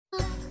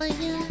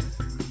Fire.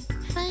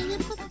 Fire,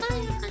 fire,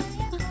 fire.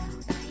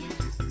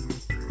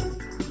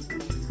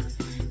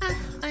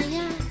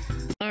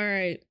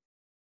 Alright.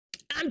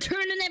 I'm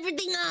turning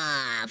everything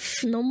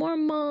off. No more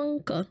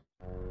monk. Alright,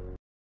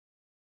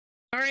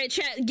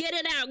 chat, get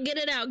it out, get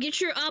it out. Get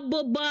your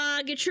abba,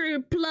 get your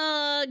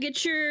plug,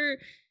 get your,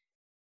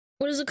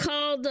 what is it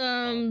called?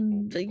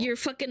 Your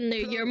fucking,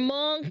 your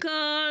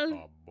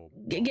monka.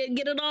 Get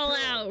it all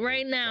out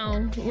right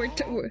now. We're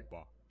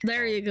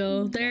there you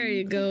go, there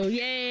you go.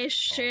 Yay,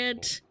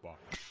 shit.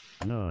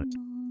 No.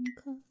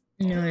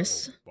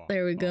 Nice.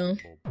 There we go.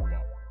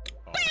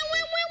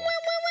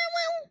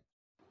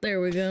 There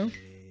we go.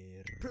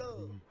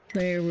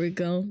 There we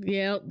go.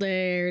 Yep,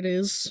 there it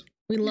is.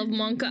 We love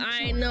Monka.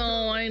 I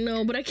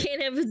know, but I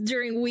can't have it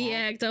during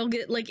weact. I'll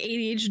get like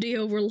ADHD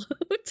overload.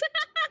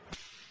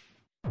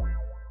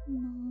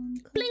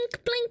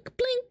 Blink, blink,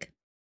 blink.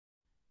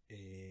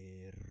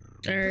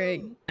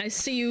 Alright, I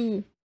see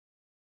you.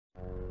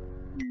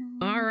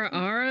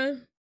 Ara?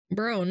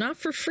 Bro, not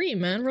for free,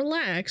 man.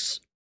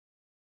 Relax.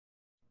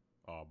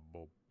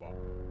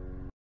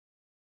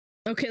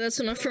 Okay, that's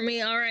enough for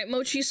me. Alright,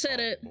 Mochi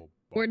said it.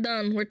 We're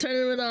done. We're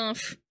turning it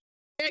off.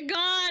 They're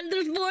gone!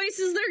 The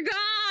voices, they're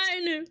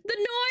gone!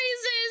 The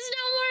noises!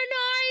 No more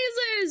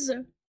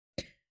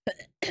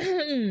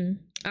noises!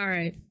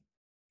 Alright.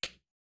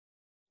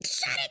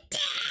 Shut it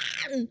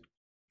down!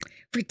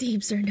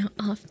 Redeems are now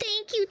off.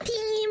 Thank you,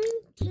 team!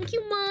 Thank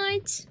you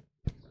much!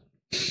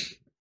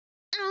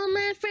 All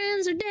my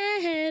friends are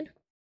dead.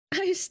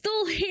 I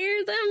still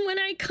hear them when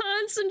I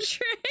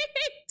concentrate.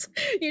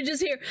 You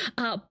just hear,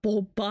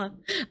 boba,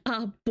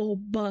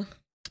 boba.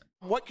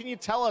 What can you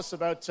tell us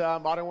about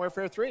Modern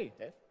Warfare 3,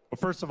 Dave? Well,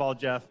 first of all,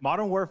 Jeff,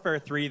 Modern Warfare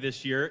 3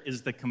 this year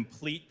is the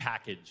complete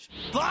package.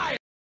 Liar!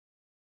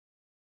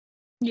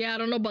 Yeah, I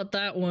don't know about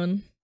that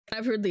one.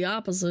 I've heard the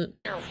opposite.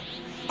 I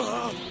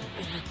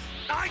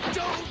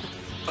don't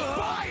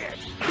buy it!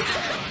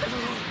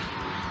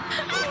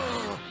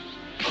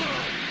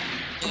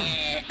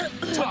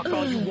 Talk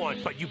all you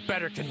want, but you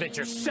better convince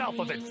yourself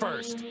of it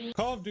first.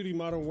 Call of Duty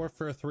Modern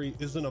Warfare 3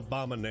 is an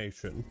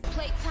abomination.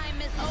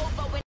 Playtime is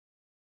over when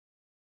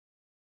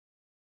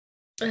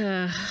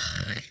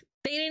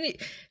they didn't.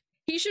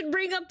 He should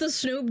bring up the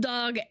Snoop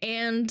Dogg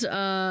and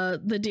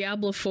the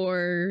Diablo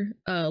 4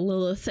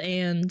 Lilith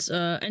and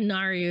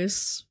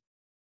Narius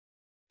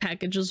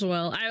package as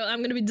well.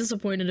 I'm gonna be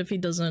disappointed if he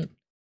doesn't.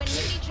 when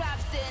Nikki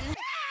drops in.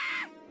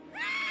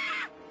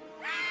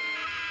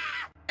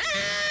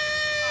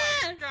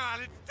 God,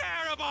 it's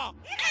terrible!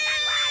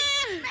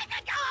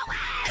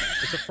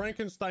 It's a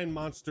Frankenstein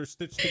monster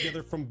stitched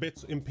together from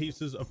bits and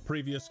pieces of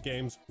previous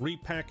games,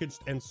 repackaged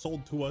and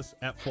sold to us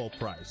at full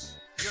price.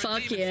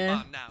 Fuck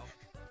yeah. Now.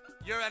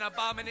 You're an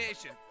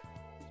abomination.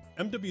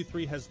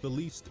 MW3 has the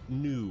least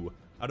new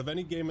out of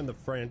any game in the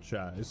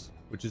franchise,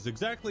 which is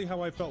exactly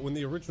how I felt when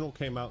the original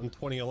came out in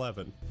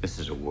 2011. This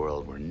is a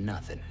world where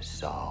nothing is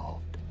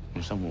solved.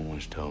 Someone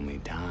once told me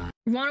time.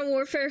 Modern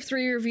Warfare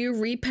 3 review,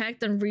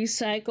 repacked and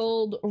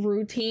recycled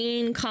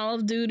routine. Call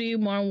of Duty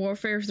Modern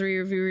Warfare 3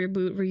 review,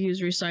 reboot,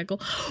 reuse,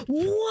 recycle.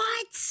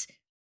 What?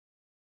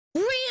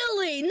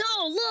 Really?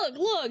 No,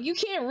 look, you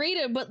can't read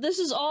it, but this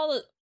is all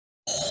the...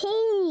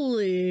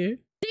 Holy.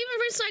 They even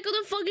recycled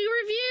the fucking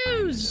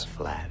reviews. A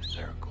flat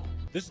circle.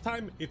 This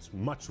time, it's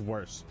much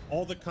worse.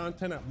 All the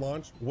content at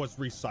launch was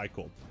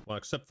recycled. Well,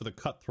 except for the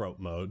cutthroat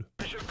mode.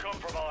 Mission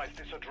compromised.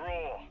 It's a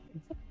draw.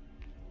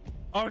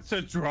 Oh, it's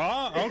a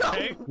draw?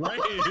 Okay,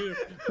 great.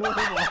 What?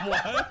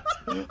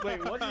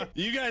 Wait, what?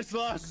 You guys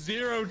lost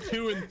 0,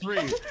 2, and 3.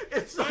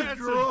 It's a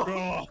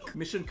draw.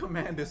 Mission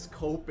Command is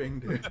coping,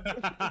 dude.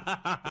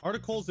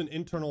 Articles and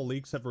internal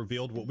leaks have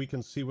revealed what we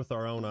can see with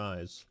our own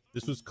eyes.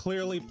 This was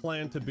clearly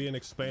planned to be an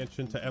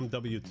expansion to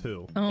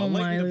MW2. Oh late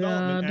my in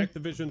development, God.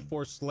 Activision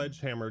forced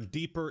Sledgehammer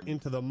deeper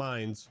into the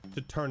mines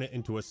to turn it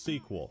into a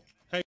sequel.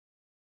 Hey,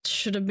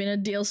 Should have been a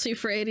DLC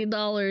for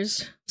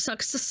 $80.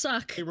 Sucks to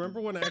suck.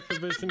 remember when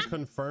Activision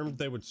confirmed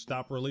they would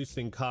stop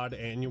releasing COD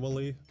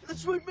annually?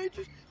 That's what made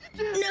you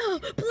No,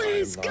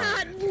 please,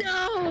 God,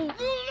 no.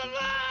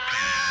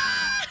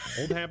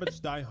 Old habits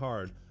die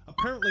hard.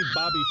 Apparently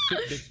Bobby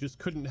Shitdick just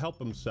couldn't help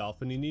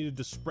himself and he needed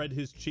to spread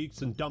his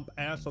cheeks and dump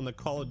ass on the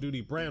Call of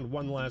Duty brand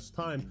one last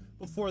time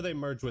before they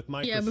merge with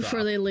Microsoft. Yeah,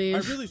 before they leave. I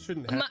really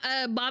shouldn't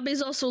have...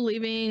 Bobby's also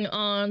leaving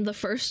on the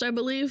 1st, I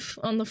believe.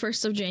 On the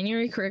 1st of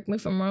January, correct me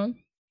if I'm wrong.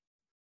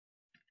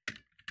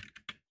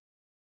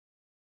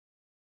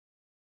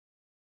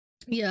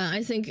 Yeah,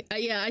 I think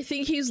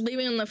he's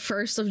leaving on the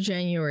 1st of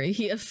January.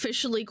 He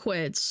officially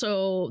quit,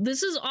 so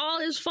this is all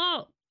his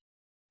fault.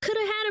 Could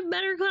have had a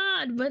better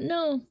COD, but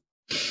no.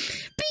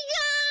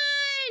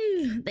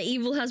 Begone! The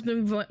evil has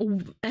been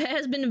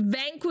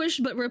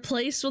vanquished, but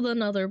replaced with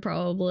another,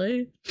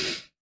 probably.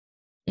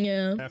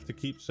 Yeah. Have to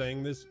keep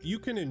saying this. You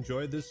can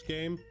enjoy this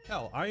game.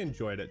 Hell, I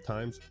enjoy it at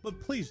times, but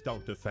please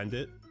don't defend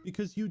it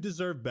because you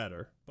deserve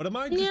better. But am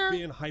I just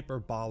being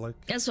hyperbolic?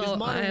 That's Is all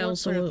Modern I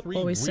also Warfare 3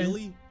 always say.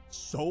 really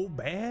so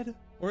bad?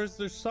 Or is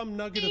there some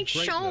nugget of It's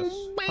greatness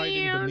so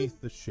hiding bad.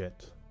 beneath the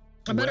shit?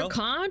 A better Well,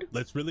 COD?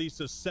 Let's release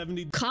a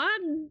 70...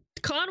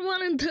 COD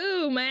 1 and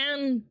 2,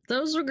 man.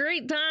 Those were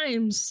great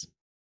times.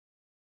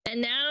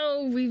 And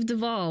now we've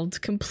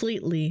devolved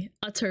completely,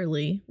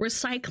 utterly.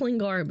 Recycling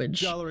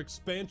garbage. $1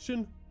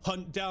 expansion,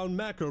 hunt down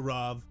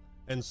Makarov,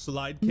 and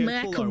slide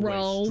cancel our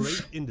way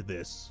straight into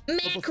this.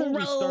 But before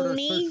we start our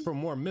search for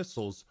more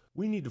missiles,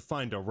 we need to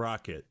find a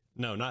rocket.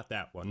 No, not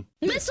that one.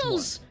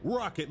 Missiles!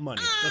 Rocket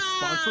Money, the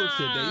sponsor of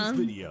today's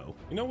video.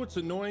 You know what's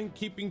annoying?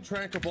 Keeping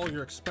track of all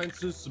your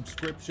expenses,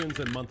 subscriptions,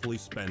 and monthly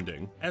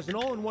spending. As an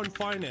all-in-one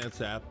finance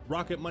app,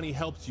 Rocket Money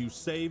helps you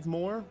save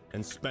more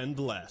and spend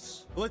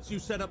less. It lets you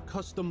set up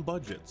custom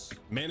budgets,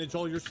 manage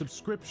all your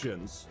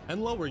subscriptions,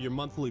 and lower your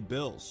monthly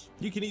bills.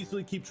 You can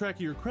easily keep track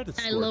of your credit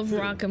score. I love too.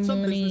 Rocket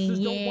Some Money.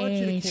 businesses don't want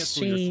you to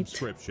cancel your Sweet.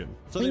 subscription,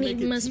 so We they need make it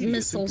tedious and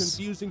missiles.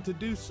 confusing to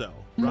do so.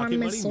 More Rocket Money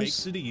missiles.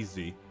 makes it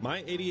easy.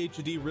 My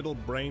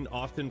ADHD-riddled brain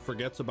often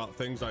forgets about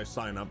things I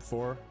sign up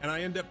for, and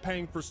I end up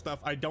paying for stuff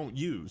I don't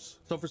use.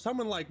 So for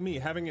someone like me,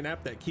 having an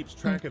app that keeps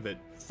track of it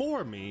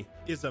for me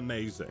is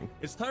amazing.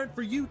 It's time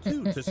for you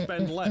too to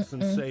spend less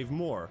and save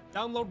more.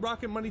 Download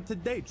Rocket Money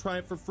today. Try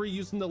it for free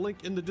using the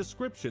link in the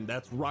description.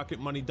 That's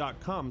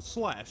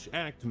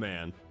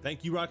rocketmoney.com/actman.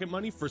 Thank you, Rocket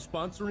Money, for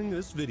sponsoring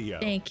this video.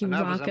 Thank you,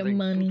 Rocket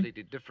Money.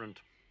 Completely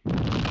different.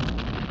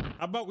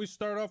 How about we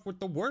start off with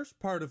the worst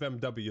part of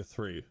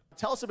MW3?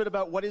 Tell us a bit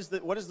about what is the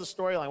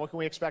storyline? What can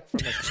we expect from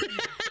this There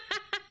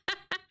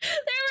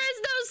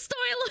is no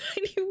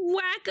storyline, you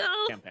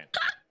wacko. campaign?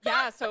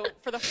 Yeah, so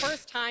for the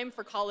first time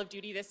for Call of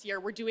Duty this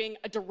year, we're doing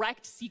a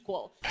direct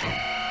sequel.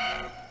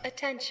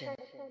 Attention.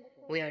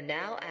 We are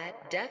now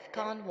at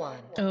DEFCON 1.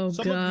 Oh,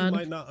 Some of God. you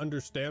might not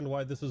understand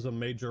why this is a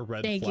major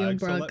red Thank you, flag,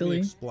 so let me Broccoli.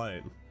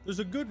 explain. There's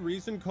a good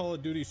reason Call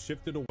of Duty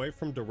shifted away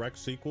from direct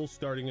sequels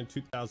starting in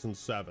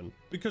 2007.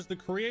 Because the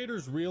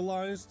creators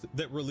realized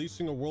that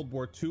releasing a World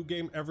War II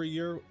game every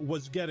year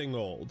was getting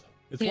old.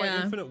 It's why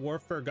Yeah. Infinite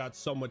Warfare got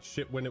so much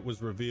shit when it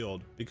was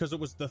revealed, because it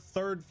was the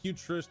third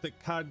futuristic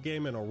COD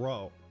game in a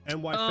row.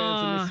 And why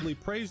fans initially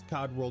praised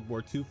COD World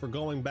War II for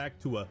going back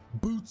to a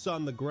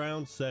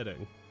boots-on-the-ground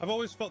setting. I've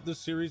always felt this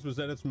series was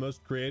at its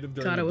most creative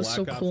during God, the it was Black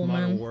so Ops cool,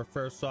 Modern man.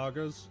 Warfare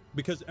sagas,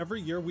 because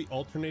every year we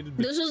alternated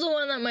This was the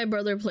one that my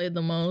brother played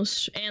the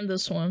most, and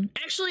this one.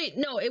 Actually,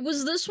 no, it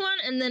was this one,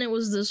 and then it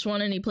was this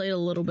one, and he played a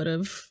little bit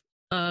of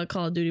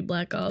Call of Duty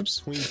Black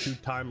Ops. between two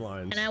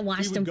timelines. And I We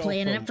watched would him go play,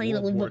 and I from played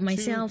a World little bit War II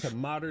myself. to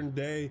modern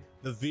day,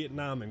 the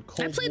Vietnam and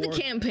Cold I played the War,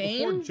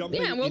 campaign. before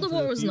jumping Yeah, World of into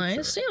War the was future.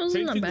 nice. Yeah, it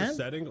wasn't that Changing bad. the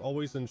setting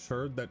always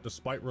ensured that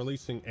despite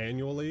releasing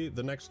annually,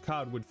 the next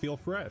COD would feel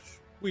fresh.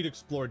 We'd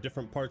explore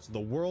different parts of the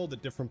world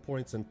at different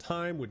points in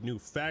time with new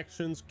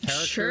factions,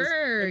 characters,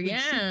 Sure, and we'd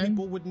yeah. shoot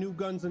people with new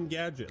guns and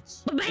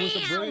gadgets. It was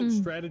a brilliant Bam!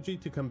 strategy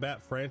to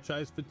combat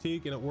franchise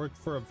fatigue, and it worked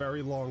for a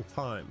very long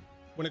time.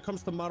 When it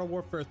comes to Modern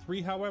Warfare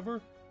 3,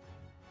 however,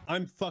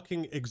 I'm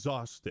fucking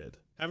exhausted.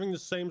 Having the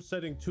same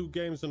setting 2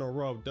 games in a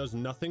row does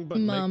nothing but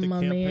make the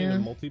Mamma campaign mia.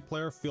 and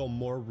multiplayer feel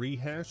more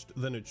rehashed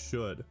than it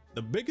should.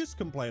 The biggest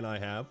complaint I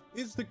have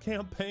is the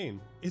campaign.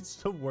 It's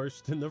the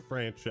worst in the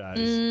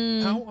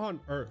franchise. How on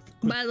earth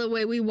could By the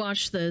way, we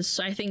watched this.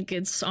 I think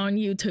it's on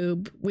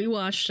YouTube. We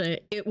watched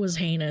it. It was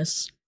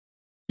heinous.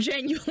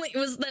 Genuinely, it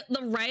was the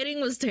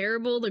writing was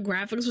terrible. The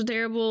graphics were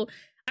terrible.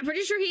 I'm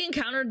pretty sure he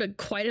encountered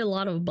quite a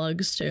lot of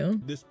bugs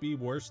too. this be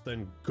worse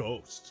than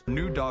Ghost,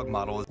 New dog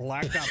model is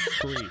Black Ops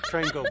 3,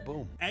 train go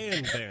boom.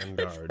 and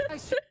Vanguard?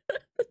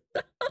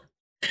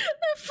 The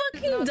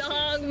fucking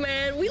dog,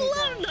 man. We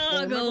love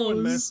Well, remember when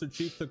doggos. Master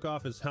Chief took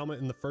off his helmet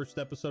in the first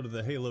episode of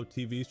the Halo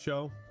TV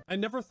show? I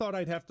never thought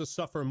I'd have to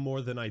suffer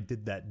more than I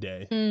did that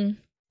day.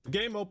 The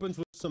game opens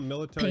with some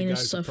military Pain is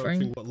guys suffering.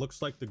 approaching what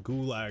looks like the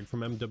Gulag from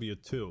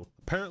MW2.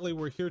 Apparently,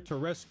 we're here to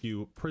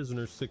rescue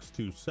Prisoner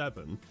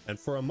 627. And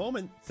for a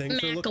moment,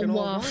 things are looking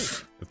all right.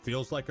 Macawoff. It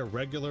feels like a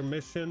regular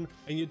mission,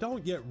 and you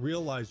don't yet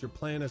realize you're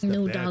playing as the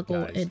No bad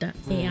doggo guys.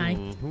 AI.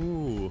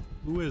 Who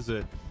is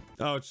it?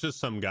 Oh, it's just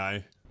some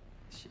guy.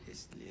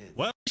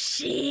 What?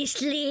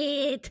 She's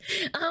lit.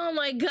 Oh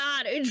my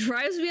god, it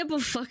drives me up a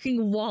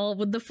fucking wall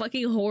with the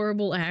fucking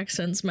horrible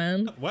accents,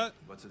 man. What?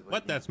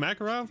 What? That's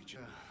Makarov?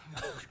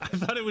 I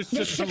thought it was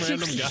just some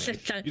random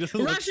guy. He doesn't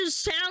look- Russian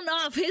sound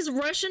off. His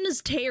Russian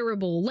is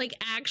terrible. Like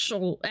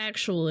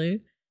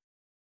actually.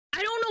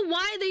 I don't know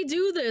why they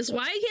do this.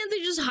 Why can't they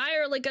just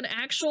hire like an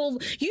actual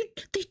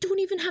they don't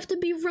even have to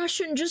be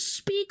Russian. Just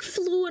speak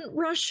fluent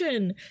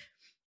Russian.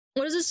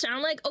 What does it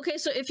sound like? Okay,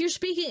 so if you're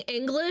speaking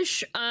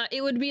English,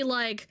 it would be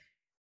like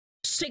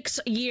 6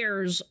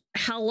 years.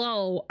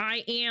 Hello,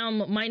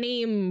 my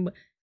name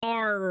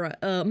are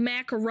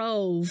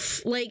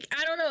Makarov. Like,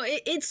 I don't know.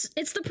 It's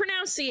the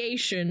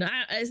pronunciation.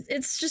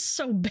 It's just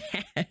so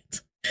bad.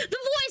 The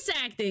voice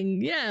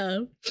acting, yeah.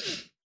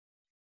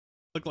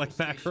 Look like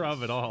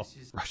Makarov at all.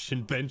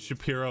 Russian Ben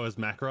Shapiro as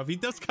Makarov. He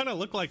does kind of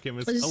look like him.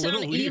 It's a Does it little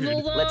sound weird.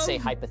 evil, though? Let's say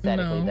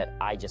hypothetically No. that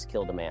I just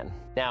killed a man.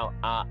 Now,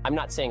 I'm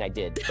not saying I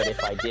did, but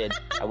if I did,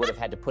 I would have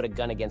had to put a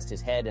gun against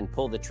his head and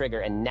pull the trigger,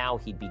 and now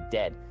he'd be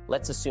dead.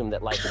 Let's assume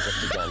that life has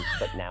just begun,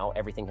 but now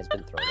everything has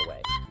been thrown away.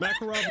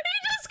 Makarov He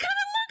does kind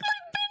of look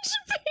like Ben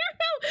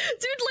Shapiro.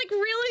 Dude, like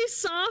really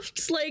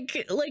soft,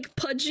 like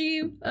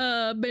pudgy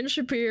Ben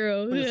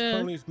Shapiro. When his Yeah.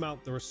 cronies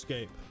mount their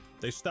escape.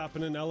 They stop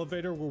in an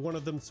elevator where one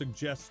of them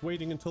suggests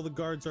waiting until the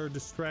guards are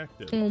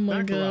distracted. Oh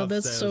my Makarov god,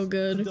 that's says, so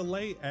good. The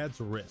delay adds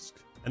risk,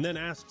 and then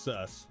asks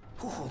us,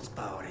 Who holds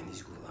power in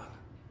this gulag?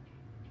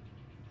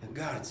 The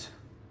guards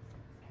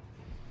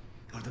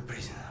or the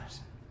prisoners?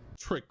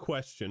 trick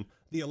question,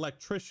 the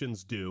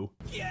electricians do.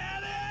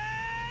 Get it!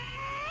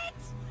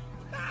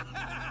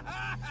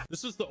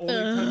 This is the only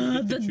time you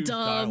get to the choose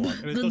dub. dialogue,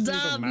 and it The doesn't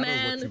dub, even matter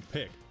man. what you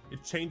pick.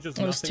 It changes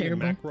That was nothing,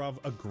 and terrible. Makarov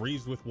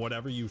agrees with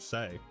whatever you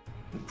say.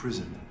 The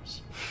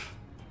prisoners.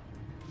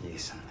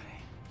 Yes, Andre.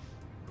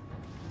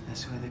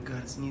 That's why the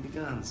guards need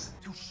guns.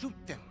 To shoot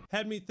them.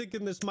 Had me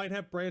thinking this might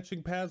have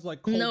branching paths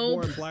like Cold Nope.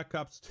 War and Black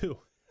Ops 2.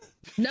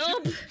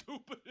 Nope.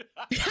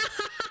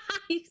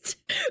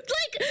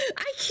 Like,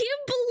 I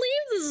can't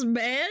believe this,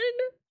 man.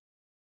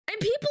 And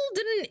people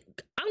didn't.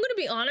 I'm gonna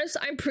be honest.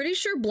 I'm pretty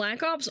sure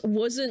Black Ops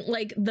wasn't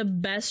like the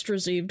best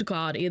received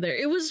COD either.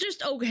 It was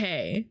just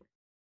okay.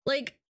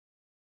 Like,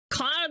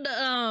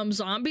 COD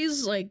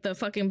Zombies, like the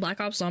fucking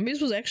Black Ops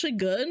Zombies, was actually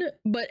good,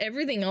 but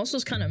everything else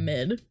was kind of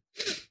mid.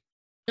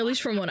 At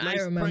least from what Nice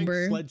I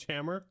remember. prank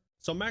sledgehammer.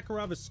 So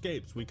Makarov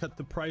escapes. We cut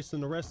the price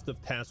and the rest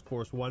of Task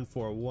Force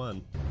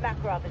 141.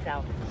 Makarov is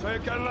out. Say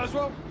again,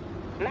 Laszlo?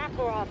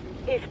 Makarov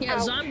is Yeah,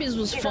 out. Zombies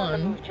was He's on the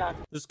fun. move, John.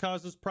 This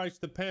causes Price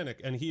to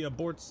panic, and he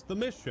aborts the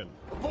mission.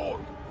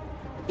 Abort!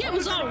 Yeah, it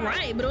was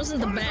alright, but it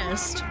wasn't the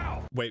best.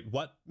 Wait,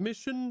 what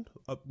mission?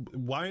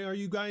 Why are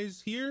you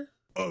guys here?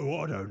 Oh,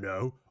 I don't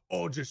know.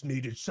 I just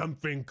needed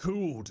something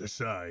cool to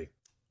say.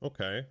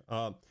 Okay,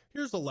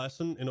 here's a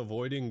lesson in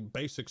avoiding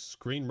basic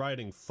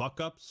screenwriting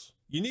fuck-ups.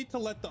 You need to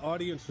let the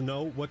audience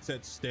know what's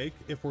at stake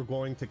if we're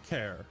going to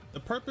care. The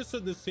purpose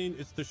of this scene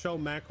is to show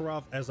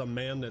Makarov as a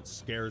man that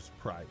scares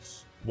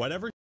Price.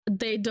 Whatever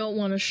They don't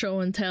want to show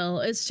and tell.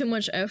 It's too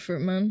much effort,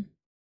 man.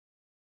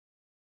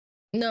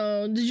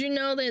 No, did you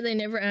know that they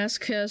never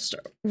ask cast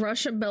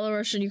Russian,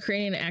 Belarusian,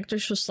 Ukrainian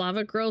actors for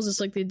Slavic girls? It's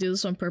like they do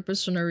this on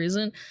purpose for no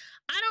reason.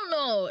 I don't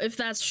know if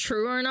that's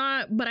true or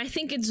not, but I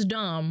think it's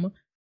dumb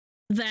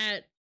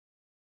that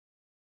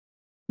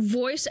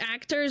voice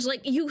actors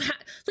like you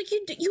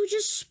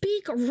just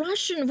speak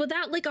Russian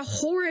without like a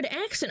horrid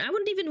accent. I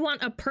wouldn't even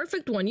want a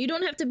perfect one. You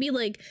don't have to be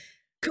like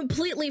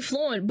completely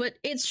fluent, but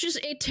it's just,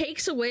 it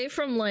takes away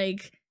from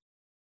like,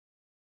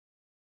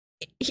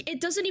 it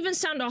doesn't even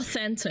sound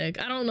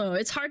authentic. I don't know.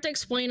 It's hard to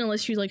explain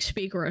unless you like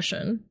speak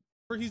Russian.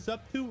 he's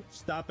up to,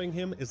 stopping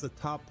him is a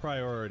top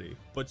priority.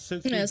 But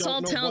since we Yeah, it's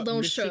all don't know tell, what don't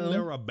mission show.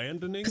 they're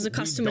abandoning, 'Cause it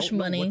costs too we much don't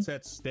know money. what's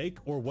at stake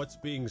or what's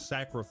being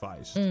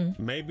sacrificed.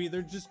 Maybe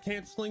they're just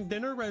canceling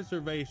dinner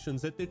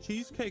reservations at the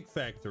Cheesecake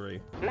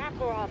Factory.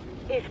 Makarov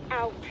is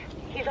out.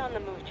 He's on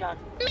the move, John.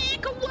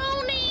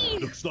 Macaroni!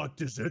 Looks like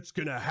dessert's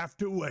gonna have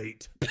to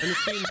wait. And the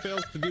scene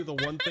fails to do the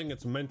one thing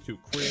it's meant to,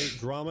 create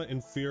drama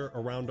and fear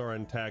around our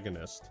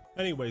antagonist.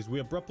 Anyways, we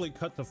abruptly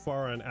cut to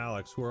Farah and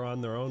Alex, who are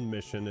on their own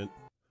mission and...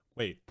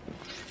 Wait.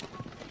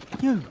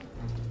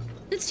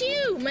 It's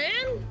you,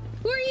 man!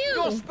 Who are you?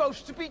 You're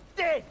supposed to be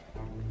dead!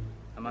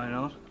 Am I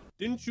not?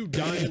 Didn't you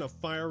die in a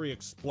fiery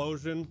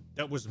explosion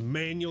that was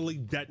manually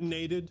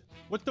detonated?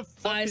 What the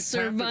fuck I is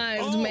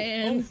survived, happening?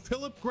 man. Oh,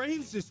 Philip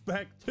Graves is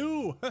back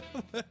too.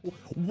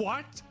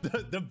 What?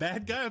 The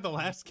bad guy of the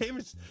last game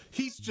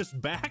he's just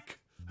back?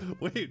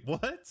 Wait,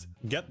 what?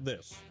 Get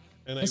this.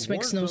 In a This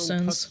makes no Warzone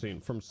sense.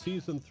 cutscene from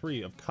Season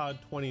 3 of COD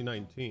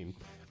 2019,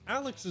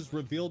 Alex is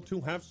revealed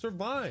to have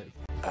survived.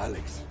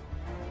 Alex,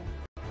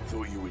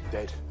 thought you were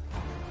dead.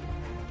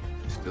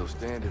 Still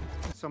standing.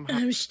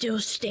 I'm still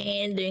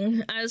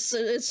standing.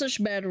 It's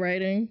such bad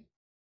writing.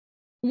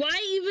 Why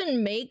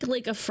even make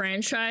like a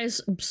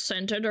franchise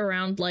centered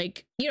around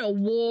like, you know,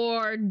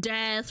 war,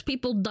 death,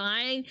 people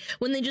dying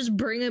when they just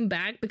bring them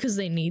back because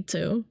they need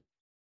to?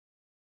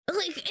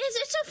 Like,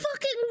 it's a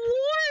fucking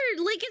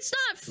war. Like, it's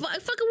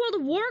not fucking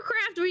World of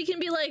Warcraft where you can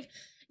be like,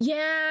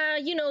 yeah,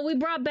 you know, we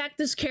brought back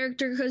this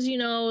character because, you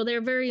know,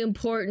 they're very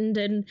important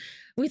and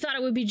we thought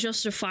it would be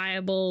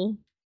justifiable.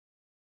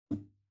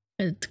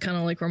 It kind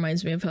of like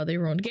reminds me of how they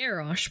ruined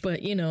Garrosh,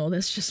 but you know,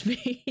 that's just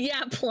me.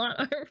 Yeah, plot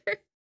armor.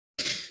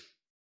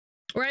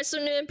 Write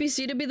some new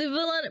NPC to be the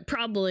villain?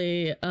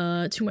 Probably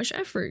too much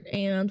effort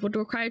and would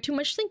require too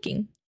much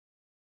thinking.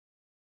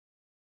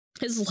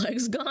 His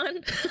leg's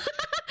gone?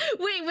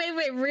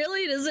 wait,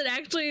 really? Is it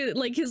actually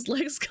like his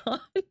leg's gone?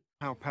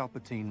 How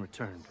Palpatine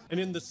returned. And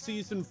in the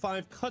Season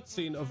 5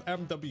 cutscene of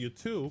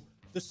MW2,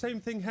 the same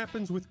thing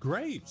happens with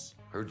Graves.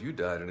 Heard you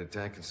died in a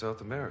tank in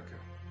South America.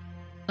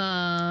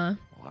 Well,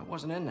 I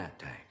wasn't in that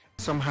tank.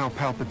 Somehow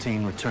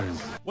Palpatine returned.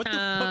 What the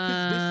fuck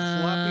is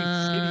this sloppy,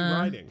 shitty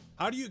writing?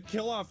 How do you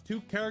kill off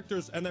two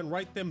characters and then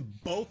write them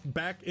both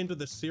back into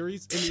the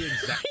series in the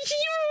exact...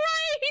 You're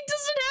right! He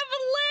doesn't have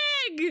a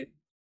leg!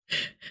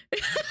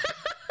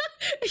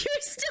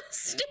 You're still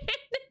standing!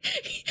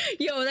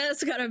 Yo,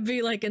 that's gotta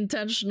be, like,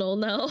 intentional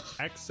now.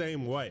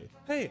 Same way.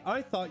 Hey,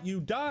 I thought you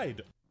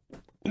died.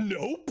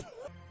 Nope.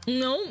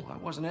 No. Well, I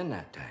wasn't in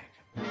that tank.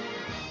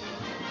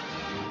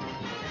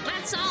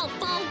 That's all,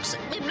 folks.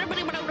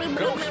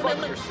 Go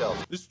fuck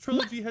yourself. This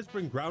trilogy has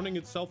been grounding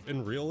itself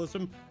in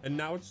realism, and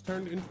now it's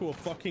turned into a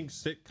fucking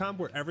sitcom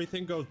where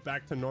everything goes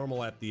back to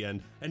normal at the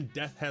end, and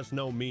death has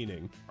no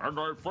meaning. And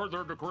I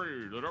further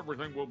decree that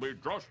everything will be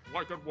just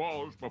like it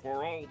was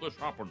before all this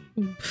happened.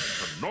 And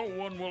no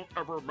one will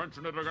ever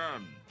mention it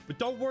again. But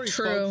don't worry,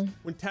 folks.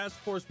 When Task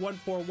Force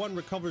 141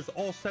 recovers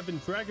all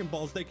 7 Dragon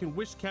Balls, they can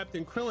wish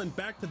Captain Krillin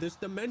back to this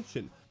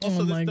dimension.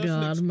 Also, this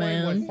doesn't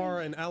explain why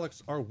Farah and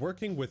Alex are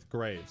working with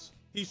Graves.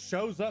 He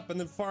shows up, and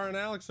then Farah and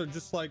Alex are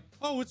just like,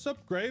 "Oh, what's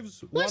up,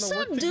 Graves? What's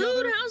Wanna up, work dude?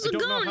 together? How's it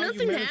going?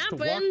 Nothing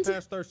happened." To walk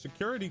past our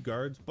security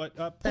guards, but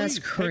please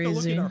take a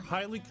look at our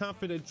highly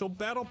confidential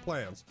battle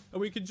plans, and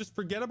we can just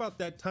forget about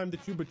that time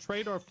that you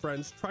betrayed our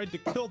friends, tried to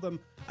kill them,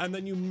 and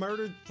then you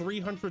murdered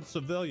 300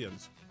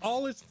 civilians.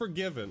 All is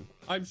forgiven.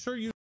 I'm sure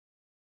you."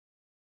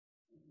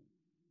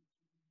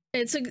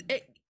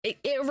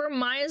 It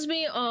reminds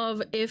me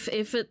of if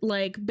it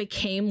like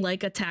became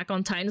like Attack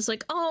on Titan. It's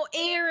like, oh,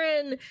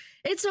 Eren,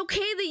 it's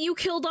okay that you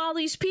killed all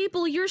these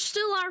people. You're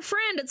still our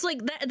friend. It's like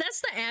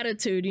that's the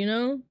attitude, you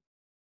know?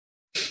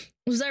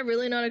 Was that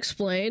really not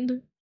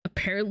explained?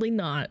 Apparently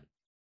not.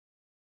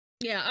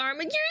 Yeah,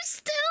 Armin, you're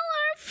still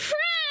our friend.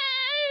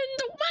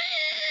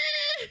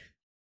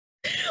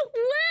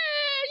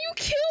 You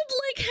killed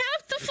like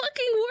half the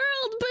fucking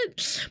world,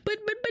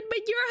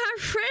 but you're our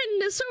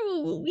friend,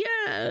 so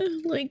yeah,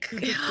 like you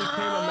just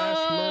became a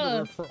mass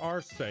murderer for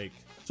our sake.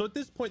 So at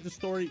this point, the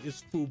story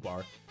is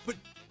FUBAR, but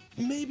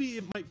maybe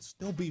it might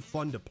still be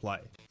fun to play.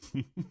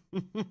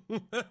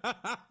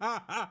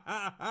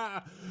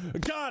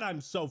 God,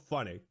 I'm so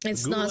funny.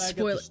 It's not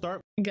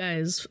spoiler,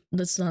 guys.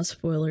 That's not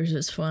spoilers.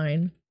 It's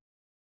fine.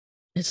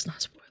 It's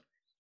not spoilers.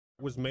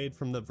 Was made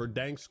from the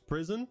Verdansk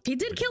prison. He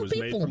did kill people.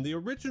 Made from the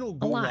original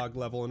Gulag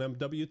level in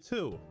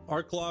MW2.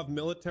 Arklov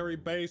military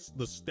base,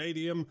 the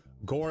stadium,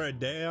 Gora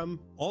Dam.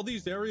 All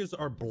these areas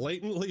are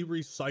blatantly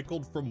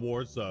recycled from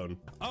Warzone.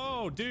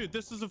 Oh, dude,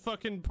 this is a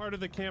fucking part of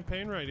the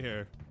campaign right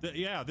here.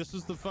 Yeah, this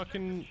is the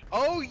fucking...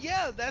 Oh,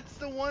 yeah, that's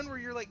the one where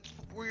you're like,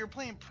 where you're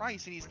playing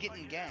Price and he's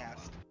getting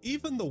gassed.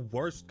 Even the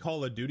worst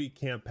Call of Duty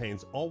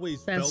campaigns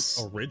always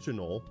felt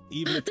original,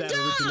 even if that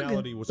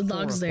originality was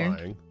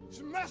horrifying.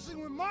 She's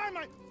messing with my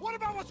mind. What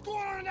about what's going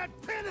on in that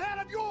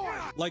pinhead of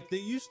yours? Like, they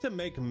used to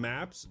make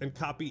maps and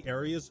copy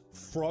areas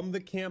from the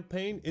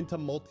campaign into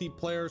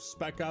multiplayer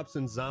Spec Ops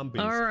and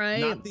Zombies. All right.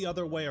 Not the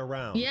other way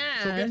around.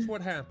 Yeah. So guess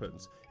what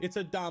happens? It's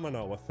a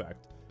domino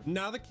effect.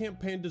 Now the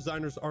campaign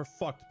designers are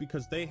fucked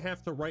because they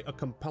have to write a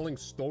compelling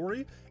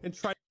story and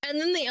try. And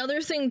then the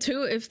other thing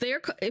too, if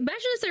they're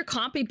imagine if they're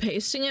copy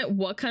pasting it,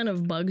 what kind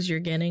of bugs you're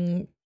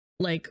getting,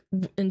 like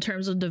in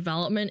terms of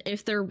development,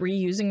 if they're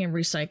reusing and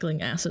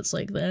recycling assets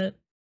like that.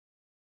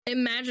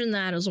 Imagine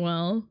that as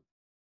well.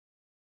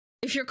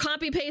 If you're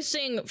copy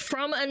pasting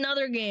from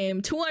another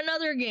game to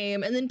another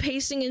game and then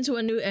pasting into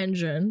a new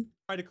engine.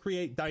 Try to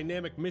create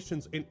dynamic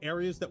missions in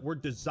areas that were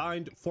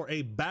designed for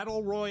a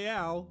battle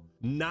royale,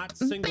 not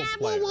single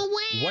player.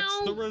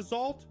 What's the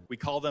result? We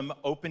call them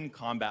open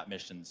combat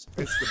missions.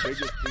 It's the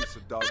biggest piece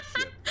of dog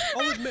shit.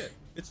 I'll admit,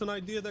 it's an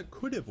idea that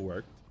could have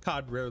worked.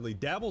 COD rarely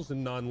dabbles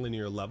in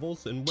non-linear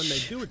levels, and when they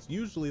do, it's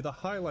usually the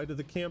highlight of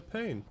the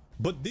campaign.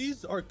 But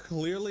these are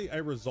clearly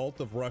a result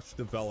of rushed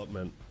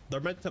development.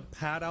 They're meant to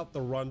pad out the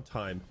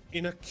runtime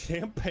in a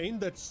campaign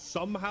that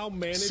somehow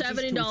manages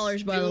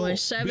 $70, by the way,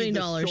 $70. Be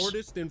the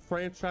shortest in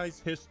franchise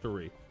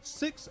history.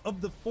 6 of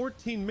the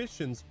 14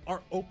 missions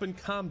are open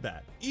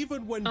combat.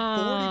 Even when 40%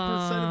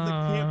 of the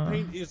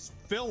campaign is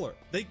filler,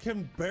 they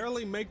can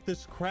barely make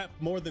this crap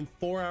more than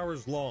 4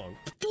 hours long.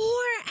 4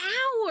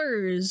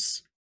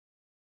 hours?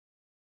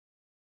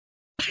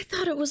 I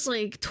thought it was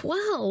like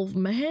 12,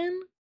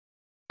 man.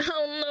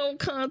 Oh no,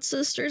 COD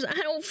sisters, I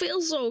don't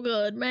feel so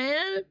good,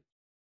 man.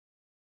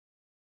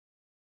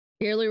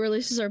 Yearly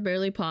releases are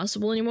barely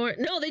possible anymore.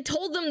 No, they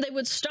told them they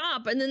would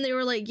stop, and then they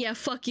were like, yeah,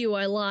 fuck you,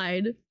 I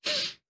lied.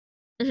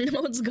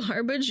 No, it's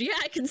garbage. Yeah,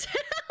 I can tell.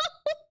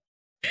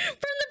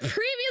 From the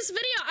previous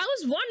video, I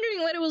was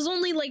wondering that it was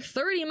only like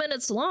 30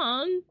 minutes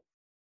long.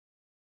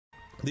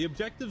 The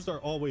objectives are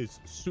always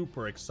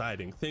super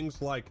exciting.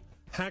 Things like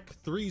hack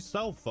 3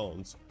 cell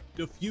phones,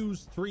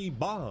 defuse 3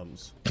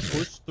 bombs,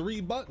 push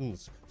 3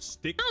 buttons,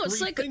 stick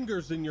 3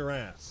 fingers in your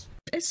ass.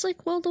 It's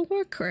like World of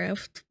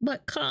Warcraft,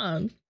 but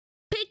COD.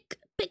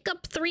 Pick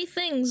up 3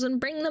 things and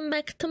bring them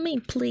back to me,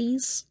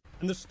 please.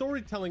 And the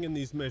storytelling in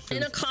these missions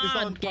in a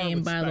COD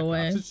game, by the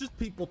way. It's just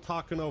people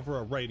talking over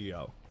a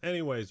radio.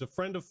 Anyways, a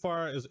friend of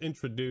Farah is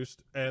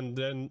introduced, and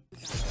then...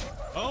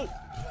 Oh!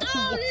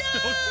 Oh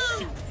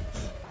no!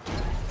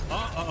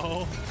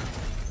 Uh-oh.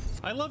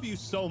 I love you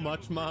so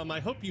much, Mom. I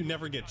hope you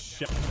never get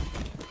shot.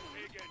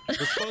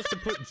 We're supposed to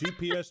put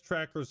GPS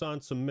trackers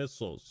on some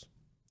missiles.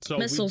 So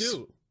we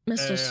do.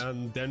 Missiles.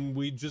 And then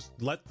we just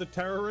let the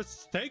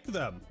terrorists take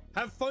them.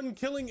 Have fun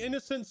killing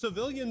innocent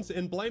civilians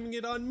and blaming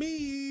it on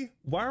me.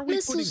 Why are we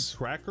putting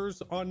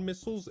trackers on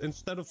missiles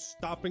instead of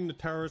stopping the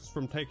terrorists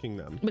from taking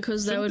them?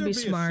 Because that would be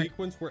smart. A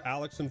sequence where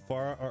Alex and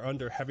Farah are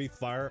under heavy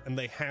fire and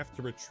they have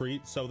to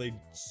retreat, so they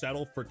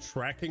settle for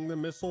tracking the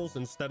missiles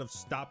instead of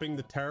stopping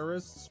the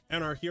terrorists,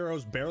 and our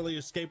heroes barely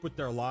escape with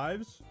their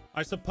lives?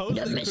 I suppose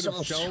they could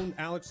have shown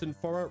Alex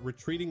and Farah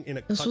retreating in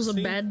a cutscene. This was a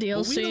bad DLC.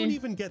 But we don't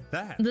even get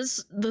that.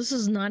 This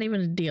is not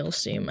even a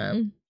DLC,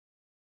 man.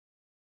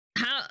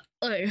 How?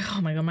 Like, oh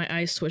my god, my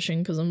eyes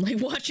switching because I'm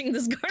like watching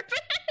this garbage.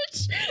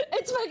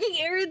 It's fucking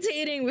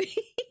irritating me.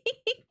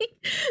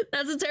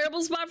 That's a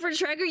terrible spot for a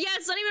tracker. Yeah,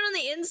 it's not even on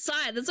the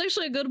inside. That's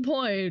actually a good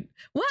point.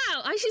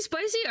 Wow, Icy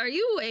Spicy, are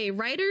you a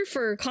writer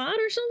for COD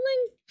or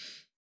something?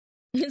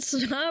 It's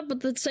not,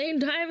 but at the same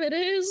time it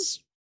is.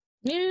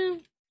 Yeah.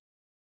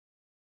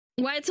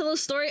 Why tell a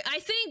story?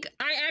 I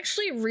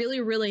actually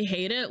really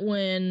hate it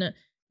when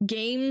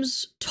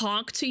games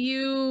talk to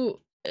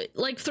you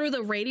like through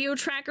the radio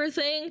tracker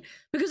thing,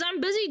 because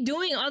I'm busy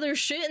doing other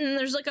shit and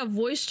there's like a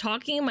voice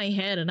talking in my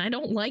head and I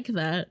don't like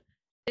that.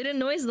 It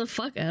annoys the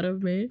fuck out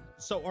of me.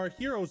 So our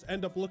heroes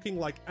end up looking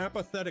like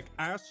apathetic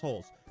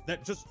assholes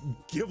that just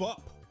give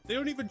up. They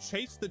don't even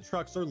chase the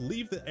trucks or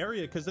leave the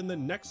area because in the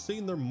next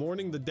scene they're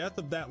mourning the death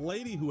of that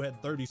lady who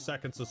had 30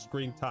 seconds of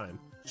screen time.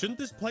 Shouldn't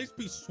this place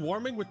be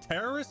swarming with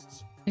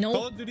terrorists? Nope,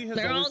 Call of Duty has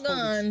always told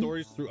its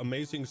stories through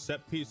amazing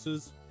set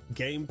pieces,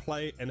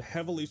 gameplay, and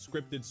heavily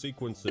scripted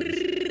sequences.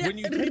 When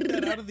you take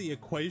that out of the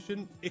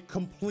equation, it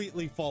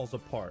completely falls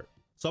apart.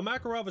 So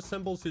Makarov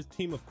assembles his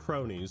team of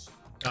cronies.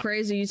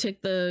 Crazy, you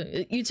take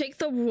the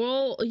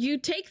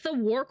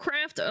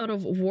Warcraft out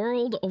of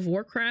World of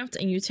Warcraft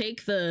and you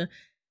take the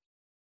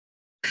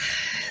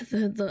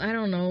I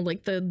don't know,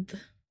 like I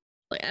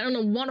don't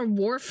know, Modern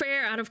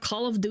Warfare out of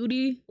Call of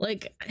Duty.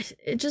 Like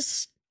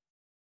it's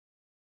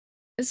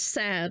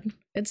sad.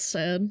 It's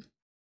sad.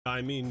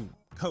 I mean,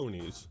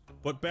 conies.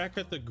 But back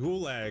at the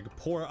Gulag,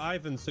 poor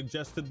Ivan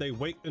suggested they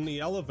wait in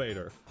the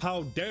elevator.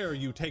 How dare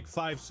you take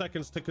 5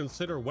 seconds to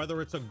consider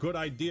whether it's a good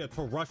idea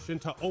to rush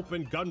into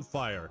open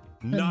gunfire?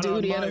 Not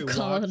on my watch.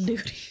 Call of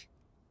Duty.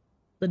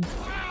 Damn!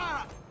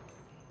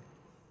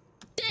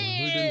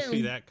 Who didn't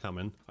see that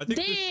coming? I think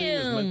this scene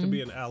is meant to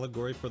be an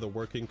allegory for the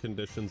working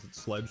conditions at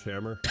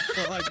Sledgehammer.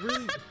 But like,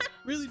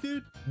 really,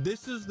 dude?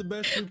 This is the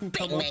best you can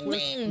come up with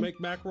to make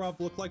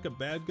Makarov look like a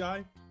bad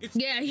guy?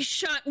 Yeah, he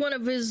shot one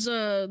of his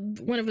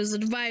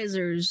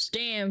advisors.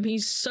 Damn,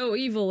 he's so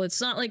evil.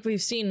 It's not like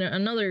we've seen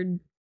another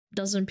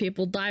dozen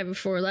people die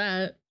before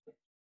that.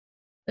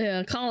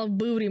 Yeah, Call of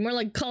Booty, more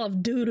like Call of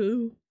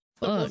Doodoo.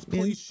 The most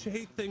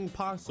cliche thing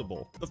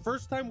possible. The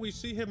first time we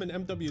see him in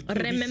MW2,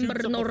 Remember he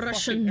shoots no up a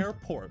Russian fucking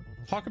airport.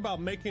 Talk about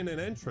making an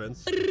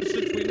entrance.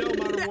 Since we know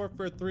Modern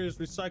Warfare 3 is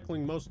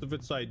recycling most of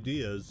its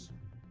ideas,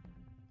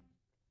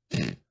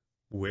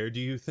 where do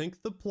you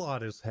think the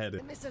plot is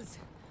headed? The missiles.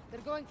 They're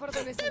going for the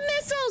missiles. The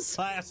missiles!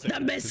 Classic. The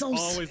missiles!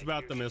 It's always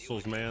about the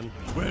missiles, man.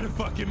 Where the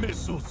fucking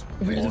missiles?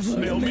 Where the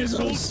fucking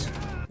missiles?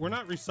 We're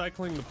not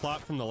recycling the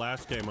plot from the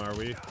last game, are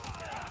we?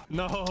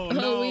 No,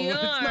 we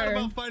it's not are.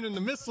 about finding the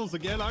missiles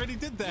again. I already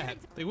did that.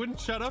 They wouldn't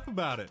shut up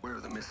about it. Where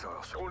are the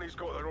missiles? Tony's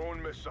got their own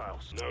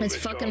missiles. No It's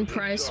fucking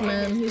Price,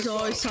 man. He's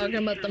always talking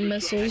about the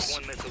missiles.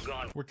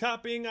 We're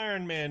copying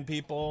Iron Man,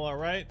 people,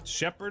 alright?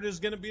 Shepard is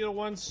gonna be the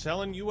one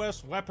selling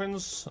US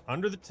weapons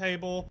under the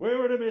table.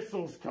 Where are the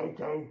missiles,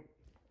 Coco?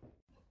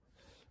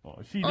 Oh,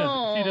 she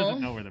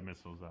doesn't know where the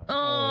missiles are.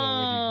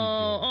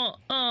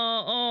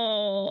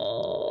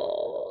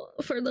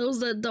 For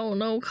those that don't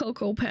know,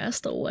 Coco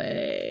passed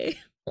away.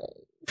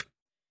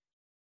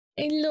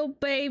 A little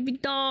baby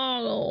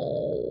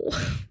dog. He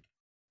put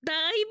him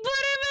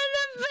in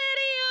the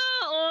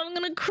video. Oh, I'm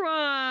gonna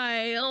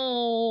cry.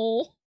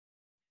 Oh,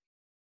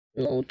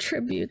 little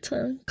tribute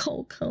to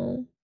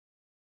Coco.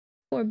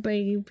 Poor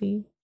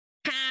baby.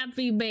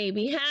 Happy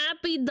baby.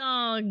 Happy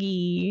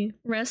doggy.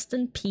 Rest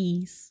in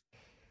peace.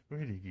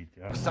 Where did he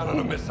go? I sat on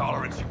a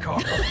missile in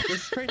Chicago. They're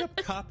straight up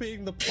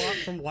copying the plot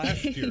from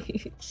last year.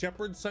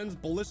 Shepard sends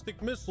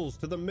ballistic missiles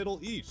to the Middle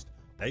East.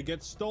 They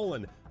get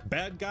stolen.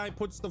 Bad guy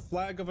puts the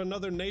flag of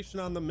another nation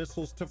on the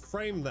missiles to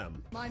frame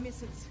them. My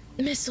missiles.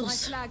 Missiles.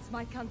 My flags,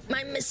 my country.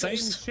 My missiles.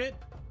 Same shit,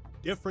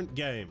 different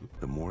game.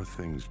 The more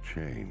things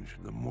change,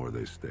 the more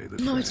they stay the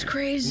same. No, it's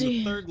crazy.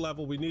 In the third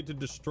level, we need to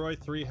destroy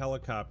 3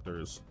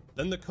 helicopters.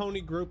 Then the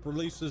Coney group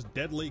releases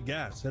deadly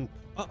gas and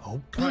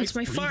it's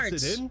my farts.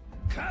 It in.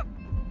 Cap,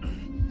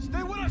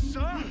 stay with us,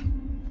 sir.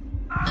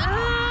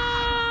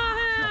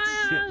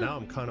 Oh shit, now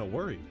I'm kind of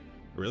worried.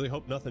 I really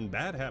hope nothing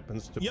bad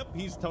happens to— Yep,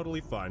 he's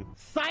totally fine.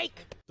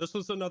 Psych! This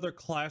was another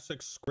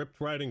classic script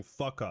writing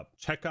fuck up.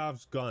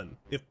 Chekhov's gun.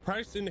 If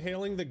Price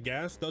inhaling the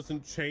gas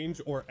doesn't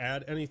change or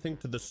add anything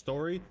to the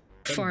story,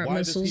 then why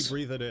does he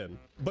breathe it in?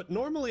 But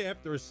normally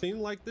after a scene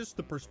like this,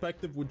 the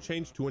perspective would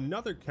change to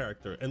another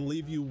character and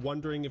leave you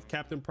wondering if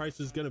Captain Price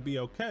is gonna be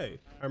okay.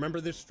 I remember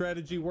this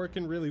strategy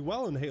working really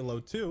well in Halo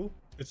 2.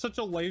 It's such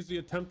a lazy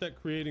attempt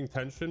at creating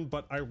tension,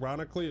 but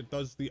ironically it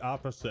does the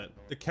opposite.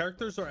 The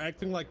characters are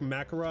acting like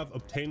Makarov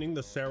obtaining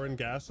the sarin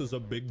gas is a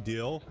big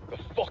deal. The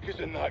fuck is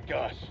in that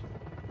gas?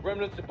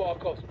 Remnants of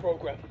Barkov's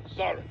program.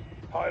 Sarin.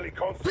 Highly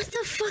confident. What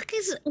the fuck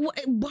is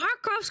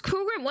Barkov's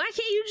program? Why can't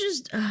you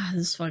just...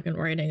 this fucking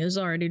writing is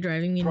already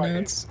driving me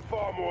nuts.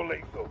 Far more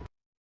lethal.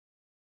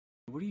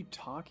 What are you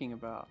talking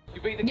about?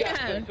 You beat the gas,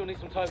 but you still need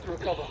some time to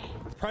recover.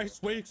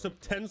 Price wakes up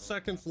 10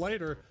 seconds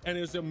later and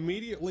is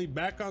immediately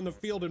back on the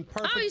field in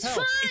perfect he's health.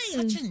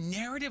 fine. It's such a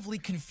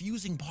narratively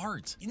confusing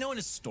part. You know, in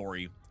a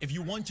story, if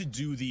you want to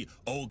do the,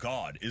 oh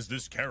god, is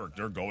this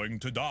character going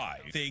to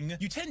die thing,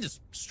 you tend to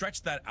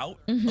stretch that out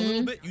a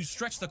little bit. You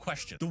stretch the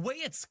question. The way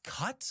it's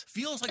cut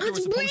feels like there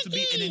was supposed to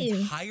be an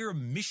entire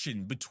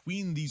mission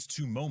between these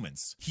two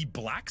moments. He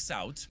blacks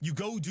out, you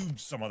go do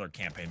some other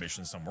campaign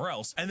mission somewhere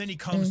else, and then he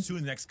comes to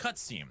the next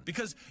cutscene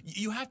because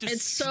you have to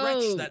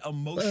stretch that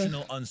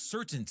emotional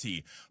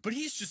uncertainty, but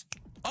he's just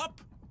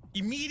up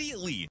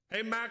immediately.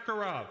 Hey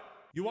Makarov,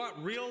 you want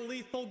real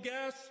lethal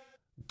gas?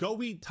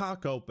 Go eat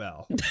Taco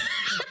Bell.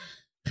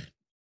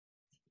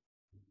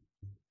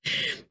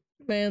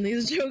 Man,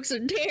 these jokes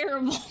are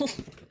terrible.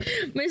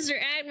 Mr.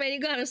 Agman, you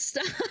gotta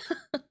stop.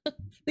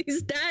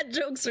 These dad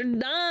jokes are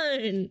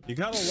done. You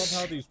gotta love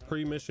how these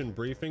pre-mission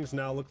briefings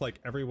now look like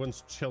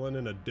everyone's chilling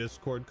in a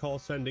Discord call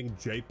sending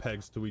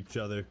JPEGs to each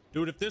other.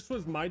 Dude, if this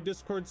was my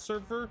Discord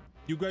server,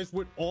 you guys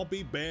would all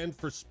be banned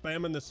for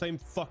spamming the same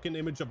fucking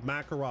image of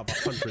Makarov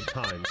 100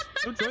 times.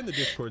 Go join the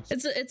Discord.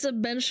 It's a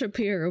Ben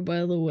Shapiro,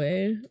 by the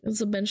way. It's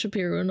a Ben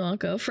Shapiro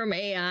knockoff from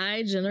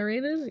AI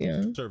generated.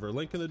 Yeah. Server,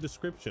 link in the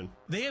description.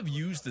 They have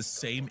used the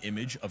same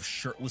image of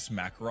shirtless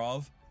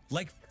Makarov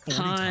like 40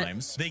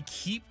 times. They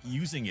keep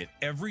using it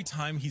every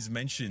time he's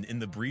mentioned in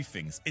the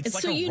briefings. It's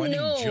like a running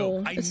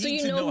joke. I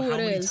need to know how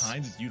many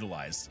times it's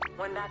utilized.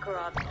 One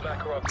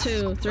Makarov.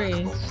 2, 3,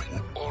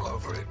 All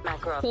over it.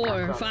 Makarov.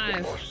 4,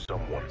 5,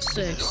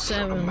 6,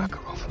 7,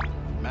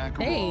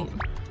 8,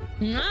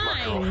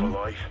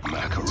 9,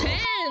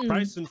 10.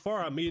 Price and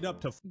Farah meet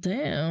up to...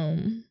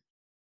 Damn.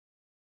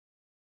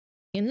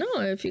 You know,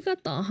 if you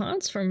got the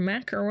hots for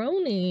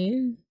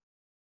macaroni...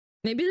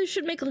 Maybe they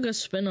should make like a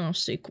spin-off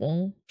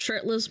sequel.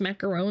 Shirtless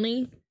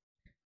Macaroni.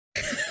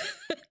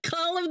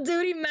 Call of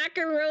Duty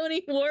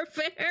Macaroni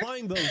Warfare.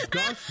 Find those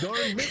gosh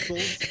darn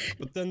missiles.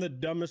 But then the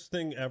dumbest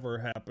thing ever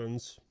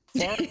happens.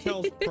 Farah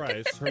tells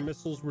Price her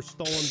missiles were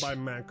stolen by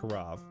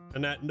Makarov,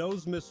 and that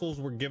those missiles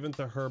were given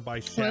to her by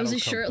Shadow Why was he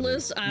Company,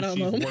 shirtless? I don't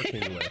who know. she's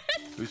working with.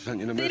 Who sent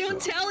you the They missile?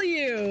 don't tell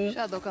you.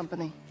 Shadow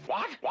Company.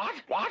 What?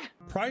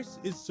 Price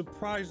is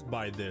surprised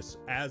by this,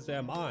 as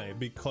am I,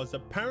 because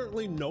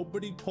apparently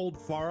nobody told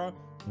Farah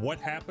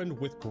what happened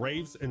with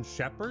Graves and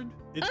Shepard.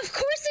 Of course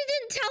they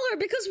didn't tell her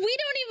because we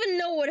don't even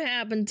know what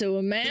happened to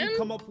him, man. Didn't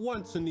come up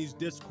once in these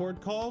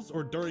Discord calls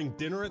or during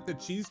dinner at the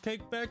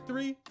Cheesecake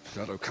Factory.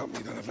 Shadow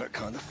Company don't have that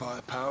kind of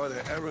firepower.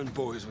 They're errand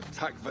boys with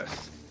tack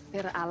vests.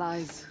 They're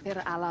allies.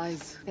 They're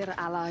allies. They're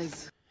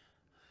allies.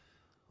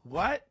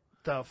 What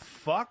the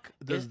fuck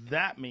does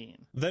that mean?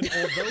 Then,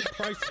 although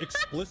Price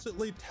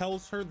explicitly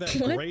tells her that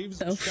What Graves,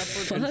 the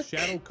Shepard, and fuck?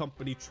 Shadow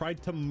Company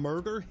tried to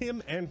murder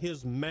him and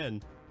his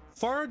men,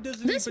 Farah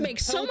doesn't This even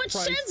makes tell so much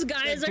Price sense,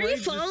 guys. that Are you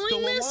Graves is following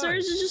still this, or alive.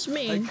 is it just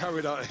They me?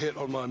 carried out a hit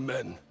on my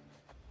men.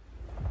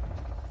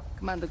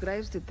 Commander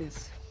Graves did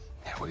this.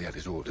 Yeah, well, he had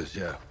his orders,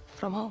 yeah.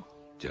 From who?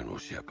 General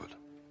Shepard.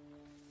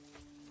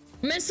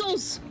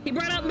 Missiles! He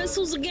brought out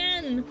missiles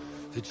again!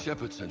 Did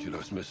Shepard send you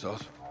those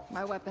missiles?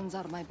 My weapons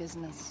are my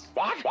business.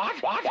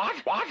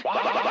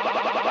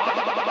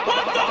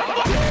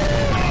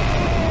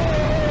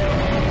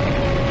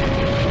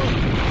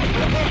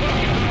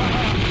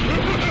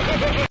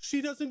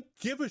 She doesn't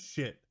give a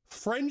shit.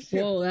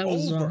 Friendship Whoa, that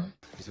was over.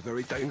 He's a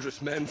very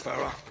dangerous man,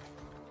 Farah.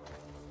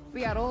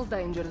 We are all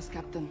dangerous,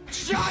 Captain.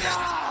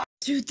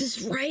 Dude,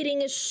 this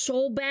writing is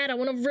so bad. I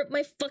want to rip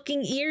my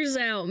fucking ears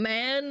out,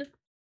 man.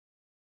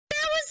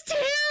 That was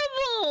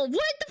terrible!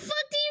 What the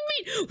fuck do you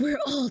mean? We're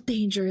all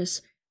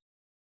dangerous.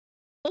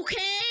 Okay?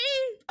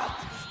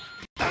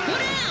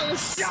 What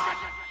else?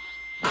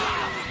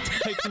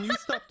 Hey, can you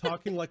stop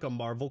talking like a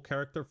Marvel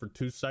character for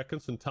 2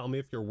 seconds and tell me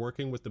if you're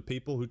working with the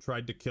people who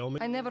tried to kill me?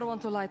 I never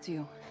want to lie to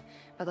you,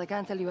 but I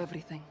can't tell you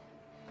everything.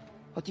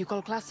 What you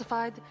call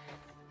classified,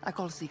 I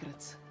call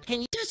secrets.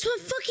 That's what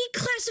fucking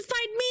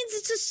classified means.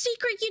 It's a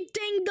secret, you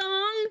ding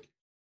dong.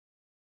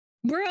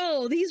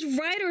 Bro, these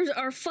writers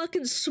are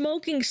fucking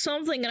smoking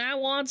something and I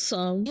want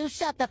some. You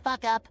shut the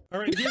fuck up. All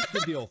right, here's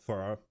the deal,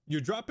 Farah.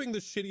 You're dropping the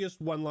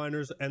shittiest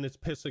one-liners and it's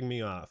pissing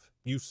me off.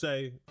 You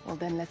say, Well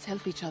then, let's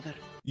help each other.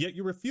 yet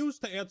you refuse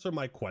to answer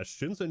my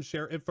questions and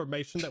share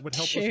information that would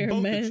help Share, us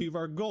both man. achieve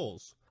our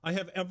goals. I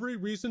have every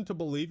reason to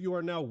believe you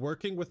are now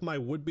working with my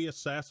would-be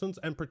assassins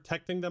and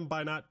protecting them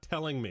by not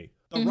telling me.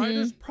 The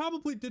writers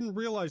probably didn't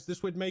realize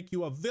this would make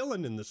you a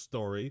villain in the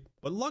story,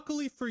 but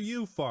luckily for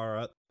you,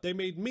 Farah, they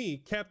made me,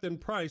 Captain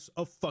Price,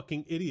 a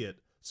fucking idiot.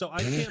 So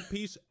I can't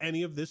piece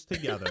any of this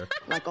together.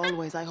 Like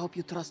always, I hope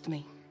you trust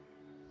me.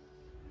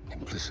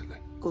 Implicitly.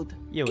 Good.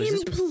 Yo, is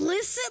this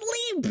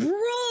Implicitly?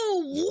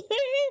 Bro,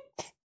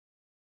 what?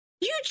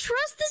 You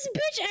trust this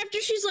bitch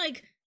after she's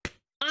like,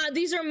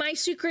 these are my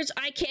secrets.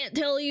 I can't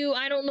tell you.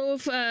 I don't know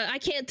if I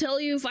can't tell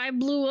you if I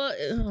blew up.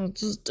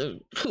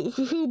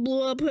 Who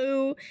blew up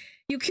who?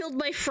 You killed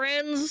my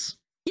friends.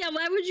 Yeah,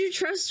 why would you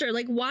trust her?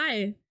 Like,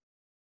 why?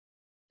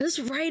 This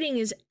writing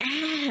is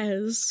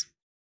ass.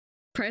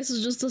 Price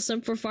is just a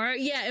simp for fire.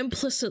 Yeah,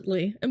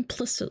 implicitly.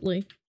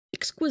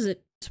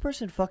 Exquisite. This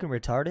person fucking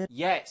retarded?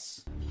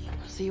 Yes.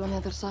 See you on the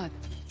other side.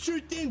 Sure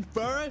thing,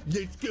 Farah.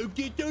 Let's go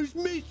get those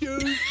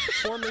missiles.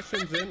 4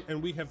 missions in,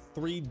 and we have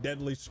 3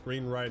 deadly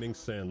screenwriting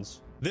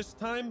sins. This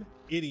time,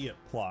 idiot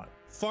plot.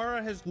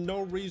 Farah has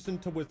no reason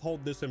to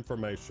withhold this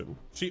information.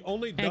 She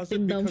only does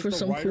it because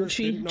the writers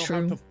didn't know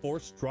how to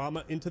force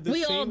drama into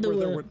this scene where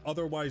there would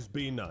otherwise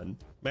be none.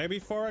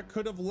 Maybe Farah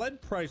could have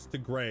led Price to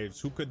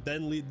Graves, who could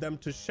then lead them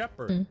to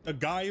Shepard, a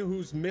guy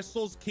whose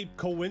missiles keep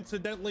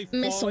coincidentally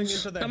falling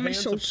into the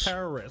hands of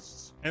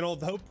terrorists. And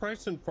although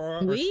Price and Farah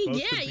are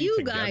supposed to be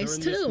together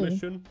in this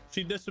mission,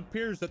 she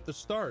disappears at the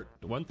start.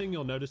 One thing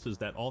you'll notice is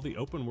that all the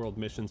open world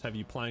missions have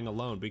you playing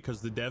alone because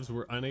the devs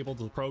were unable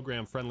to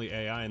program friendly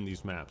AI in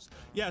these maps.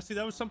 Yeah, see,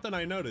 that was something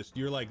I noticed.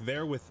 You're like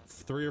there with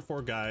 3 or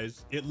 4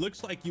 guys. It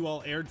looks like you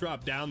all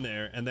airdrop down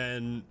there and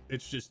then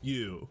it's just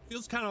you.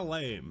 Feels kind of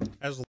lame.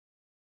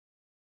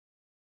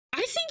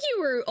 I think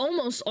you were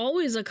almost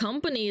always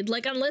accompanied,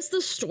 like unless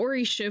the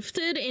story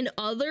shifted in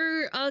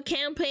other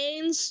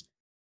campaigns,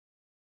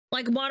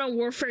 like Modern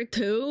Warfare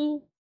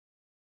 2.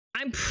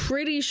 I'm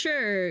pretty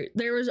sure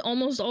there was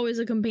almost always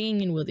a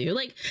companion with you.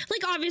 Like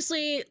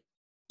obviously,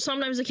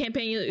 sometimes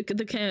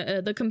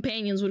the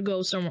companions would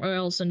go somewhere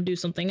else and do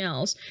something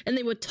else, and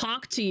they would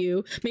talk to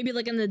you, maybe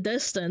like in the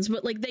distance,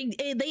 but like they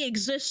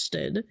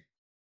existed.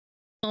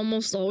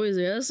 Almost always,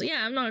 yes.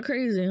 Yeah, I'm not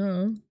crazy,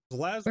 huh?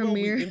 Laszlo,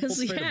 we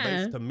infiltrate a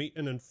base to meet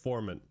an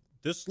informant.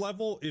 This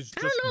level is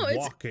just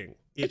walking.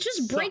 It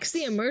just breaks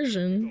the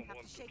immersion.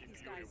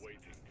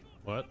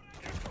 What?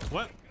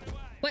 Oh,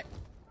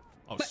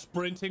 what?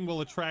 Sprinting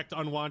will attract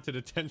unwanted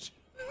attention.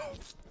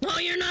 Oh,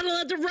 you're not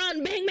allowed to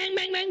run. Bang, bang,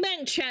 bang, bang,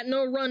 bang. Chat,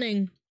 no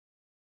running.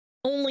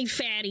 Only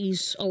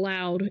fatties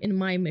allowed in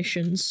my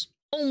missions.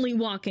 Only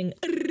walking.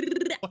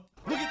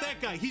 Look at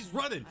that guy. He's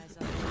running.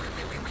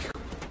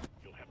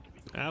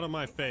 Out of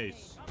my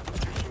face.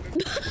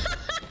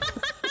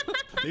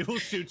 They will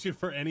shoot you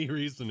for any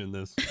reason in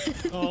this.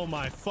 Oh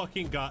my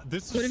fucking god.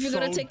 This is so dumb. But if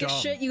you're gonna take a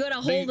shit, you gotta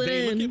hold it in.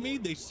 They look at me,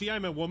 they see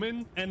I'm a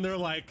woman, and they're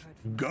like,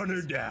 gun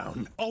her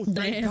down. Oh,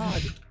 thank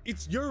God.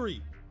 It's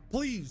Yuri.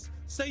 Please,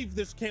 save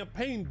this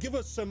campaign. Give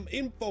us some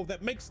info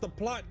that makes the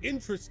plot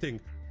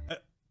interesting.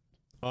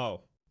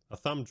 Oh, a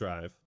thumb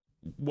drive.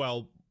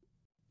 Well,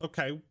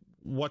 okay.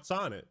 What's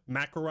on it?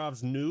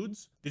 Makarov's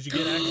nudes? Did you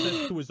get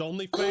access to his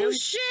OnlyFans? Oh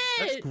shit!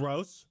 That's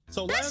gross.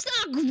 So that's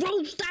not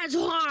gross. That's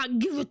hard.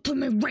 Give it to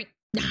me right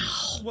now.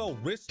 Well,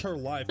 risked her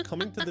life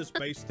coming to this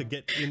base to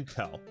get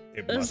intel.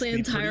 That's the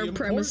entire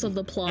premise of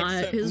the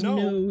plot. His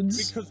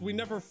nudes. Because we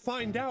never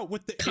find out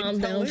what the calm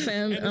intel down, is,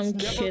 fan. and I'm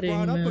it's never kidding.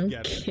 brought up I'm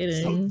again.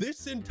 kidding. So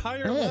this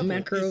entire I want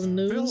level Makarov is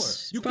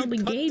nudes. filler. You Probably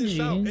could cut this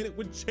out, gagey. and it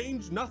would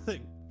change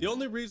nothing. The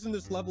only reason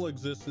this level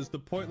exists is to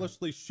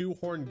pointlessly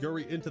shoehorn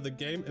Yuri into the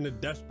game in a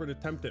desperate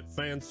attempt at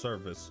fan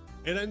service.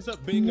 It ends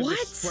up being a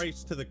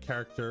disgrace to the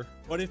character.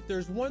 But if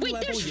there's one level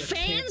there's you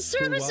fan can't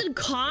service screw in up,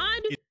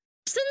 COD?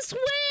 Since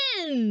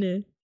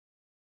when?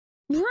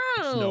 Bro.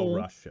 It's no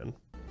Russian.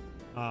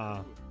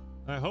 I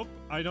hope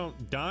I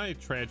don't die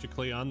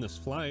tragically on this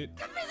flight.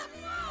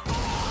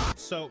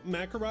 So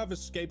Makarov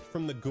escaped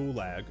from the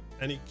gulag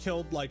and he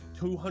killed like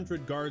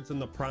 200 guards in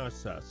the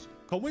process.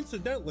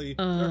 Coincidentally,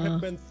 there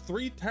have been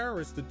 3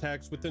 terrorist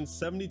attacks within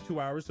 72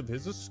 hours of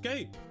his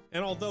escape.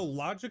 And although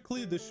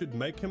logically this should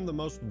make him the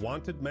most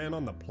wanted man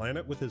on the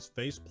planet with his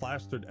face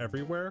plastered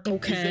everywhere,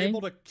 he's able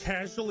to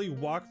casually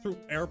walk through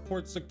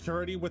airport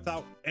security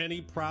without any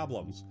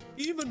problems.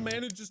 He even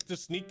manages to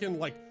sneak in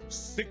like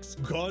 6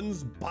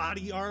 guns,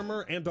 body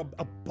armor, and a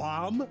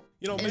bomb.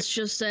 You know, it's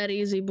just that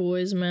easy,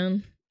 boys,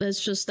 man.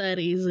 It's just that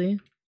easy.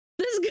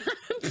 This guy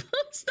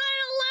post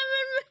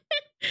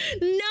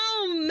 9/11, man.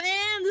 No,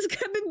 man, this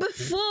gotta be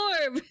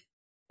before.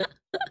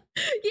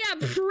 Yeah,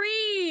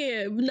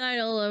 pre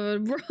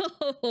 9/11,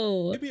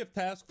 bro. Maybe if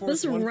Task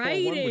Force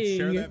 141 would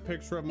share that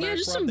picture of Makarov,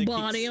 just some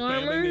body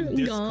armor,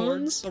 in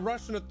guns. The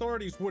Russian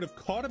authorities would have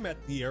caught him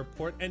at the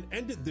airport and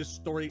ended this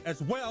story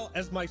as well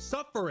as my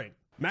suffering.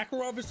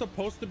 Makarov is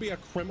supposed to be a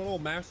criminal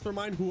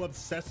mastermind who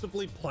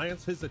obsessively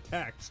plans his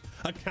attacks,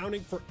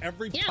 accounting for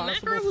every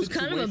possible Makarov was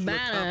kind of a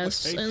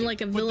badass in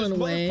like a villain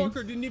way. This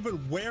motherfucker didn't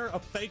even wear a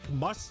fake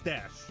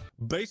mustache.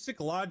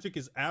 Basic logic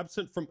is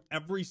absent from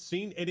every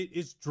scene, and it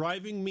is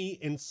driving me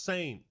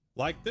insane.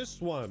 Like this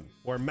one,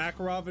 where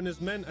Makarov and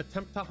his men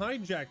attempt to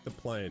hijack the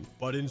plane,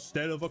 but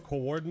instead of a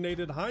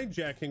coordinated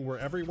hijacking where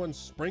everyone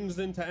springs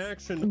into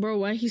action. Bro,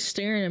 why he's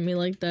staring at me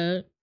like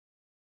that?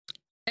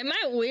 Am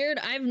I weird?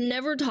 I've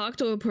never talked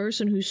to a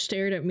person who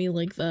stared at me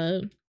like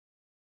that.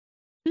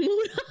 Wait,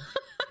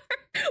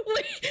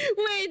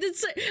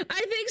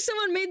 I think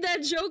someone made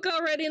that joke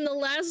already in the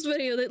last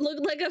video that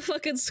looked like a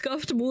fucking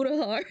scuffed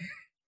Mudahar.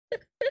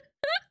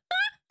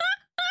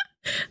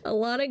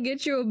 Alana,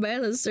 get you a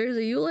man that stares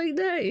at you like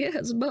that? Yeah,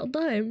 it's about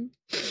time.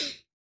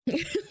 Look at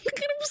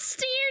him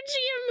staring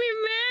at me,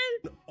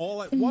 man.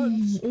 All at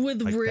once.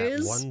 With like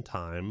Riz. That one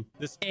time,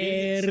 this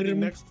idiot sitting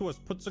next to us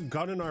puts a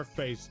gun in our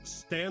face,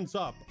 stands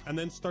up, and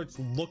then starts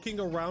looking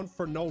around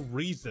for no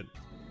reason.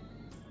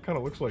 Kind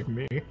of looks like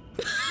me. God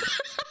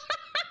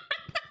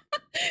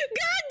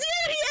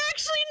damn, he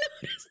actually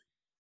noticed.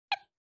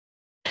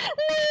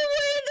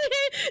 Wait,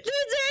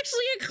 there's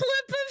actually a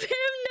clip of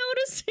him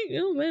noticing.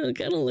 Oh man, it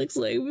kind of looks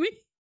like me.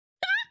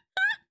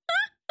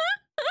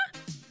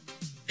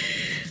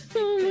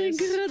 Oh my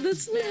god,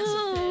 that's no.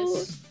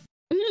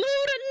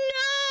 Muda,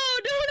 no!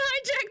 Don't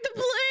hijack the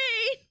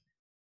plane!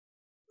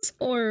 It's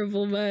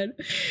horrible, man.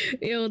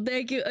 Yo,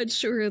 thank you,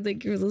 Unsure,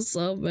 thank you for the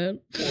sub, man.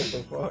 What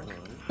the fuck?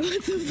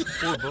 What the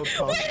fuck? We're both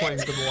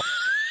cosplaying the block.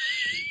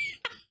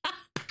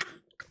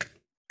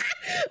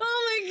 Oh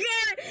my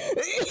god!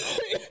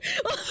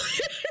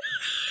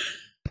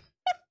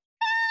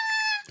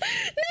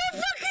 No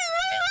fucking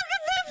way! Look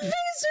at that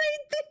face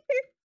right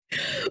there!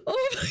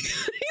 Oh my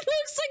god, he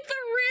looks like the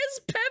Riz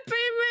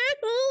Pepe, man!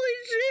 Holy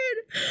shit!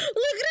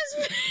 Look at his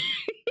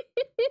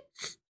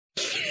face!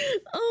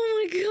 Oh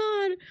my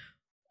god!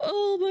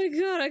 Oh my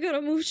god, I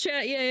gotta move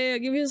chat. Yeah,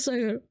 give me a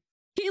second.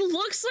 He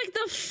looks like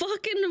the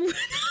fucking... Look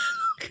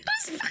at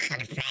his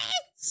fucking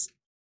face!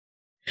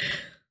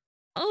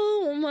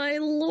 Oh my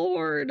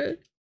lord.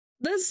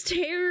 That's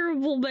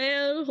terrible,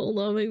 man. Hold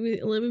on, let me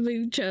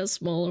make chat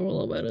smaller while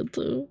I'm at it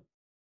too.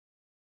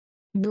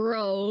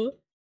 Bro.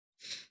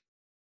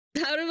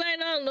 How did I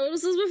not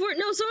notice this before?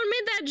 No, someone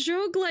made that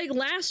joke like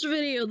last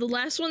video, the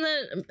last one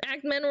that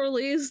Ackman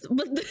released,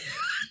 but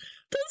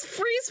this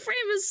freeze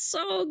frame is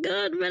so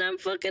good, man. I'm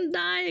fucking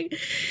dying.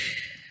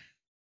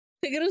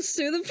 They're gonna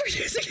sue them for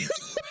using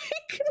his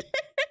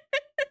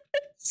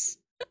likeness.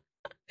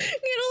 Get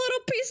a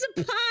little piece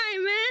of pie,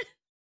 man.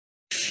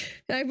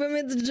 I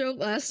made the joke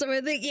last time,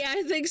 I think. Yeah,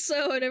 I think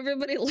so. And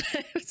everybody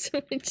laughed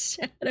in my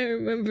chat. I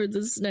remember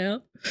this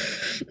now.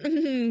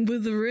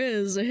 With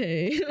Riz,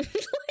 hey. Look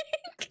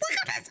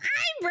at his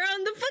eyebrow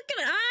and the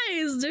fucking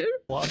eyes, dude.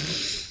 What?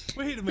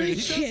 Wait a minute,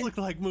 he does look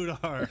like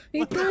Mudahar.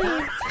 What the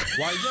fuck?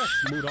 Why, yes,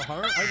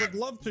 Mudahar. I would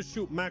love to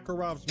shoot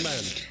Makarov's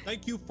men.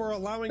 Thank you for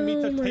allowing me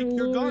to take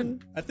your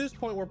gun. At this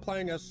point, we're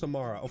playing as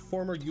Samara, a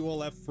former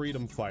ULF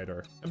freedom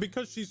fighter. And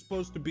because she's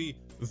supposed to be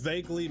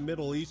vaguely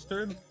Middle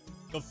Eastern,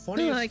 the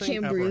funniest I thing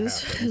can't ever breathe.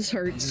 happened. This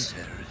hurts.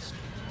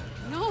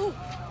 No.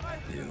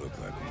 You look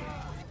like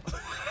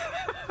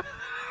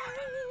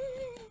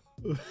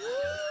one.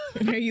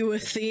 Are you a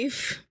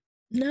thief?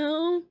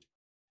 No.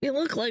 You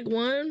look like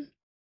one.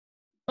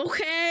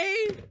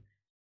 Okay.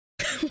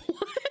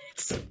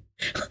 What?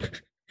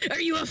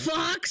 Are you a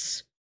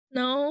fox?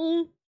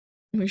 No.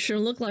 We sure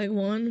look like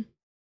one.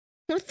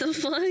 What the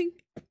fuck?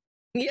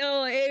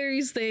 Yo,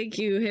 Aries, thank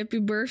you. Happy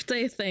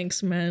birthday.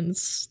 Thanks, man.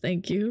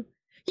 Thank you.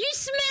 You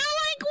smell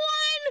like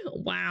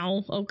one?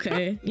 Wow.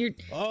 Okay. You're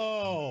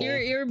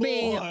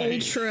being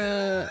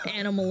ultra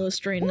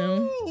animalist right now.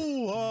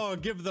 Ooh, oh,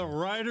 give the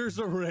riders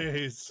a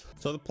raise.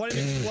 So the plane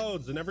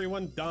explodes and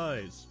everyone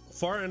dies.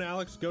 Farah and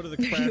Alex go to the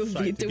crash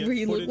site to get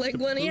you footage look like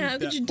to one? prove Yeah, how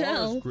could that you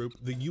tell? Farah's group,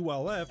 the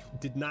ULF,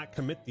 did not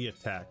commit the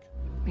attack.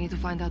 We need to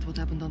find out what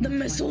happened on the that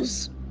flight.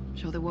 missiles.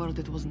 Show the world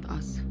it wasn't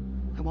us.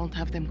 I won't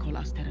have them call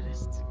us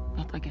terrorists.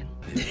 Not again.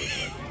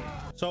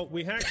 So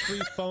we hack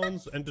 3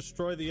 phones and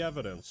destroy the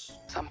evidence.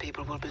 Some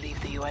people will believe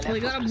the ULF. They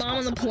got a bomb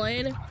on the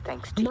plane.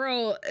 Thanks.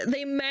 Bro,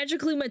 they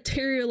magically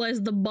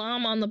materialized the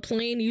bomb on the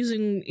plane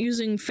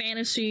using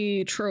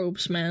fantasy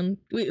tropes, man.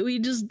 We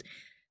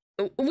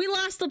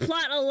lost the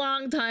plot a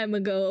long time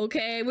ago,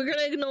 okay? We're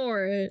gonna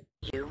ignore it.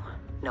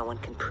 No one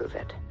can prove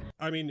it.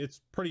 I mean,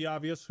 it's pretty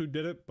obvious who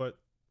did it, but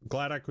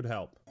glad I could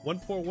help.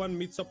 141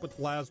 meets up with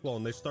Laswell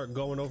and they start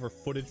going over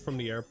footage from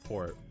the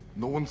airport.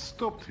 No one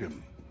stopped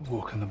him.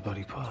 Walk in the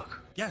bloody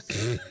park. Yes,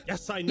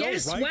 yes, I know,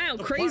 Yes, right? wow,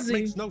 the crazy.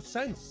 Plot makes no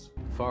sense.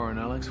 Farah and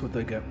Alex, what'd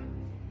they get?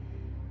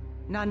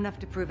 Not enough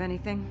to prove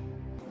anything.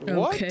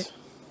 Okay.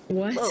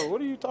 What? Bro,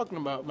 what are you talking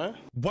about, man?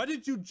 What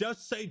did you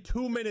just say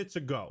 2 minutes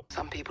ago?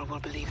 Some people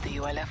will believe the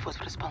ULF was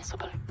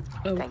responsible.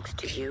 Oh. Thanks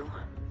to you,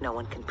 no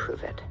one can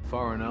prove it.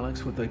 Farah and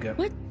Alex, what'd they get?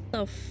 What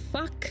the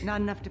fuck?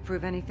 Not enough to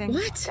prove anything.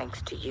 What?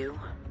 Thanks to you,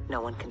 no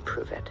one can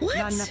prove it. What?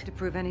 Not enough to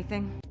prove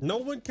anything. No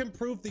one can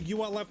prove the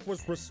ULF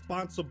was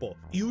responsible.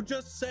 You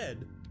just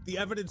said the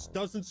evidence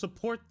doesn't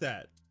support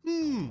that.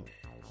 Who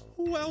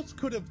else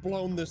could have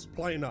blown this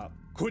plane up?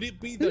 Could it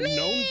be the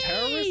known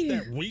terrorist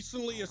that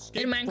recently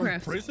escaped from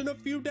prison a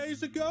few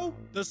days ago?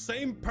 The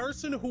same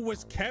person who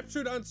was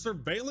captured on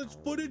surveillance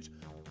footage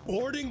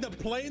boarding the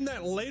plane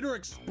that later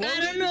exploded? I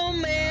don't know,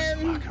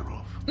 man.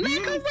 Macaroni!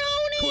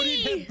 Could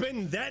it have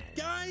been that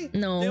guy?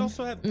 No, they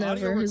also have audio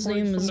never. His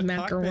name recordings is from the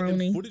cockpit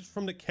Macaroni. and footage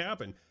from the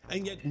cabin,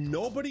 and yet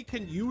nobody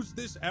can use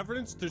this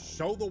evidence to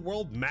show the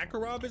world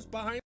Makarov is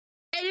behind.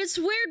 And it's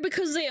weird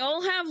because they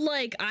all have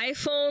like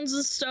iPhones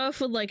and stuff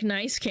with like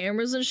nice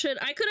cameras and shit.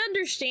 I could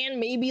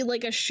understand maybe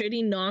like a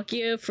shitty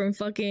Nokia from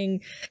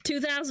fucking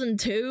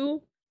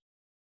 2002.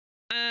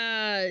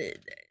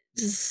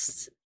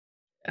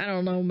 I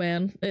don't know,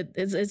 man.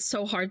 It's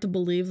so hard to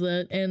believe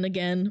that. And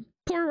again,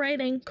 poor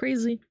writing,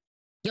 crazy.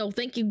 Yo,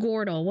 thank you,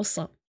 Gordo. What's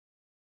up?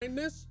 In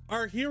this,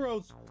 our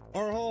heroes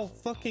are all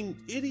fucking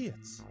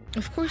idiots.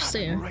 Of course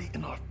they are. Right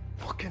in our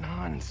fucking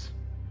hands.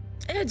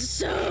 It's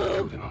so.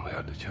 Killed him when we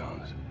had the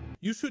chance.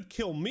 You should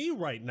kill me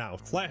right now.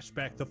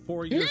 Flashback to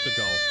 4 years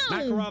ago.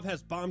 Makarov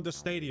has bombed a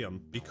stadium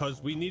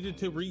because we needed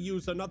to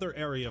reuse another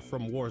area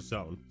from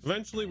Warzone.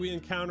 Eventually, we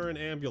encounter an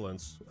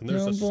ambulance, and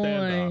there's a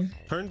standoff.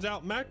 Turns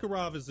out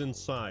Makarov is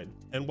inside,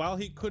 and while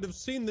he could have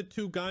seen the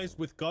two guys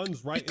with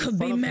guns right in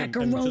front of him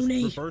and just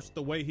reversed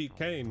the way he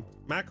came,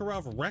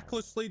 Makarov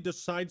recklessly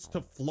decides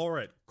to floor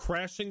it,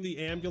 crashing the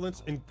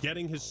ambulance and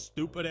getting his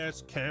stupid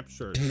ass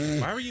captured.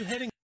 Why were you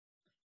heading?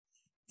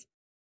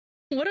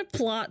 What a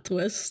plot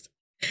twist.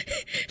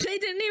 They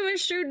didn't even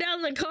shoot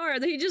down the car.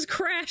 He just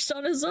crashed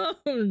on his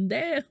own.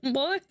 Damn,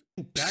 boy.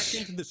 Back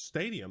into the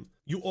stadium.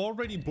 You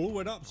already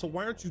blew it up, so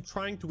why aren't you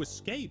trying to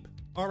escape?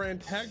 Our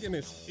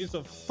antagonist is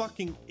a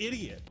fucking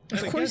idiot.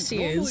 Of course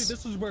he is.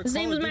 This is where his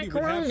name is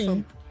Macaroni. Would have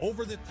some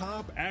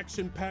over-the-top,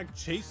 action-packed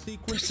chase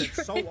sequence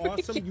that's so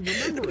awesome you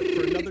remember it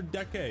for another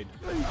decade.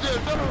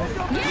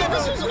 Yeah,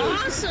 this was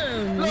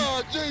awesome.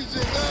 No,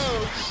 Jesus,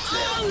 no.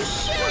 Oh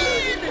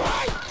shit!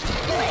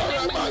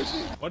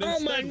 But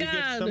instead we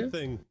get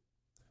something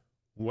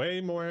way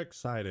more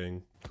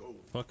exciting.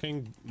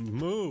 Fucking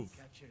move.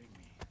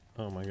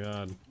 Oh my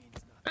god.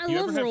 I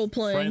love role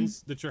playing.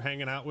 Friends that you're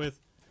hanging out with,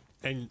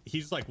 and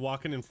he's like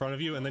walking in front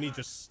of you, and then he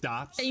just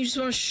stops. And you just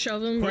want to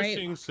shove him right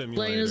in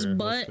his butt.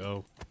 Let's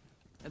go.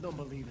 I don't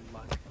believe in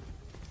luck.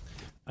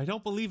 I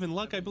don't believe in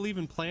luck, I believe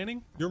in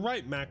planning. You're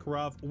right,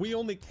 Makarov. We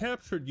only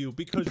captured you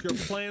because your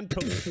plan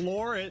to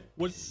floor it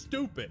was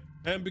stupid.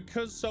 And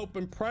because Soap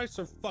and Price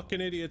are fucking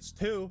idiots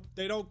too,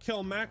 they don't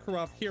kill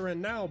Makarov here and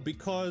now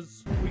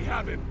because... We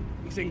have him.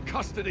 He's in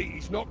custody.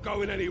 He's not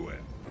going anywhere.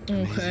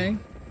 Okay.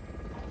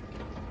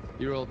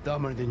 You're all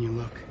dumber than you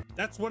look.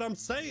 That's what I'm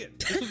saying.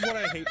 This is what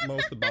I hate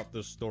most about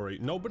this story.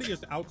 Nobody is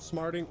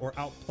outsmarting or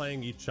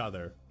outplaying each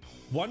other.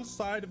 One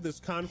side of this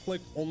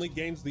conflict only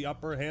gains the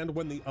upper hand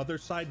when the other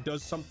side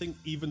does something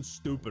even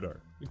stupider.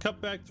 We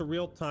cut back to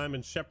real time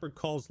and Shepard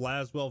calls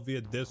Laswell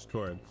via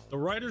Discord. The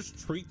writers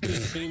treat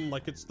this scene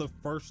like it's the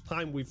first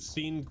time we've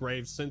seen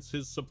Graves since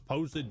his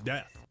supposed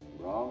death.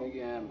 Wrong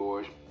again,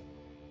 boys.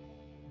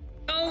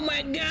 Oh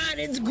my god,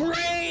 it's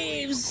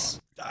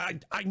Graves!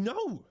 I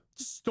know!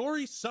 The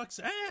story sucks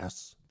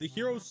ass! The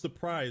hero's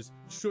surprise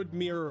should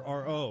mirror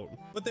our own.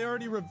 But they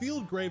already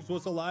revealed Graves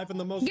was alive in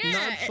the most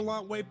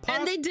nonchalant way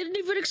possible. And they didn't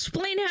even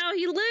explain how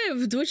he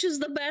lived, which is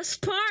the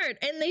best part.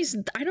 And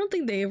I don't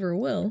think they ever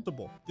will.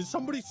 Did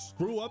somebody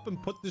screw up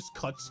and put this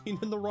cutscene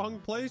in the wrong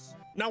place?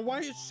 Now why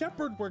is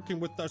Shepard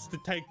working with us to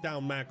take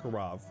down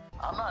Makarov?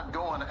 I'm not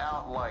going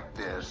out like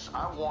this.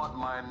 I want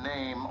my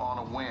name on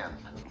a win.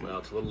 Well,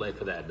 it's a little late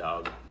for that,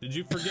 dog. Did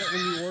you forget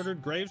when you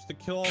ordered Graves to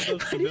kill all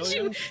those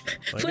civilians?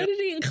 What did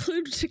he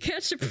include to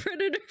catch a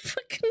predator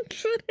fucking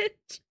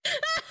footage?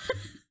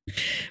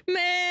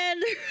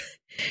 man,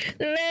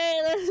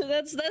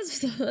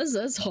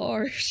 that's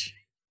harsh.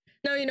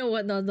 No, you know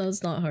what? No,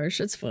 that's not harsh.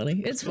 It's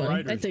funny. It's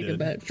funny. I take it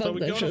back. Fuck so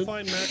we that go shit. to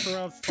find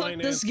Makarov's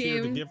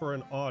financier to give her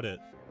an audit.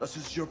 This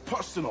is your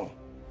personal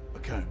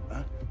account,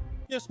 huh?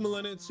 Yes,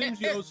 Milena, it seems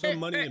you owe some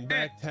money in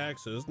back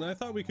taxes, and I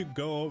thought we could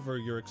go over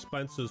your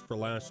expenses for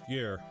last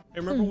year. I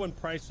remember when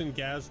Price and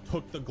Gaz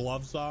took the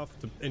gloves off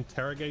to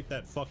interrogate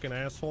that fucking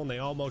asshole, and they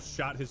almost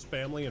shot his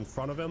family in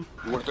front of him?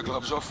 You want the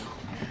gloves off?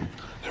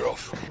 They're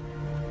off.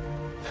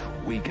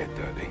 We get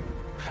dirty,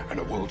 and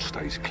the world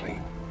stays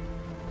clean.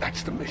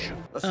 That's the mission.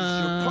 This is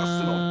your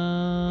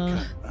personal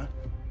account, huh?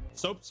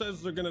 Soap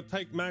says they're gonna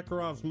take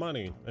Makarov's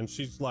money, and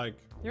she's like,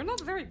 "You're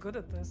not very good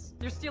at this.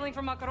 You're stealing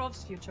from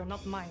Makarov's future,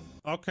 not mine."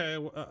 Okay,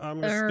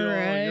 I'm gonna steal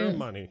all your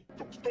money.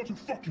 Don't you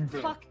fucking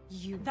dare. Fuck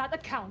you. That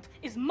account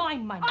is my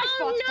money. I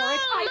fought for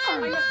it.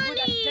 I'm as good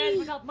as dead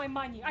without my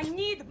money. I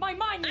need my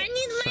money. I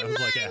need my Sounds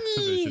like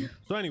Activision.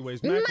 So anyways,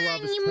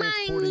 Makarov is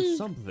transporting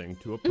something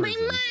to a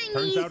prison.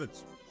 Turns out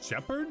it's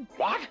Shepard?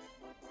 What?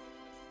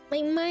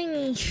 My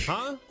money.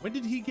 Huh? When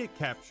did he get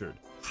captured?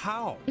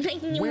 How? My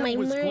Where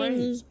was money.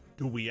 Graves?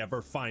 Do we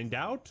ever find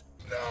out?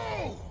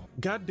 No!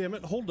 God damn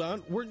it, hold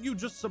on. Weren't you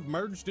just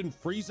submerged in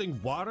freezing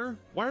water?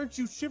 Why aren't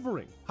you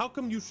shivering? How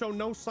come you show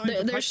no signs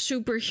of They're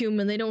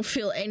superhuman. They don't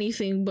feel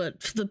anything but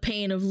the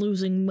pain of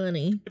losing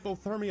money.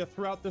 hypothermia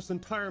throughout this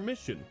entire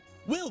mission?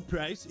 Well,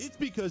 Price, it's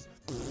because...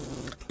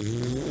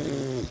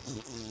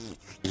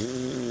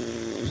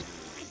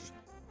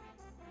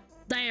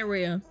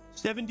 Diarrhea.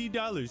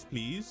 $70,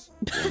 please.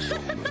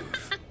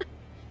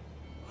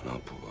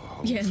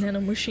 Yeah,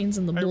 nanomachines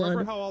in the blood. I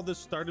remember how all this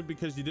started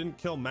because you didn't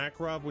kill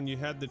Makarov when you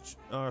had the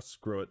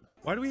screw it.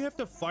 Why do we have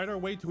to fight our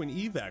way to an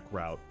evac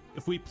route?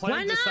 If we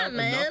planned this out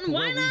enough to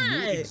where we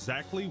knew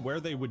exactly where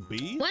they would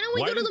be, why don't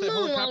we go to the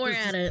moon while we're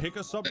at it? Pick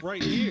us up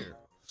right here.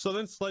 So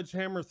then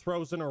Sledgehammer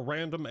throws in a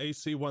random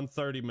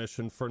AC-130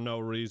 mission for no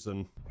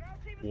reason.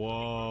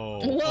 Whoa.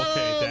 Whoa,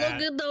 okay,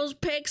 look at those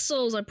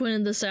pixels. I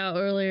pointed this out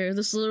earlier.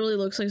 This literally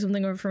looks like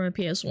something from a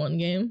PS1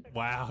 game.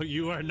 Wow,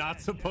 you are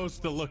not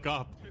supposed to look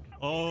up.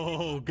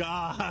 Oh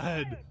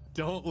God!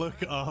 Don't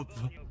look up.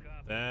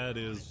 That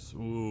is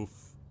oof.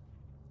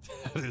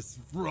 That is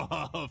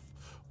rough.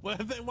 Why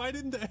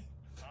didn't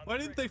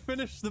they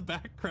finish the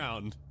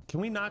background? Can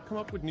we not come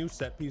up with new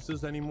set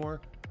pieces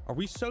anymore? Are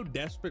we so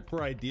desperate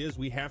for ideas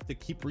we have to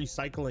keep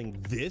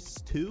recycling this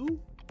too?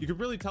 You could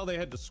really tell they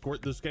had to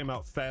squirt this game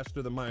out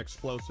faster than my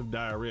explosive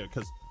diarrhea,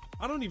 because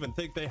I don't even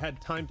think they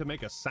had time to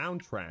make a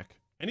soundtrack.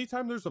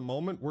 Anytime there's a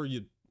moment where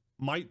you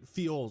might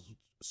feel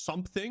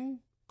something,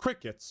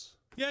 crickets.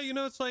 Yeah, you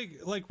know, it's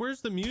like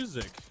where's the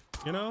music?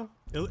 You know,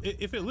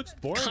 if it looks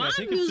boring, I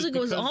think music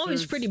was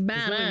always pretty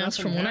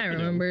badass from what I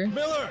remember.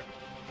 Miller,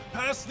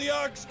 pass the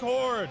aux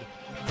cord.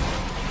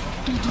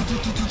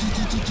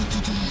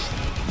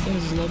 It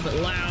was a little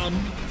bit loud.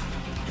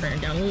 Turn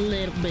it down a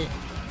little bit.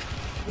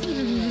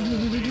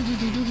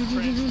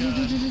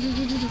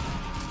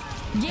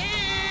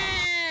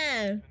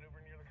 Yeah!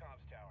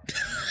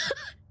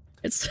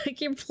 It's like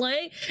you're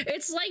playing.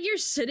 It's like you're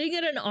sitting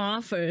in an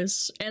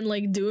office and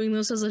like doing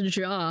this as a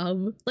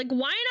job. Like,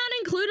 why not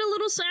include a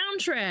little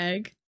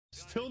soundtrack?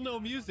 Still no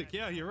music.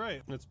 Yeah, you're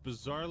right. It's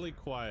bizarrely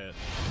quiet.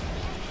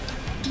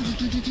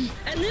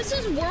 And this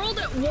is World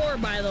at War,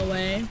 by the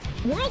way.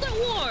 World at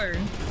War.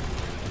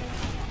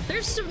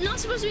 There's not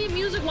supposed to be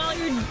music while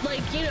you're,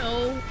 like, you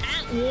know,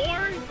 at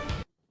war.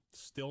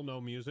 Still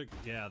no music?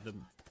 Yeah, the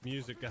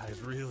music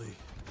guys really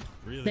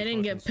they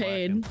didn't get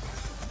paid.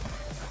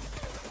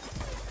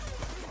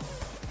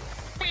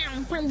 I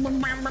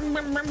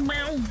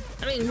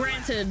mean,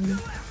 granted,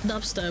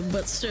 dubstep,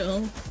 but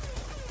still.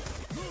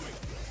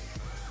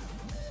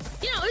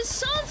 You know, it's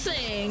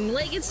something.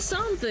 Like, it's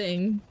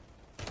something.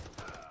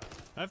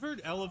 I've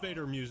heard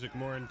elevator music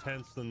more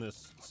intense than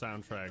this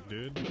soundtrack,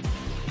 dude.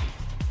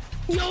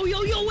 Yo,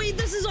 yo, yo, wait,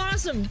 this is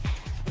awesome.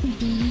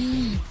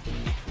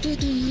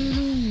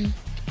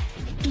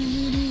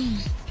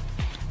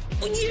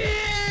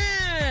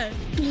 Yeah!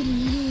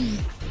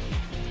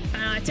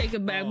 I take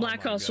it back.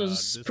 Black Ops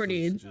was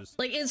pretty,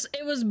 like,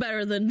 it was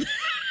better than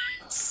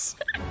this.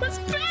 It was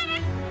better.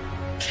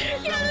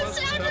 Yeah, the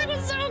soundtrack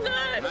was so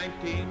good.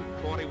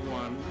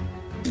 1941,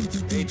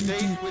 a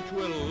date which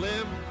will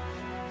live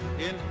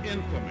in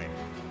infamy.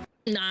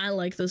 Nah, I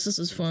like this. This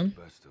is fun.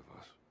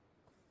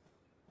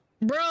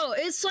 Bro,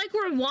 it's like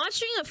we're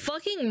watching a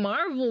fucking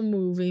Marvel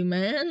movie,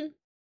 man.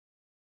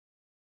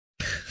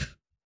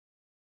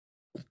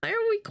 Why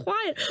are we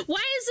quiet?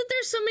 Why isn't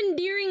there some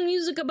endearing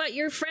music about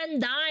your friend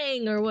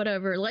dying or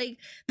whatever? Like,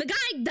 the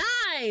guy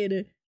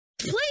died.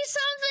 Play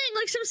something,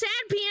 like some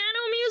sad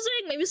piano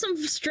music, maybe some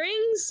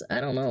strings. I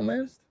don't know,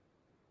 man.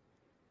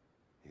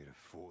 He'd have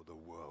fought the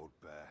world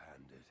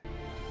barehanded.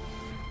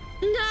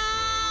 No!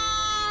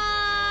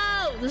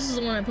 This is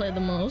the one I played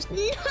the most. No!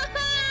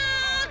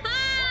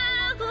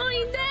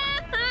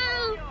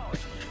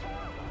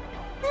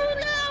 Oh,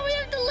 no, we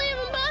have to leave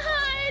him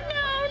behind.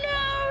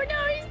 No,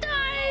 he's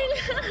dying.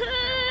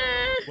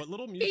 What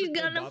little music he's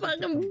gonna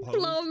fucking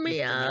blow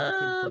me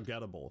up.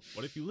 Forgettable.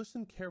 But if you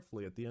listen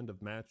carefully at the end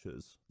of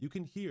matches, you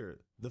can hear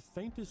the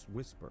faintest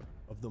whisper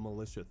of the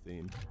militia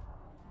theme.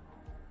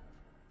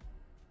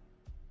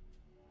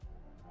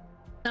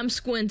 I'm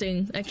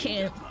squinting. I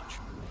can't.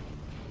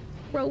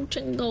 Roach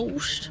and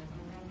Ghost.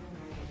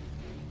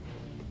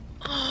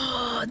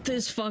 Oh,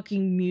 this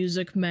fucking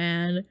music,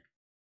 man.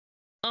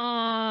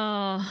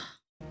 Ah.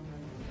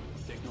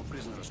 Take no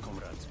prisoners,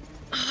 comrades.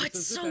 Oh,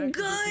 it's so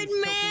good,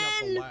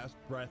 man. The last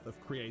breath of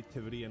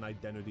creativity and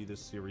identity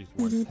this series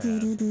once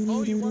had.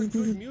 Oh, you want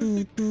good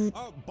music?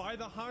 Oh, buy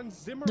the Hans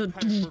Zimmer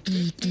pack for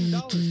 $15,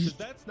 because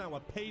that's now a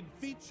paid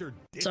feature,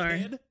 dickhead.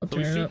 Sorry. So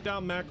we shoot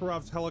down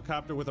Makarov's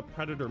helicopter with a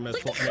Predator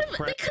missile. Like,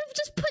 they could have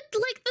just put,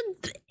 like,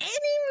 any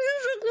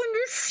music when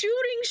you're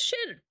shooting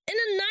shit in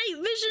a night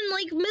vision,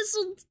 like,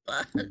 missile.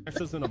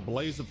 Crashes in a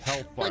blaze of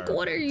hellfire. Like,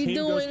 what are you Team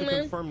doing, goes to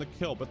man? confirm the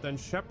kill, but then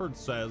Shepard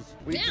says,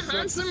 yeah,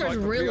 Hans Zimmer's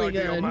really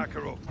good.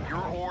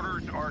 Your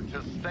orders are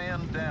to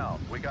stand down.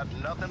 We got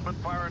nothing but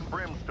fire and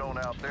brimstone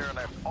out there, and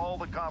that's all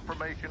the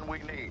confirmation we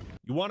need.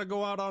 You want to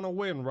go out on a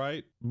win,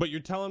 right? But you're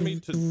telling me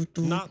to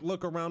not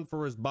look around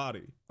for his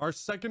body. Our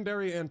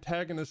secondary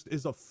antagonist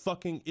is a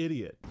fucking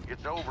idiot.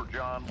 It's over,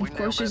 John. Of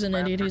course he's an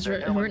idiot. He's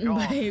written by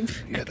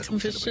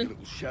Activision.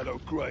 Shadow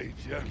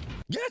graves, yeah?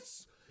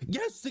 Yes!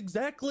 Yes,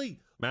 exactly!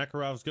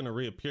 Makarov's gonna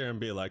reappear and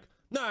be like,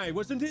 I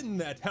wasn't in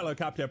that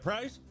helicopter,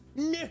 Price.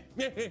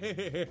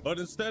 But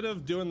instead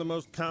of doing the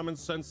most common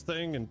sense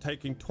thing and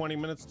taking 20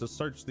 minutes to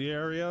search the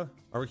area,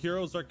 our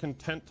heroes are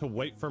content to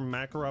wait for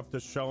Makarov to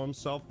show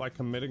himself by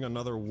committing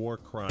another war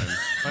crime.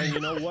 And you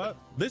know what?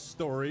 This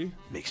story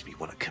makes me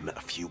want to commit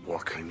a few war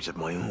crimes of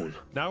my own.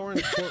 Now we're in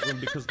a courtroom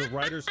because the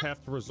writers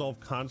have to resolve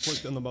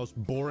conflict in the most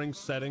boring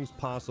settings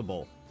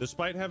possible.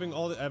 Despite having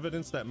all the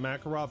evidence that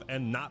Makarov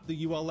and not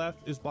the ULF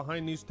is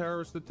behind these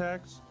terrorist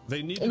attacks,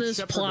 they need to this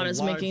plot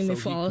is making me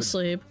fall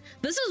asleep.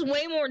 This is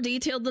way more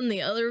detailed than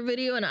the other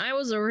video, and I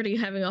was already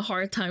having a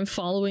hard time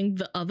following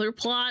the other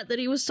plot that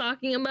he was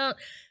talking about.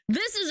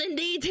 This is in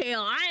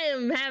detail. I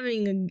am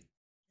having,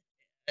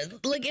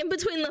 like, in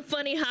between the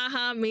funny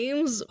haha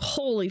memes.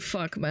 Holy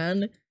fuck,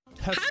 man.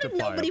 testify. How did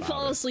nobody about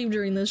fall it. asleep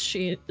during this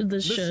shit?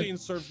 This shit. Scene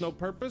serves no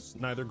purpose.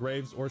 Neither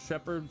Graves or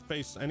Shepard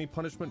face any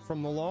punishment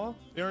from the law.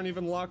 They aren't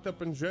even locked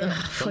up in jail.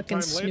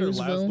 Fucking Sometime later,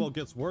 snoozeville. Laswell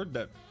gets word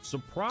that,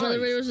 surprise,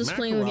 Everybody was just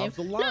playing with Makarov's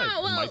you. alive.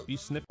 No, well, Might be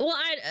sniffing. well,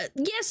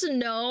 yes and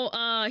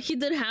no. He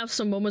did have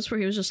some moments where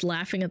he was just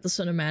laughing at the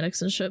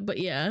cinematics and shit, but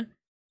yeah.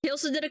 He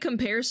also did a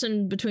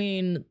comparison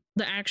between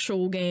the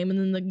actual game and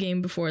then the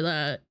game before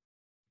that.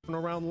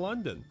 Around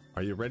London.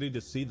 Are you ready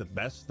to see the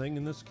best thing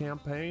in this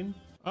campaign?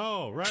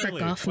 Oh, Riley.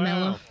 Frick off, wow.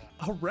 Mello.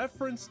 A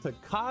reference to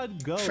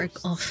COD Ghost.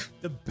 Frick off.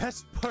 The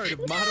best part of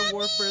Modern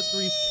Warfare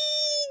 3's...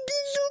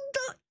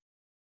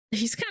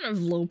 He's kind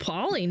of low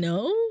poly,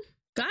 no?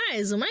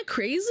 Guys, am I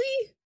crazy?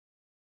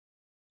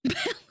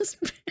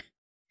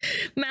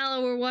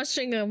 Mallow, we're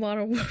watching a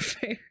Modern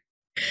Warfare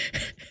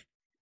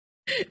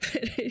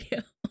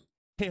video.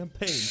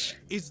 Campaign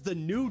is the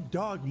new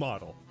dog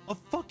model. A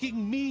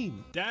fucking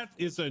meme. That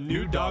is a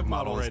new dog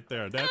model right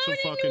there. That's a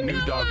fucking new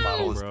dog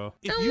model, bro.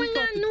 If Oh you my thought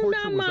God, the new torture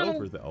dog was model.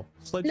 over, though,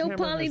 Sledgehammer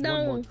poly has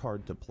one more dog.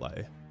 card to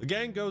play. The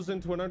gang goes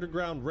into an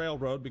underground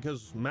railroad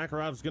because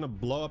Makarov's gonna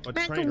blow up a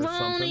train or something.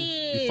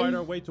 Macaroni. We fight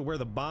our way to where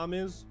the bomb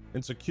is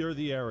and secure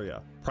the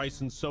area.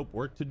 Price and Soap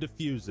work to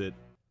defuse it.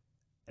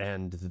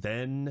 And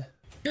then...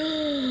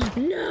 No!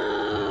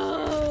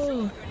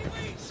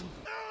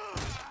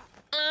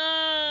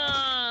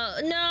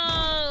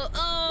 No!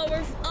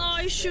 Oh,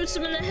 he shoots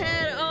him in the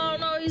head. Oh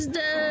no, he's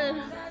dead.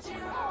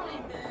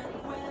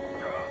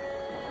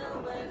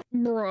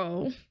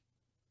 Bro.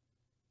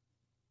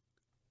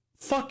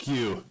 Fuck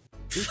you.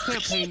 This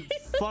campaign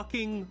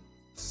fucking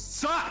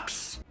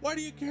sucks. Why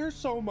do you care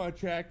so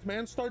much, Act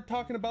Man? Start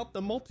talking about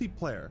the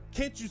multiplayer.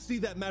 Can't you see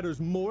that matters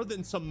more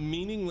than some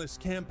meaningless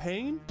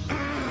campaign?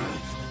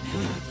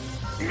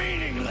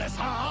 Meaningless,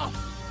 huh?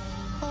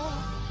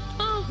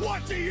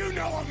 What do you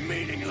know of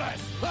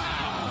meaningless?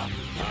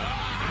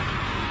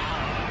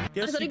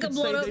 I thought he got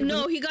blown up.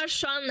 No, he got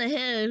shot in the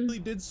head. Really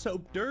did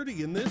Soap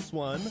dirty in this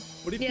one.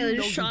 But if Yeah, you they know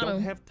just you shot don't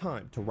him. have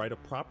time to write a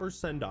proper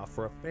send-off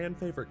for a fan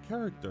favorite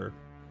character,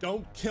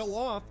 don't kill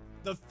off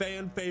the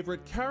fan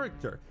favorite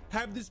character.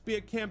 Have this be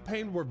a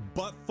campaign where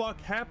buttfuck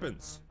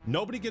happens.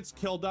 Nobody gets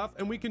killed off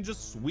and we can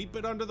just sweep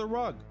it under the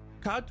rug.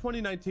 COD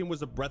 2019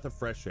 was a breath of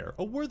fresh air,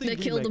 a worthy They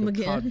killed remake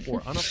him of again.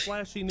 COD 4 on a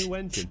flashy new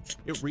engine.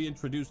 It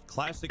reintroduced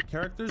classic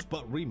characters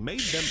but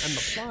remade them and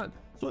the plot,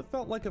 so it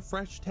felt like a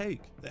fresh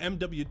take. The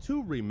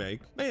MW2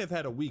 remake may have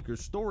had a weaker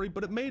story,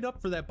 but it made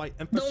up for that by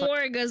emphasizing Don't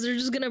worry, guys. They're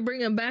just gonna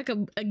bring him back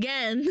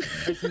again.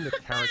 the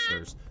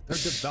characters, their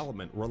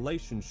development,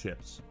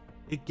 relationships.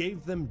 It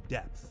gave them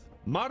depth.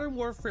 Modern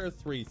Warfare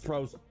 3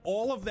 throws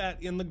all of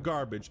that in the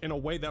garbage in a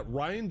way that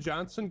Ryan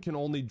Johnson can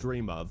only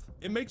dream of.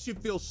 It makes you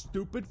feel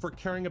stupid for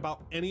caring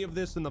about any of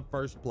this in the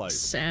first place.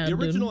 Sad, the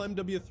dude. original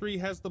MW3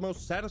 has the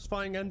most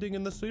satisfying ending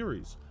in the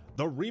series.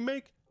 The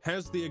remake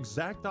has the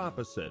exact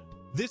opposite.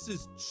 This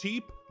is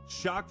cheap,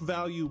 shock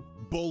value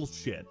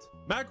bullshit.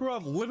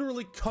 Makarov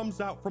literally comes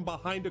out from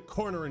behind a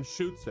corner and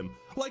shoots him,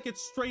 like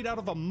it's straight out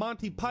of a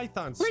Monty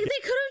Python skit. Like, they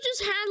could have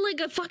just had, like,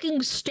 a fucking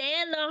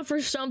standoff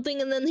or something,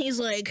 and then he's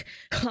like,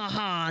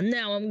 haha,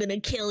 now I'm gonna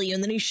kill you,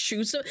 and then he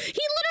shoots him. He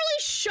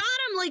literally shot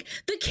him, like,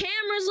 the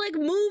camera's, like,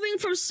 moving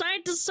from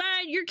side to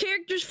side, your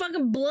character's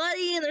fucking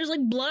bloody, and there's,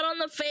 like, blood on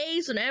the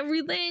face and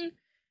everything.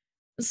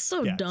 It's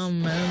so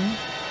dumb, man.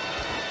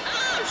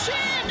 Oh,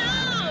 shit,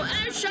 no!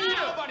 I shot him!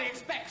 Nobody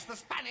expects the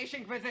Spanish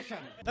Inquisition.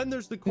 Then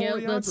there's the Yeah,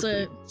 choreography. that's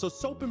it. So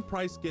Soap and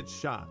Price get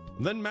shot.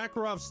 Then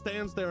Makarov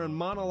stands there and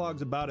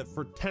monologues about it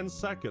for 10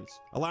 seconds,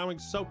 allowing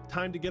Soap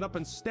time to get up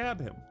and stab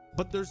him.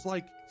 But there's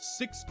like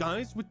 6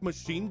 guys with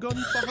machine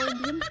guns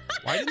behind him.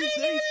 Why didn't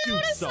they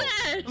shoot Soap?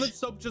 And then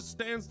Soap just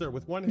stands there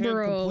with one hand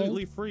Bro.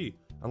 completely free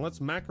and lets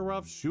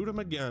Makarov shoot him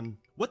again.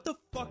 What the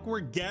fuck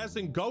were Gaz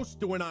and Ghost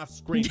doing off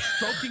screen?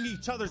 Stroking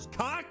each other's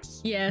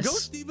cocks? Yes.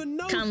 Ghost even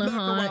knows Kinda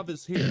Makarov hot.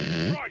 is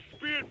here.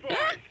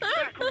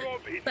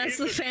 That's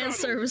the fan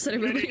service that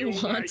everybody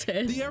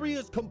wanted. The area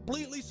is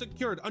completely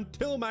secured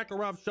until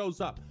Makarov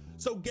shows up.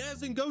 So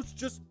Gaz and Ghost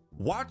just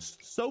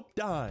watched Soap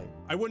die.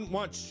 I wouldn't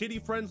want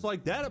shitty friends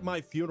like that at my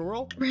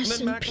funeral. Rest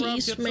and then in Makarov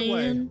peace, gets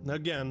man. away.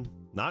 Again,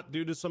 not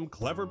due to some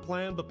clever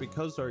plan, but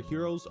because our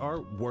heroes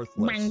are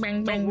worthless. Bang,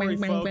 bang, Don't bang, worry,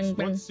 bang, folks. bang,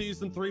 bang. Once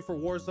season 3 for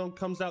Warzone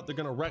comes out, they're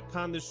gonna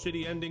retcon this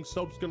shitty ending.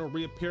 Soap's gonna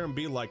reappear and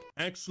be like,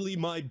 actually,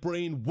 my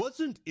brain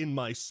wasn't in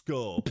my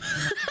skull.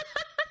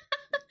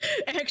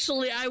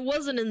 Actually, I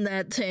wasn't in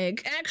that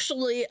tank.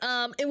 Actually,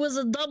 it was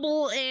a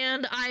double,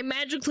 and I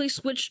magically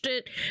switched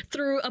it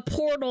through a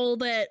portal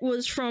that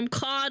was from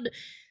COD.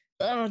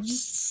 Oh,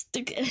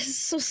 it's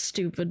so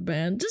stupid,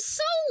 man. Just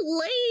so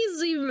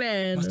lazy,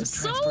 man. Must have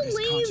So transferred his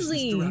consciousness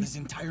lazy. throughout his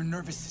entire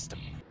nervous system.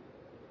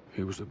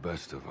 He was the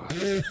best of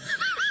us.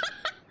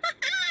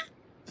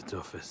 The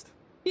toughest.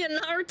 Yeah,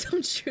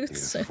 Naruto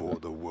shoots He him.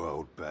 fought the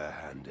world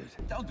barehanded.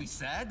 Don't be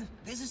sad.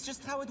 This is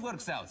just how it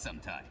works out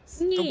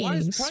sometimes. And why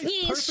is Price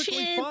Yes,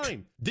 perfectly shit.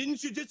 fine?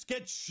 Didn't you just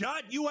get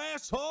shot, you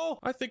asshole?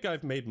 I think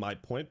I've made my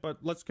point, but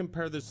let's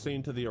compare this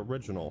scene to the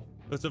original.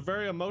 It's a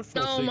very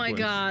emotional Oh my sequence.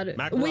 god.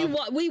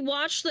 Makarov We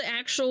watched the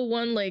actual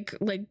one like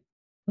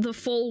the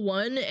full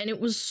one, and it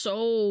was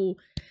so,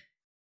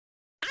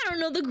 I don't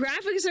know, the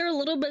graphics are a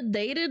little bit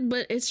dated,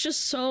 but it's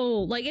just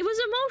so, like, it was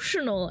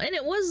emotional, and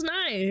it was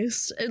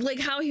nice. Like,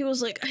 how he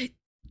was like,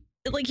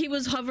 like, he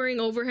was hovering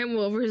over him,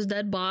 over his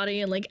dead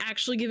body, and, like,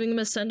 actually giving him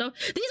a send-off.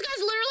 These guys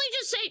literally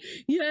just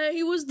say, yeah,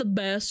 he was the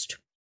best.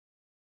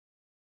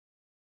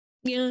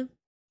 Yeah,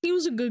 he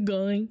was a good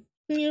guy.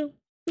 Yeah,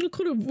 we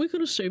could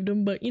have saved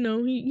him, but, you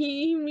know,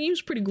 he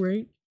was pretty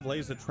great.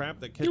 Lays a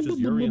trap that catches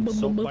Yuri and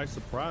Soap by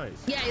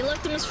surprise. Yeah, he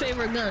left him his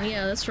favorite gun.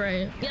 Yeah, that's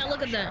right. Yeah,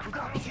 look at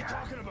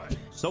that.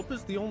 Soap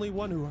is the only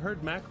one who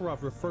heard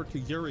Makarov refer to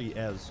Yuri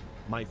as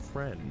my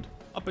friend.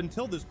 Up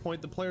until this point,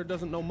 the player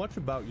doesn't know much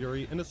about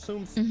Yuri and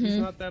assumes he's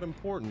not that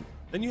important.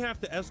 Then you have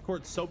to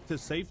escort Soap to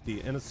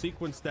safety in a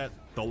sequence that,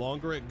 the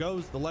longer it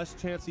goes, the less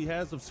chance he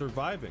has of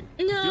surviving.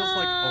 No! It feels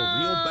like a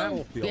real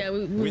battlefield. Yeah,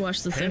 we with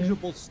watched the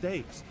tangible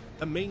stakes.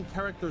 The main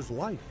character's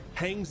life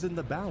hangs in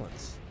the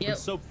balance. Yep, When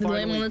Soap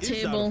blame finally on the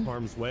is out table. of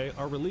harm's way,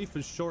 our relief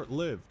is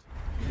short-lived.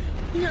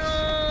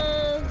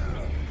 No!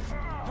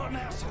 What an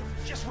asshole.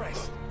 Just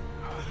rest.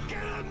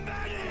 Get a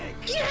medic!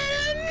 Get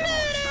a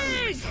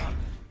medic!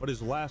 But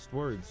his last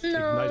words No.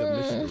 ignite a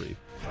mystery.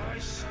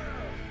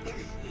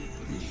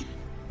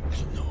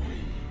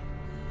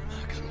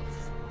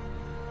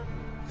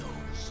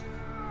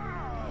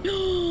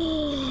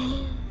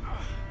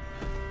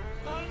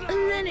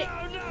 And then it,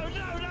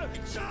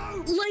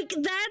 like,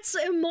 that's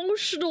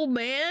emotional,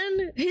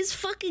 man. His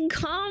fucking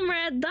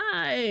comrade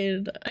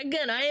died.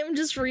 Again, I am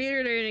just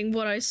reiterating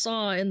what I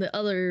saw in the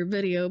other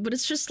video, but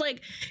it's just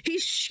like,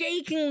 he's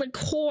shaking the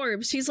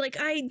corpse. He's like,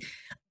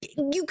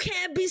 you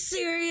can't be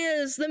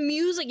serious. The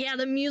music, yeah,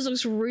 the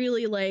music's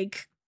really,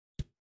 like,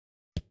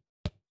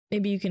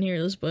 maybe you can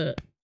hear this,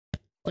 but,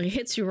 like, it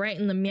hits you right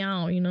in the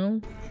meow, you know?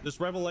 This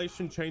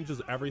revelation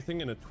changes everything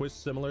in a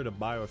twist similar to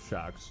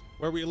Bioshock's,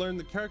 where we learn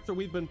the character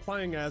we've been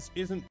playing as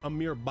isn't a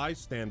mere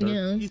bystander.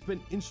 Yeah. He's been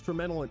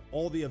instrumental in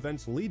all the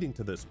events leading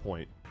to this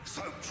point.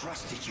 Soap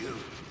trusted you.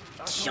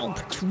 Soap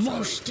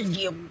trusted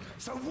you.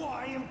 So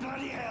why in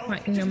bloody hell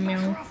Right in the does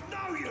meow. Makarov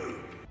know you?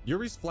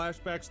 Yuri's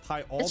flashbacks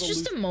tie all It's the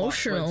just loose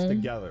emotional. plot threads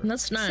together.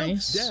 That's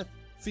nice. Soap's death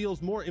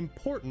feels more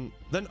important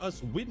than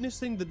us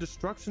witnessing the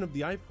destruction of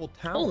the Eiffel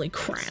Tower. Holy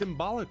crap. It's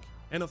symbolic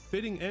and a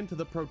fitting end to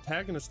the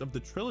protagonist of the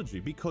trilogy,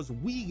 because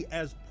we,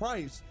 as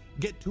Price,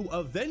 get to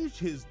avenge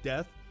his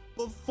death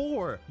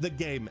before the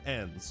game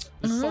ends.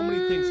 There's so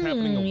many things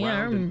happening around yeah,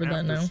 I and remember that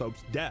after now.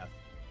 Soap's death.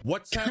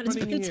 What's God, happening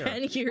it's been here?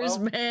 10 years,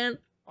 man.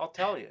 I'll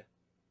tell you.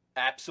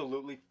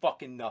 Absolutely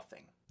fucking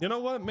nothing. You know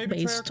what? Maybe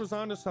Based. Treyarch was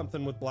onto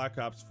something with Black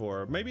Ops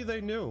 4. Maybe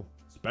they knew.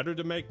 It's better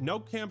to make no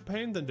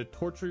campaign than to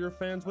torture your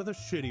fans with a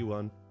shitty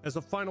one. As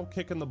a final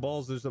kick in the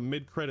balls, there's a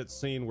mid-credit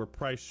scene where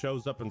Price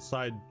shows up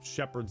inside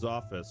Shepard's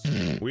office.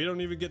 We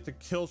don't even get to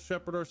kill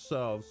Shepard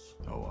ourselves.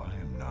 Oh, I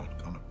am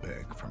not gonna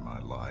beg for my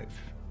life.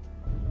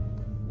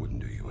 Wouldn't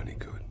do you any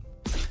good.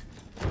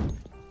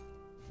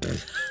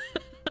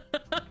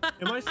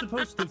 Am I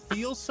supposed to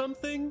feel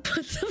something?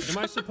 Am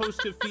I supposed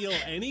to feel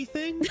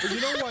anything?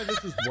 You know why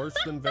this is worse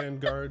than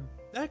Vanguard?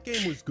 That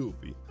game was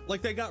goofy.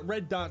 Like, they got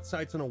red dot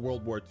sights in a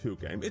World War II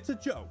game. It's a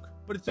joke,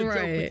 but it's a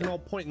joke we can all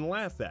point and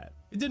laugh at.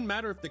 It didn't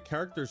matter if the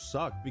characters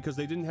sucked because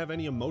they didn't have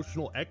any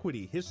emotional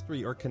equity,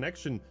 history, or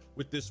connection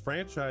with this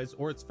franchise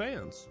or its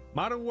fans.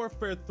 Modern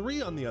Warfare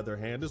 3, on the other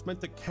hand, is meant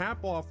to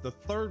cap off the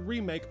third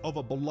remake of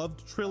a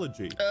beloved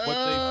trilogy, but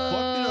they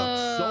fucked it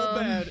up so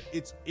bad,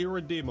 it's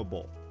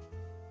irredeemable.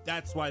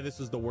 That's why this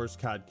is the worst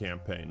COD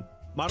campaign.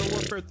 Modern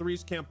Warfare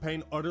 3's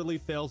campaign utterly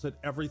fails at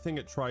everything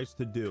it tries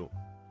to do.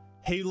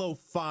 Halo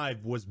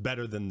 5 was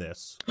better than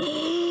this.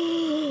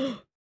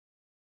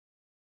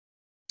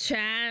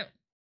 Chat,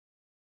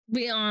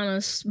 be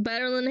honest.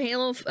 Better than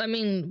Halo? I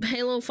mean,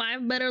 Halo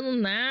 5 better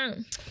than that?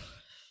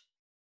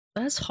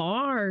 That's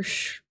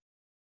harsh.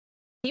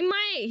 He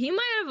might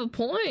have a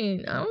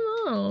point. I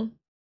don't know.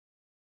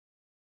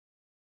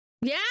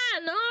 Yeah,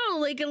 no,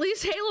 like, at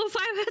least Halo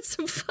 5 had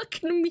some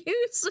fucking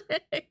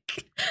music.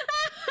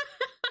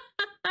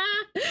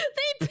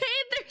 They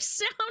paid their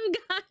sound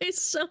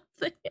guys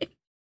something.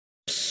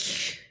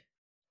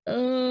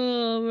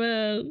 Oh,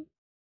 man.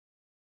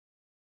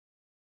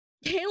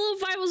 Halo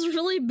 5 was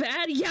really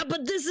bad. Yeah,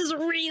 but this is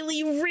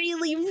really,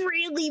 really,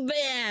 really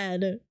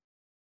bad.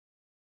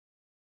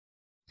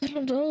 I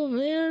don't know,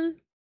 man.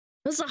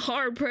 That's a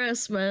hard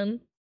press,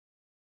 man.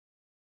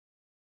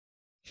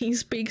 He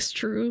speaks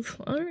truth.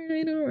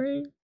 Alright,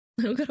 alright.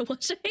 I'm gonna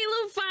watch a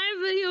Halo 5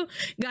 video.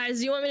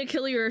 Guys, you want me to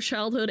kill your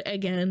childhood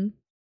again?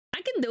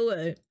 I can do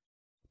it.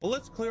 Well,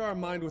 let's clear our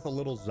mind with a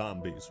little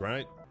zombies,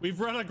 right? We've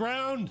run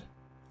aground.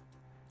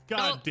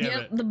 God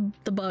damn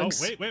it. The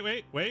bugs. Oh,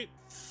 wait.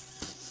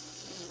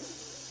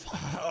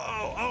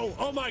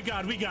 Oh my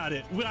God, we got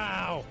it.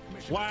 Wow.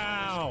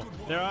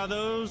 There are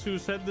those who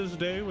said this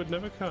day would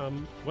never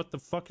come. What the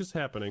fuck is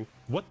happening?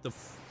 What the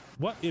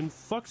fuck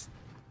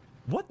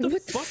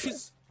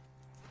is...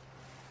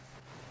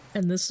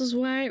 And this is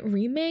why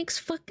remakes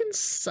fucking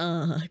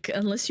suck.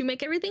 Unless you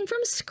make everything from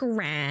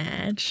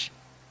scratch.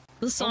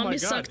 The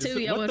zombies suck too.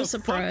 Yeah, what a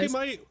surprise.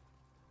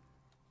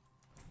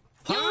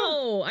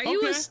 Yo, are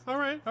you all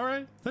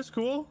right. That's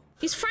cool.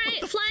 He's flying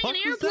an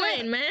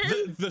airplane,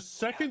 man. The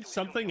second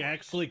something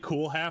actually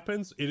cool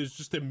happens, it is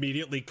just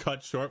immediately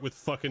cut short with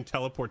fucking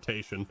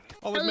teleportation.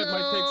 I'll admit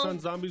my takes on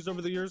zombies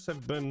over the years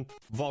have been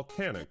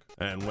volcanic.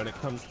 And when it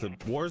comes to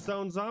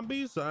Warzone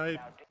zombies,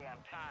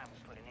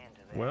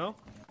 well,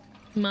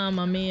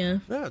 Mamma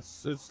mia. yeah,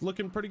 it's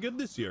looking pretty good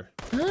this year.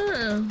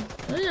 Yeah,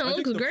 I looks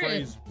think the great.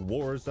 phrase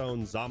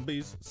Warzone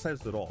zombies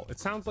says it all. It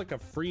sounds like a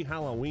free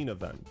Halloween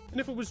event. And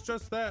if it was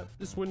just that,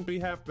 this wouldn't be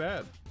half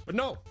bad. But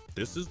no,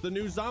 this is the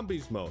new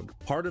zombies mode.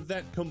 Part of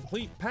that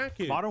complete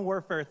package. Modern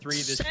Warfare 3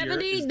 this year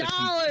is the complete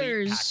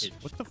package.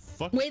 What the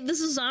fuck? Wait, this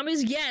is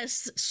zombies?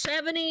 Yes,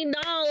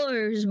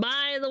 $70,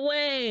 by the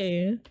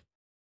way.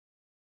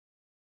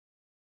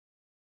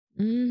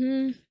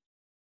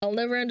 I'll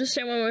never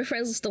understand why my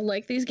friends still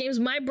like these games.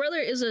 My brother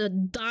is a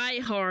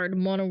die-hard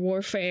Modern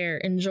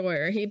Warfare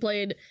enjoyer. He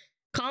played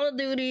Call of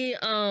Duty,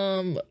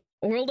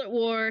 World at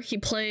War. He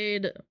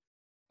played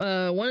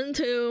 1 and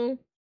 2.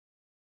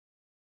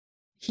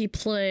 He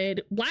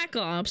played Black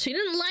Ops. He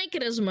didn't like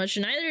it as much,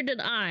 neither did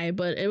I,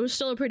 but it was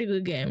still a pretty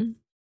good game.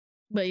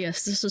 But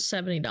yes, this is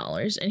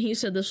 $70, and he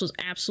said this was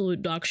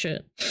absolute dog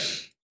shit.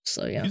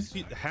 So yeah. Is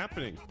it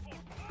happening?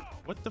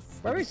 What the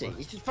fuck? Where is he?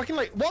 He's just fucking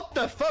like, what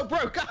the fuck, bro?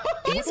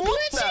 He's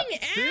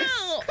glitching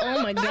out!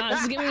 Oh my god,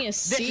 this is giving me a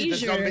seizure. This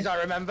is the zombies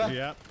I remember.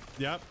 Yep.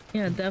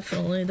 Yeah,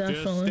 definitely.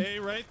 Just stay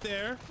right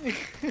there.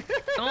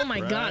 Oh my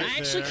god, I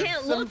actually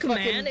can't look,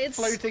 man. It's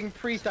floating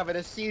priest having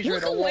a seizure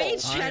in a look wall. away,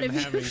 chat, if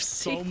having you've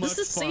so seen much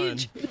this fun.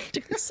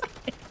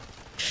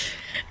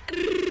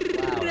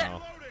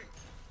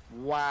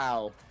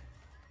 Wow.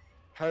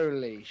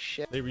 Holy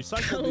shit. They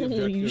recycled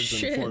the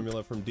objectives and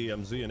formula from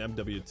DMZ and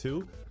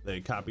MW2. They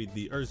copied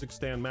the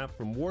Urzikstan map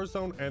from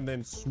Warzone and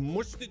then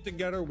smushed it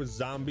together with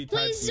zombie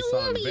types we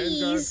saw in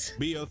Vanguard,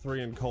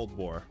 BO3, and Cold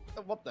War.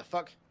 What the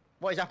fuck?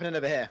 What is happening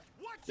over here?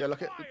 Yo,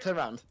 look at, turn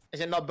around. Is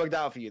it not bugged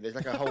out for you? There's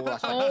like a whole flame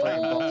box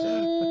here.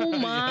 Oh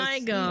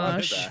my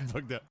gosh.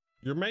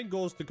 Your main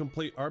goal is to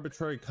complete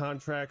arbitrary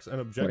contracts and What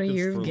a objectives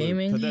year for of loot,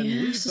 gaming. to then Yeah,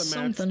 leave this is the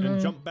match something, and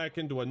huh? jump back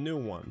into a new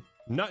one.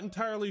 Not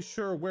entirely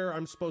sure where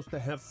I'm supposed to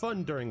have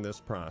fun during this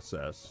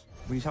process.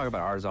 When you talk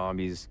about our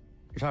zombies,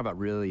 you're talking about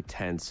really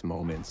tense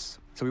moments.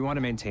 So we want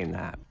to maintain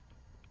that.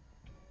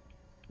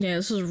 Yeah,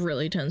 this is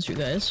really tense, you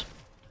guys.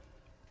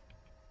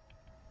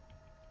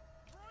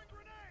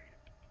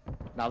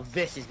 Now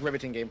this is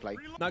riveting gameplay.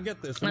 Now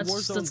get this, That's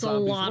Warzone a zombies,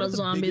 lot one of the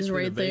zombies biggest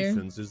right there.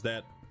 innovations is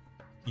that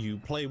you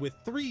play with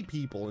 3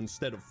 people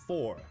instead of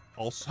 4.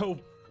 Also,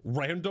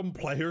 random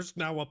players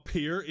now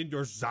appear in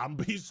your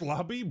zombies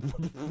lobby?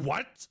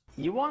 What?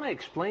 You want to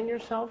explain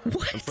yourself?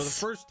 What? And for the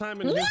first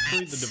time in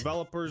history, the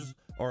developers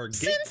are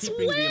Since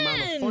gatekeeping the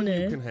amount of fun you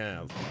when? can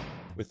have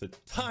with a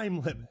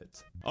time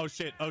limit. Oh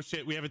shit,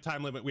 we have a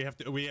time limit. We have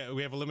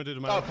a limited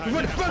amount of time.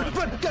 Run,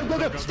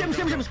 go,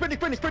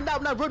 sprint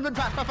now, run,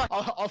 fast.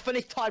 I'll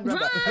finish time,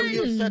 remember. Only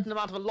a certain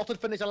amount of allotted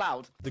fun is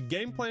allowed. The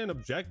gameplay and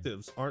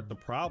objectives aren't the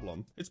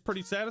problem. It's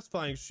pretty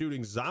satisfying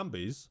shooting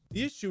zombies.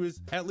 The issue is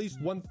at least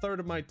 1/3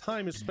 of my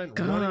time is spent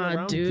running around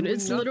God, dude, doing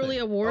it's nothing. literally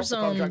a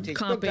Warzone It's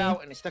copy. bugged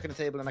out and it's stuck in the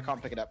table and I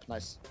can't pick it up.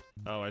 Nice.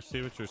 Oh, I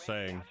see what you're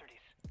saying.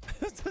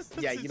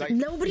 Yeah, you like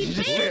Nobody you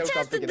just beta can't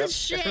tested pick it this up.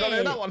 shit. Guess we're not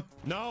doing that one.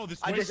 No, this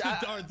I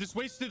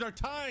wasted our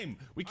time.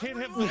 We can't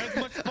have as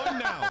much fun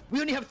now.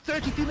 We only have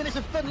 32 minutes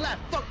of fun left.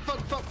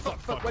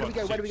 Fuck. Where do we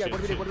go? What do we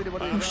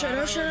do? Shut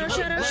up.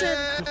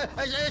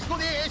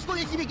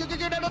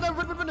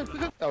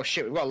 Oh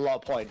shit, we've got a lot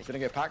of points. Gonna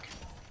go pack.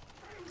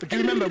 But do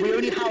you remember, we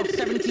only have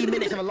 17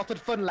 minutes of allotted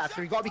fun left,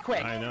 so we gotta be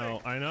quick. I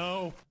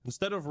know.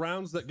 Instead of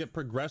rounds that get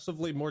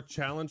progressively more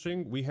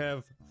challenging, we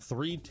have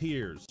 3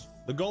 tiers.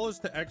 The goal is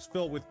to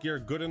exfil with gear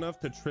good enough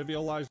to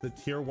trivialize the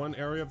tier 1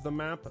 area of the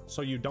map,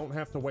 so you don't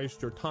have to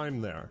waste your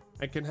time there,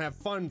 and can have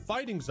fun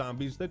fighting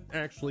zombies that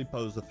actually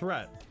pose a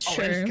threat.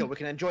 Oh, and skill. We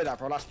can enjoy that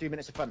for our last few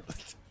minutes of fun.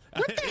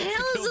 What the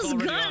hell is this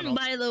gun,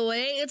 by the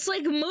way? It's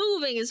like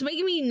moving. It's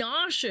making me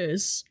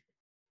nauseous.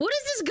 What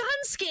is this gun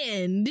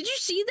skin? Did you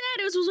see that?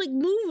 It was like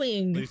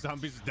moving. These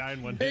zombies die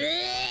in one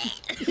hit.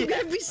 I'm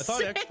gonna be I thought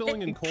sick.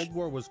 exfilling in Cold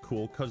War was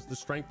cool because the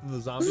strength of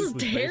the zombies This is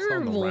was based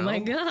on the terrible, round, my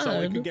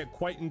so it God. could get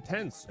quite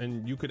intense,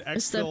 and you could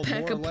It's the exfil more or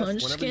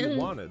Pack-a-Punch less whenever you skin?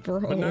 wanted.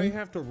 Bro. But now you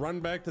have to run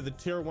back to the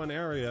tier 1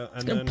 area, and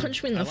It's gonna then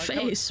punch me in the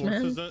face,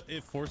 man.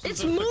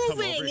 It's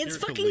moving. It's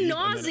fucking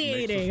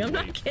nauseating. I'm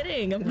not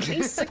kidding. I'm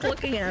getting sick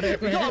looking at it,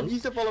 We got man.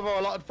 used up all of our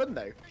allotted fun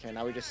though. Okay,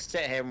 now we just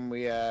sit here and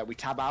we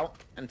tab out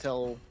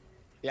until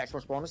the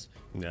Xbox spawners.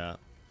 Yeah,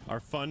 our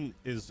fun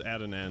is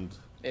at an end.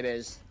 It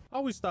is. I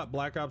always thought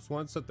Black Ops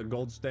 1 set the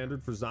gold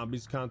standard for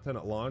zombies content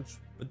at launch,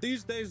 but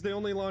these days they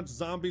only launch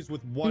zombies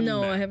with one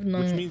No, map, I have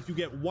not. which means you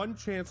get one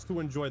chance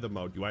to enjoy the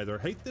mode. You either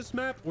hate this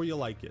map or you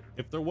like it.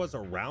 If there was a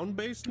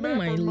round-based map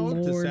my or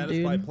mode to lord,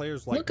 satisfy dude.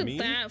 players like Look at me,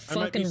 that I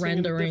might be fucking singing a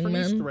rendering, different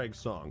man. Easter egg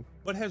song.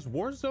 But has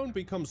Warzone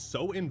become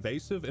so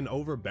invasive and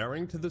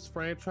overbearing to this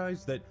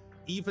franchise that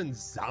even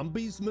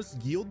zombies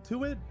must yield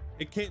to it?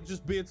 It can't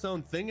just be its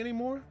own thing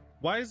anymore?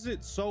 Why is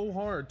it so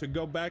hard to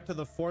go back to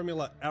the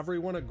formula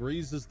everyone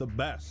agrees is the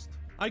best?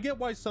 I get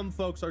why some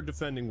folks are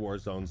defending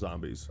Warzone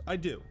zombies. I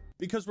do.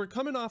 Because we're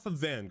coming off of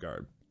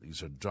Vanguard.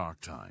 These are dark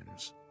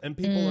times. And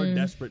people are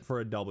desperate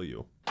for a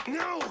W.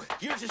 No!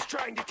 You're just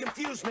trying to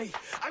confuse me!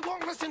 I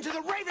won't listen to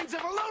the ravens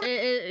of a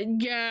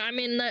load! Yeah, I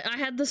mean, I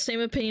had the same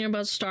opinion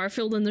about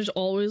Starfield, and there's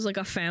always, like,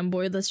 a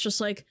fanboy that's just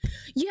like,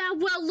 yeah,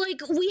 well, like,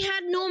 we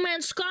had No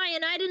Man's Sky,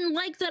 and I didn't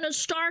like that a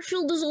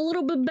Starfield is a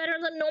little bit better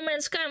than No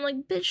Man's Sky. I'm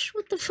like, bitch,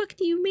 what the fuck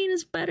do you mean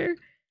is better?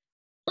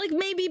 Like,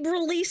 maybe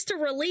release to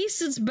release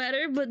it's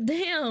better, but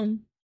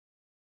damn.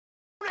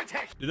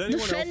 Did anyone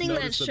Defending else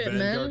notice that that shit,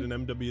 Vanguard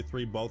man. and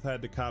MW3 both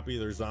had to copy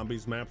their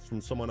zombies maps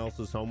from someone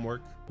else's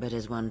homework? But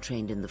as one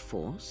trained in the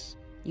Force,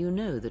 you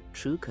know that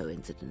true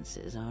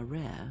coincidences are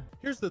rare.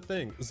 Here's the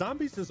thing,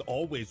 Zombies has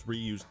always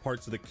reused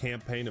parts of the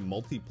campaign and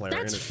multiplayer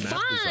That's in its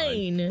map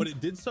fine. design, but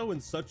it did so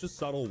in such a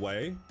subtle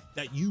way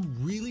that you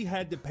really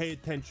had to pay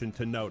attention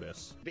to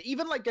notice. But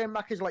even like going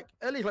back as like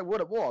early as like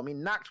World at War, I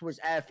mean, Nacht was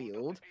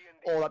Airfield,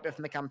 all that bit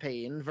from the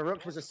campaign.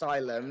 Varuk was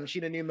Asylum.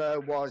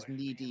 Shinonuma was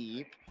Knee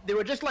Deep. They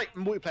were just like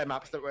multiplayer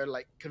maps that were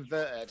like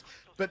converted.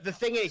 But the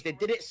thing is, they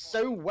did it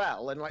so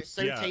well and like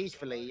so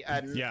tastefully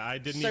and I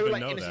didn't so even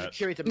like know in a that.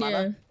 curated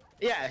manner.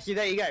 Yeah, see,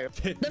 there you go.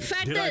 The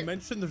fact Did that I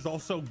mention there's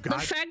also the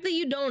fact that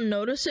you don't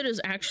notice it is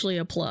actually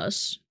a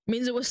plus.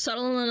 Means it was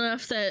subtle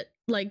enough that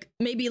like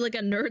maybe like a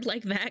nerd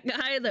like that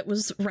guy that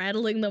was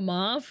rattling them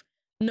off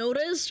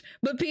noticed,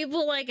 but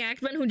people like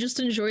Ackman who just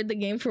enjoyed the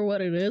game for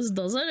what it is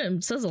doesn't.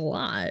 It says a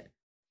lot.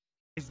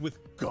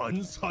 With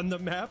guns on the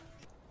map?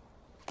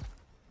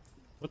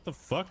 What the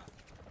fuck?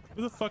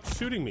 Who the fuck's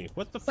shooting me?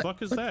 What the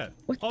fuck is that?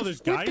 Oh, there's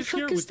guys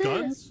here with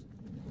guns?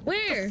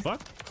 Where? What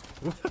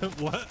the fuck?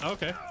 What?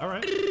 Okay,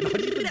 alright.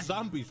 Not even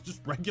zombies,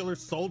 just regular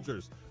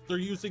soldiers. They're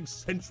using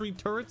sentry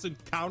turrets and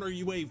counter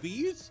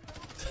UAVs?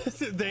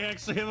 They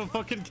actually have a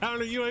fucking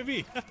counter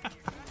UAV.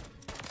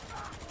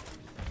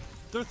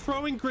 They're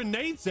throwing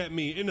grenades at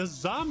me in a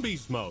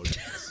zombies mode.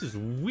 This is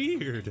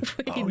weird.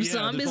 Wait, zombies there's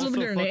with also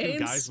grenades? fucking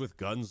guys with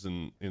guns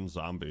in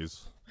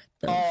zombies.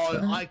 Oh,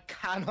 I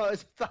cannot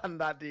stand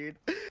that, dude.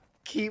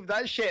 Keep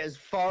that shit as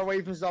far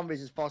away from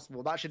zombies as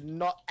possible. That should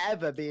not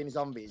ever be in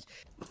zombies.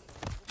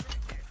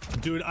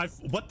 Dude,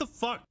 what the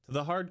fuck? To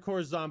the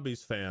hardcore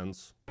zombies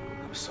fans.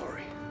 I'm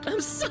sorry.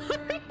 I'm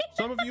sorry.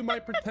 Some of you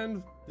might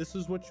pretend this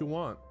is what you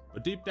want,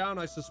 but deep down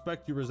I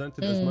suspect you resent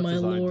it as much my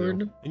as lord. I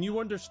do. And you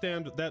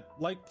understand that,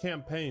 like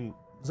campaign,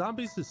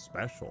 zombies is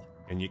special.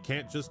 And you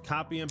can't just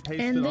copy and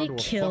paste And it they onto a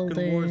killed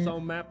fucking it.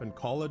 Warzone map and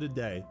call it a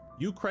day.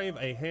 You crave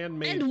a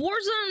handmade... And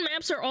Warzone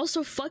maps are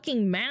also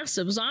fucking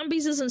massive.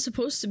 Zombies isn't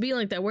supposed to be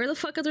like that. Where the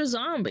fuck are there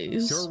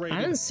zombies? Curated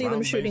I didn't see them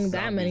round-based shooting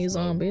that many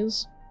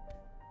zombies zombies.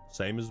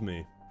 Same as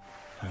me.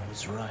 I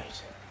was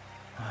right.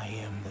 I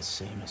am the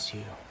same as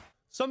you.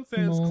 Some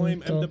fans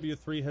claim Mongo.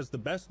 MW3 has the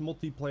best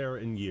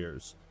multiplayer in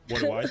years. What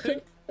do I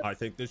think? I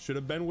think this should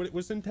have been what it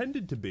was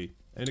intended to be.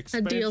 An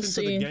expansion to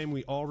the DLC. game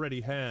we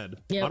already had.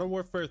 Yep. Modern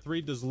Warfare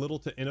 3 does little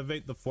to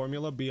innovate the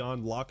formula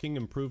beyond locking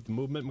improved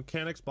movement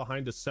mechanics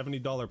behind a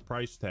 $70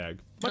 price tag.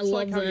 Much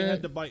like love how you that.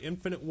 had to buy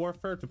Infinite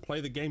Warfare to play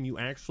the game you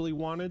actually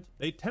wanted,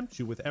 they tempt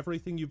you with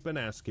everything you've been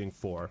asking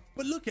for.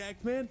 But look,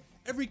 Ackman,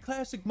 every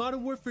classic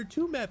Modern Warfare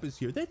 2 map is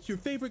here. That's your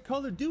favorite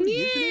Call of Duty,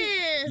 isn't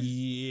it?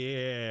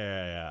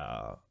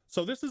 Yeah.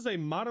 So this is a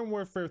Modern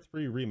Warfare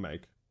 3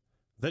 remake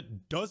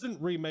that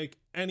doesn't remake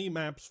any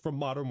maps from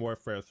Modern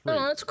Warfare 3.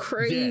 Oh, that's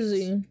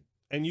crazy. Yes.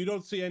 And you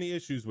don't see any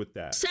issues with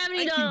that. $70.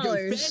 I can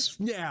go fast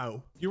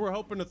now. You were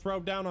hoping to throw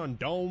down on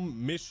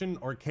Dome, Mission,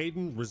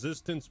 Arcaden,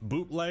 Resistance,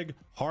 Bootleg,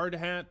 Hard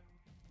Hat.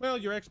 Well,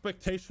 your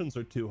expectations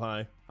are too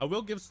high. I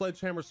will give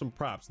Sledgehammer some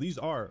props. These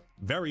are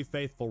very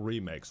faithful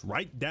remakes,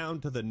 right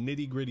down to the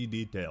nitty-gritty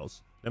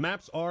details. The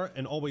maps are,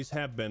 and always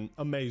have been,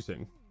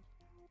 amazing.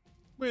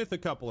 With a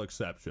couple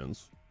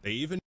exceptions. They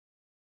even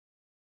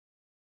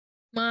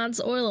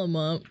Mods, oil them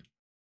up.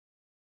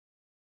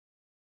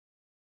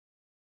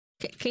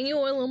 Can you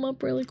oil them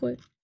up really quick?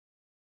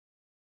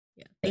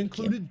 Yeah, thank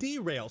you. included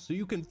derail, so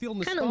you can feel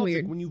Kinda nostalgic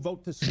weird. when you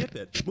vote to skip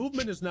it.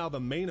 Movement is now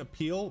the main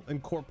appeal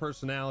and core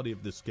personality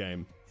of this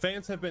game.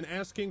 Fans have been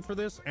asking for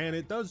this, and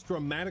it does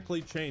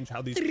dramatically change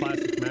how these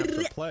classic maps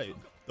are played.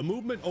 The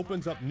movement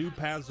opens up new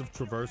paths of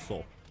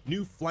traversal,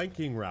 new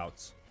flanking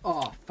routes.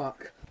 Oh,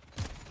 fuck.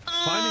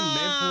 Climbing,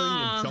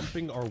 mantling, and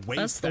jumping are way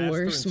That's the faster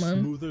worst, and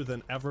man. smoother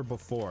than ever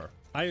before.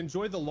 I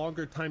enjoy the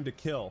longer time to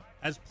kill,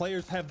 as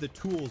players have the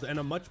tools and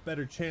a much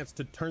better chance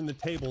to turn the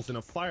tables in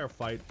a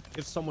firefight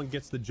if someone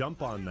gets the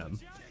jump on them.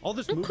 All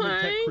this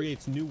movement tech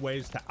creates new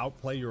ways to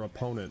outplay your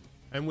opponent.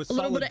 And with A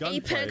little solid bit of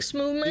gunplay, Apex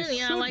movement, this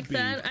yeah, I should like be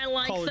that. I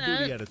like Call of that.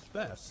 Duty at its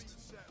best.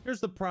 Here's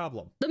the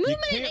problem. The You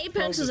movement in can't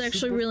Apex throw is the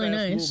actually super really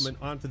fast nice. movement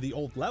onto the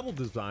old level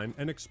design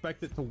and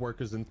expect it to work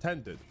as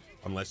intended,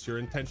 unless your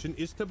intention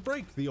is to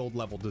break the old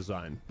level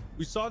design.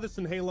 We saw this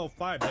in Halo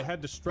 5. They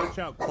had to stretch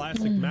out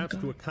classic maps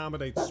to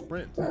accommodate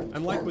sprint.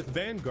 And like with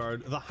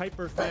Vanguard, the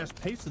hyper-fast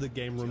pace of the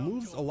game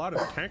removes a lot of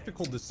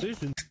tactical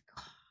decisions.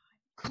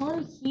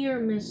 Come here,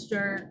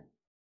 mister.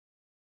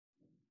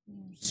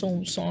 I'm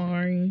so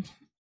sorry.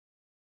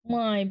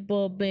 My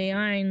bubby,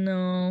 I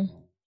know.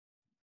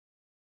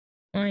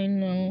 I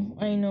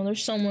know.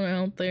 There's someone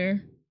out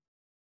there.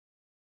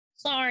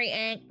 Sorry,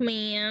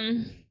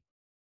 Eggman.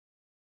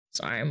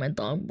 Sorry, my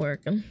dog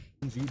barking.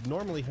 You'd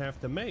normally have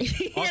to make.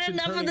 He had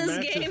enough of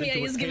this game. Yeah,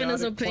 he's giving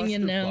his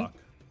opinion now.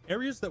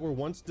 Areas that were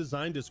once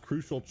designed as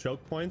crucial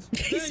choke points,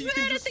 yeah, you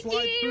can just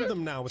slide through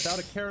them now without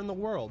a care in the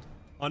world.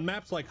 On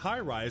maps like High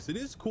Rise, it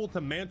is cool to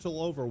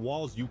mantle over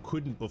walls you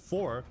couldn't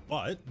before,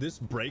 but this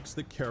breaks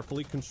the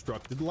carefully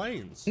constructed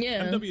lanes.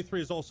 Yeah. MW3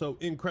 is also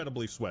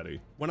incredibly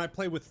sweaty. When I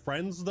play with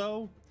friends,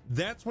 though,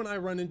 that's when I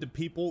run into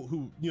people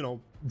who, you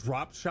know,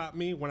 drop shot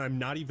me when I'm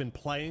not even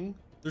playing.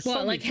 There's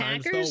so many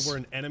times, though, where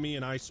an enemy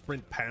and I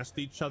sprint past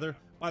each other.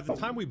 By the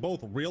time we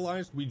both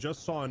realized we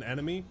just saw an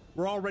enemy,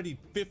 we're already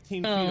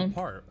 15 feet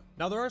apart.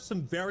 Now, there are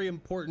some very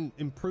important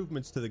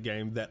improvements to the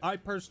game that I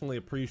personally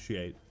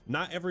appreciate.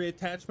 Not every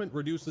attachment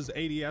reduces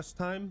ADS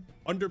time.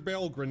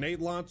 Underbarrel grenade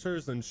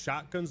launchers and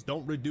shotguns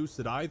don't reduce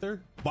it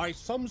either. By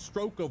some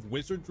stroke of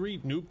wizardry,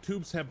 noob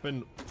tubes have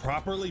been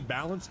properly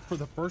balanced for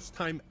the first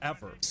time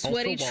ever.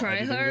 Sweaty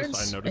tryhards?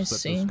 I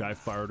noticed that this guy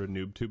fired a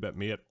noob tube at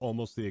me at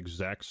almost the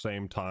exact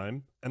same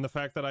time. And the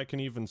fact that I can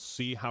even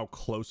see how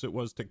close it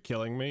was to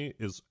killing me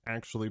is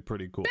actually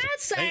pretty cool.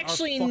 That's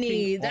actually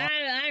neat.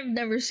 I've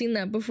never seen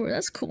that before.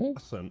 That's cool.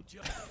 Awesome.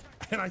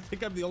 And I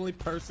think I'm the only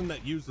person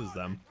that uses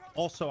them.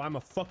 Also, I'm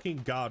a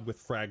fucking god with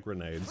frag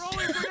grenades.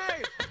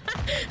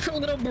 A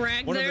little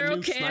brag there.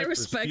 Okay, I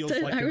respect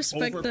it. I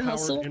respect the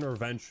hustle.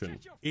 Intervention.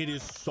 It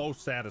is so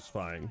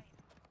satisfying.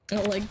 I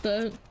like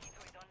that.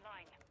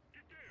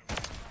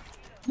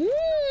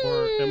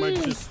 Or am I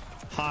just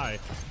high?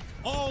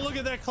 Oh, look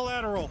at that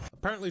collateral.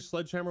 Apparently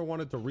Sledgehammer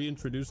wanted to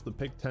reintroduce the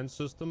Pick 10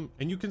 system,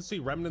 and you can see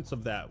remnants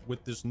of that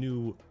with this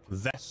new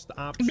vest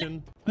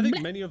option. I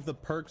think many of the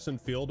perks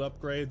and field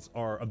upgrades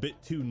are a bit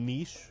too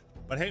niche,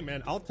 but hey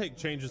man, I'll take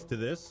changes to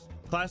this.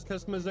 Class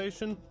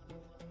customization,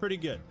 pretty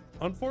good.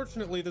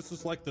 Unfortunately, this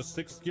is like the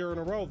 6th year in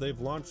a row they've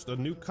launched a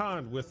new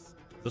con with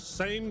the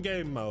same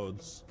game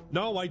modes.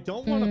 No, I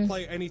don't want to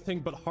play anything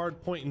but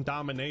hardpoint and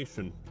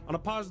domination. On a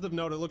positive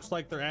note, it looks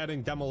like they're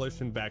adding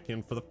demolition back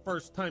in for the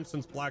first time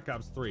since Black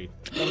Ops 3.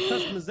 While the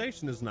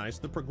customization is nice,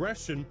 the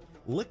progression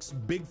licks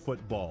Bigfoot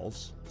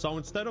balls. So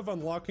instead of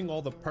unlocking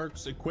all the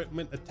perks,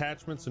 equipment,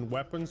 attachments, and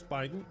weapons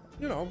by,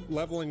 you know,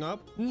 leveling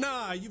up,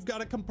 nah, you've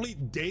got to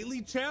complete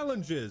daily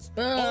challenges.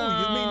 Oh,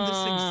 you mean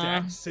this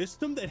exact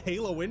system that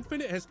Halo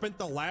Infinite has spent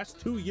the last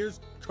 2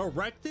 years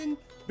correcting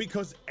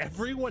because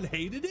everyone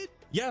hated it?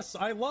 Yes,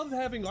 I love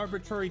having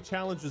arbitrary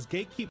challenges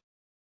gatekeep.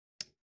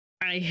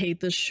 I hate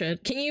this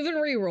shit. Can you even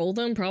re-roll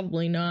them?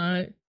 Probably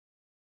not.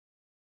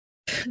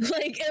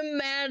 Like,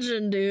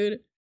 imagine, dude.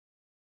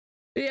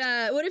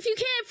 Yeah, what if you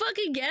can't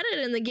fucking get it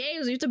in the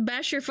games? You have to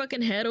bash your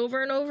fucking head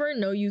over and over?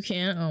 No, you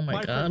can't. Oh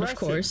my god, of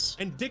course.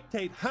 And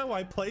dictate how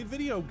I play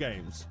video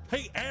games.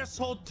 Hey,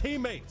 asshole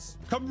teammates,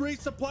 come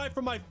resupply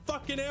from my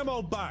fucking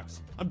ammo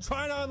box. I'm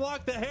trying to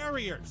unlock the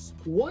Harriers.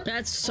 What?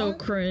 That's so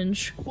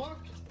cringe. Fuck,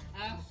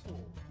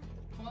 asshole.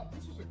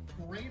 This is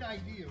a great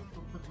idea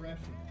for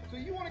progression. So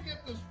you want to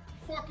get this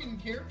fucking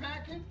care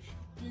package?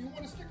 Do you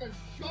want to stick a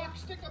shock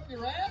stick up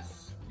your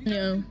ass? You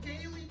gotta do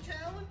daily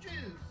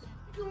challenges.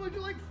 You can only do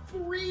like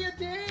 3 a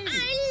day.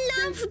 I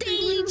love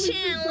daily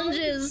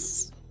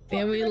challenges.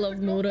 Yeah, we love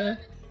Muda.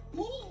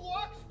 Who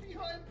walks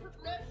behind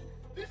progression?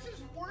 This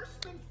is worse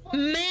than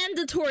fucking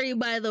mandatory,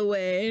 by the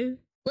way.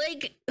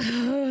 Like,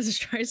 this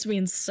drives me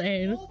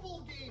insane.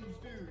 Mobile games,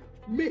 dude.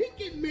 Make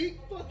it make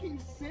fucking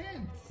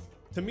sense.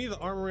 To me, the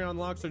armory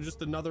unlocks are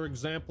just another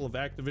example of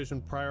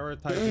Activision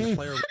prioritizing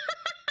player.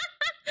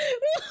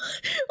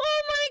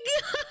 Oh my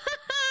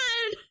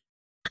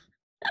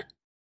god!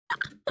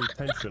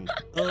 Retention.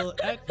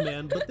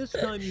 Eggman, but this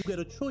time you get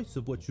a choice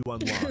of what you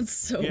unlock. It's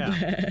so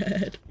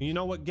bad. You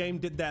know what game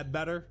did that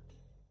better?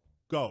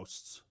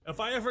 Ghosts. If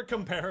I ever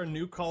compare a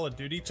new Call of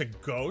Duty to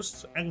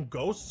Ghosts, and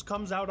Ghosts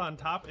comes out on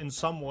top in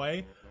some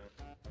way,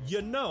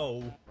 you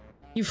know...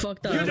 You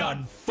fucked up. You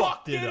done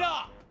fucked it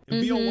up!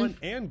 In BO1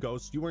 and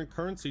Ghosts, you earn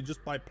currency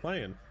just by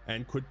playing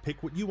and could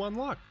pick what you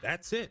unlock.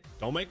 That's it.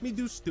 Don't make me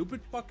do stupid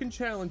fucking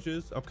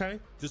challenges, okay?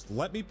 Just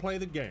let me play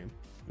the game.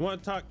 You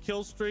want to talk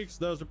kill streaks?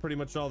 Those are pretty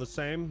much all the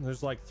same.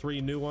 There's like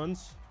 3 new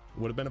ones.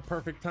 Would have been a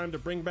perfect time to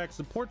bring back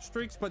support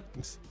streaks, but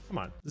come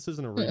on, this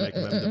isn't a remake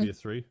of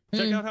MW3.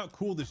 Check out how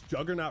cool this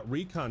Juggernaut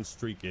recon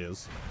streak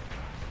is.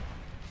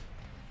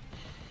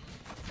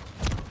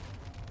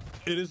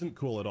 It isn't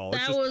cool at all. It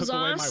just took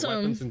away my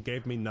weapons and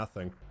gave me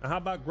nothing. Now, how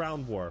about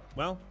Ground War?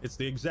 Well, it's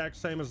the exact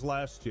same as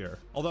last year.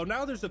 Although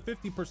now there's a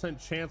 50%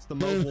 chance the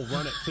mode will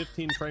run at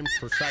 15 frames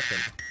per second.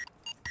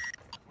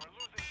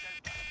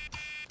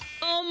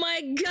 Oh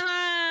my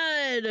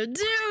god!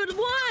 Dude,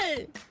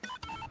 what?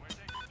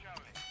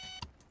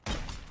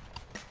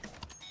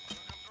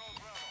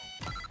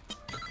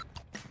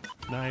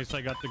 Nice,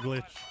 I got the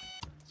glitch.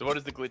 So what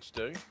does the glitch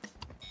do?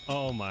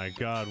 Oh my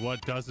god,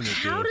 what doesn't it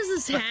do? How does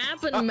this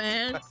happen,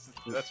 man?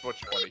 That's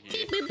what you want to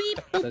hear. Beep,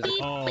 beep,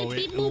 beep, oh,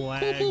 it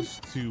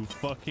lags to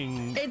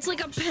fucking It's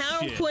like a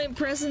PowerPoint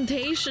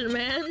presentation,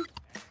 man.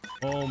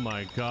 Oh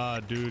my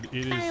god, dude.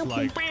 It is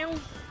like...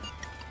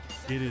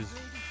 It is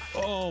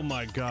Oh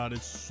my god,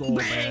 it's so bang,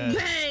 bad.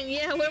 Bang!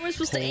 Yeah, where am I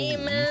supposed to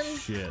aim, man?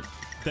 Shit.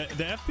 The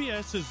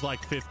FPS is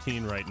like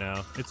 15 right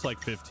now. It's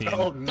like 15.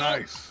 Oh,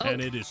 nice.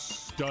 And it is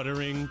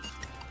stuttering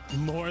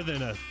more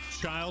than a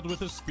child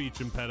with a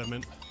speech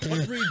impediment.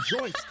 But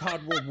rejoice,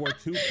 COD World War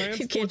II fans.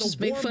 You can't just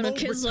make fun of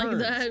kids like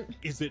that.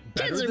 Is it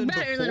better kids are than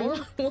better before?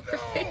 than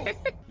Warfare.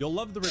 You'll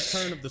love the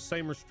return of the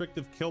same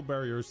restrictive kill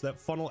barriers that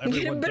funnel Get a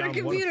everyone better down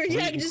computer, one of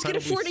yeah, three just get a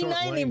incredibly short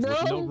 4090, lanes bro.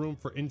 with no room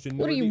for What are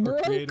ingenuity you, or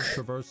broke? creative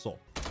traversal.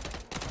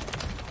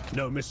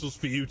 No missiles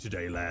for you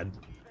today, lad.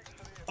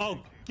 Oh,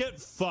 get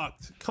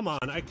fucked. Come on,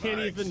 I can't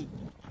even...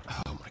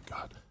 Oh my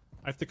god.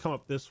 I have to come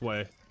up this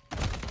way.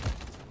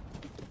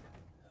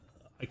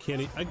 I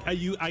can't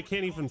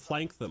even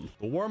flank them.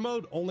 The war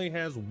mode only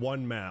has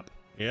one map.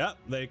 Yep,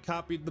 they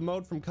copied the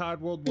mode from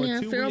COD World War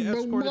II. Pharaoh We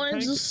escorted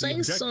Bourgoin's tanks. say The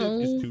objective so.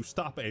 is to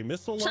stop a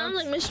missile Sounds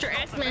launch. like Mr.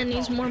 Eggman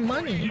needs more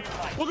money.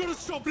 We're gonna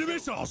stop the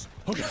missiles.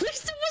 Okay. It was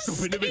Stop the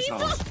stable.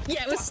 missiles.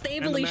 Yeah, it was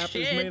stable And the as map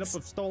shit. is made up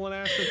of stolen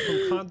assets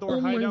from Condor,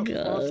 Oh my Hideout,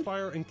 God.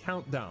 Crossfire, and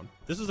Countdown.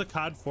 This is a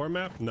COD 4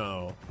 map?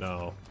 No,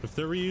 no. If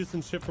they're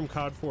reusing shit from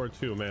COD 4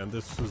 too, man,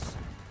 this is...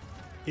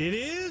 It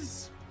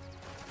is?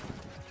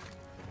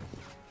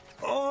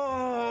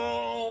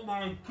 Oh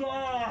my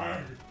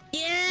god!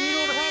 Yeah!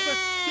 You don't have a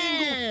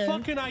single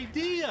fucking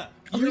idea!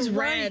 Oh, You're he's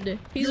right. red.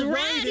 He's You're red.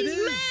 right, it He's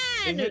is.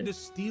 mad. They had to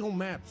steal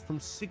maps from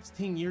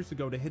 16 years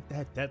ago to hit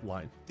that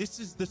deadline. This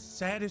is the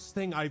saddest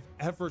thing I've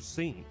ever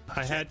seen.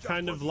 I had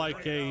kind of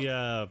like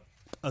a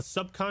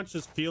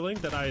subconscious feeling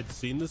that I had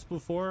seen this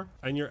before,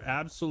 and you're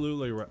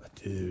absolutely right.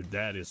 Dude,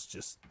 that is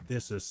just,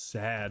 this is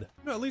sad.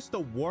 You know, at least the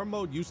war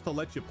mode used to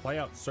let you play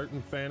out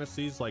certain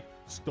fantasies like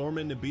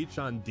storming the beach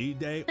on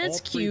D-Day. That's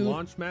All three cute.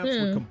 launch maps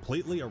Yeah. were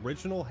completely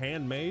original,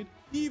 handmade.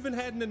 You even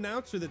had an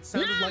announcer that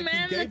sounded Nah, like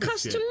man, he that gave a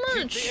cost shit. too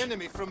Keep much. the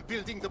enemy from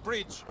building the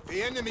bridge.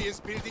 The enemy is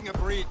building a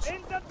bridge.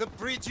 The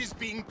bridge is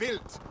being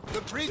built.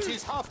 The bridge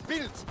is half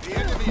built. The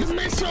enemy is The building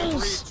a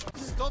missiles.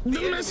 bridge. Stop The the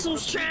enemy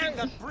missiles, from building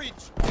Chad. that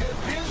bridge.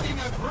 They're building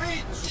a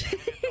bridge.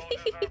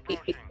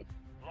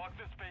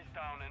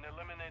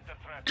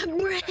 A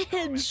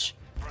bridge.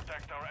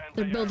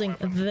 They're building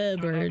the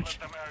bridge.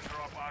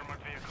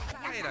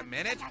 Wait a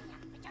minute.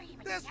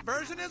 This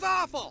version is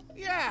awful.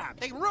 Yeah,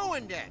 they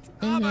ruined it.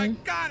 Oh my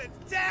god, it's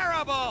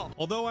terrible.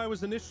 Although I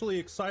was initially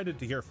excited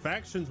to hear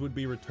factions would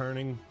be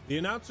returning, the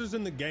announcers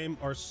in the game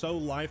are so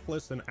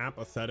lifeless and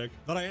apathetic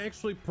that I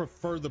actually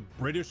prefer the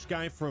British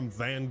guy from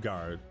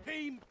Vanguard.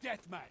 Team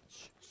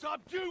deathmatch.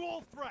 Subdue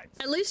all threats.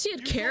 At least he had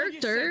Use all your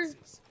character.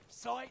 senses.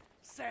 Sight,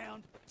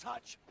 sound,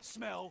 touch,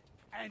 smell,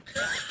 and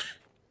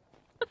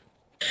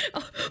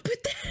Oh, but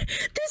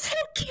that's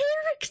how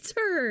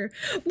character,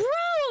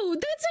 bro.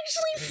 That's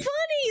actually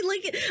funny.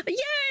 Like,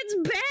 yeah, it's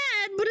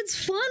bad, but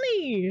it's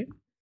funny.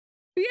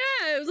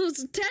 Yeah, it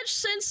was touch,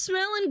 sense,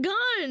 smell, and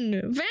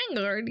gun.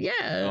 Vanguard,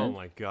 yeah. Oh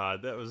my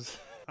god, that was...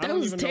 I That don't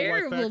was even know why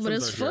terrible, but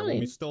factions it's are here when funny.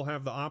 we still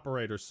have the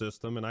operator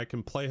system and I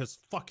can play as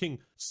fucking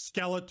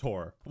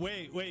Skeletor.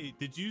 Wait,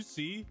 did you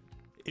see?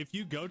 If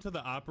you go to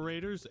the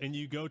operators and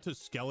you go to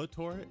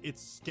Skeletor,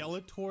 it's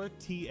Skeletor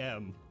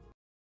TM.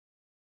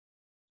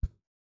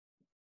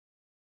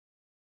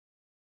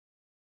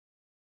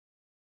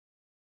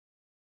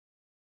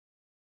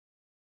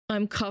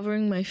 I'm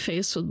covering my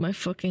face with my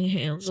fucking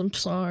hands. I'm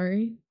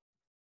sorry.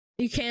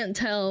 You can't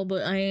tell,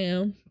 but I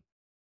am.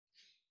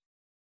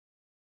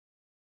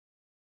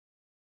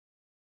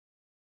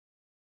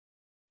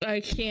 I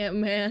can't,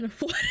 man.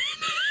 What?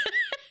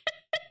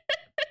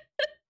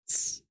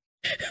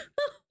 Oh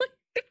my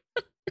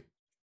god.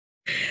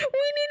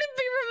 We need to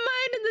be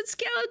reminded that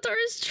Skeletor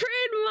is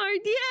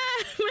trademarked. Yeah,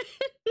 man.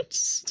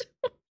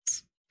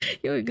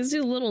 Yo, you can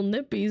see little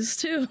nippies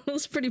too.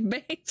 That's pretty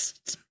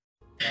based.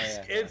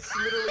 It's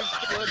literally Look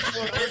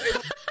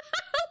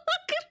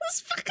at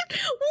this fucking.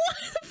 What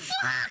the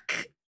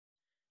fuck?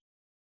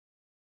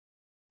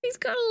 He's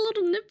got a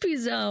little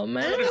nippies out,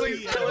 man. No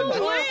way.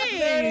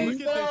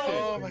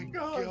 Oh my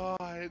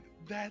god,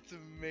 that's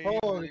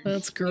amazing.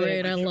 That's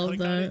great. I If you love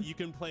click on it, that. you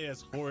can play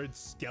as Horde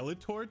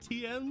Skeletor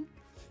TM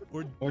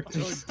or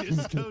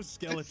Disco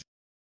Skeletor.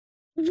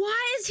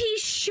 Why is he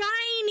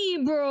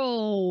shiny,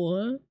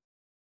 bro?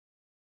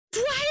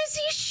 Why is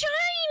he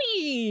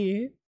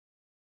shiny?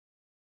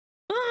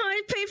 Oh,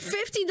 I paid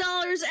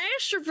 $50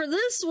 extra for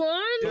this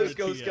one.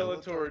 Disco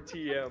Skeletor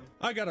TM.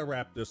 I gotta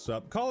wrap this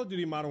up. Call of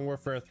Duty Modern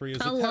Warfare 3 is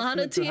A lot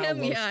of testament to how TM?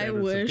 low Yeah, I standards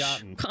have wish.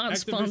 gotten. God, Activision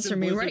sponsor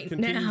me Blizzard right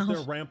continues now.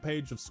 their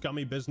rampage of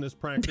scummy business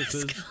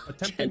practices,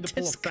 attempting to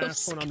pull a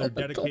fast one on their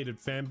dedicated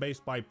fan base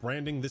by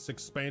branding this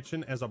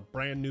expansion as a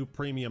brand new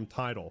premium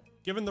title.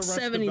 Given the rush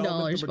 $70,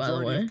 development, the by the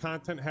majority way. of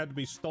content had to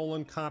be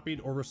stolen,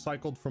 copied, or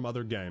recycled from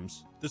other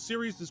games. The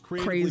series is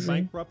creatively Crazy.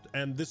 bankrupt,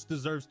 and this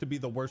deserves to be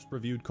the worst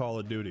reviewed Call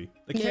of Duty.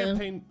 The Yeah.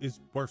 campaign is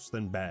worse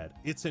than bad.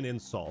 It's an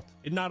insult.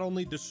 It not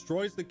only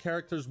destroys the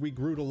characters we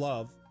grew to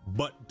love,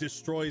 but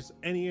destroys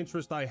any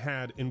interest I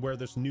had in where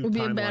this new Would be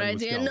a timeline bad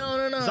was idea.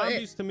 going. No.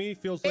 Zombies to me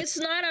feels like It's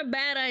not a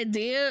bad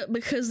idea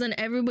because then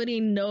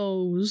everybody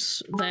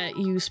knows that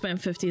you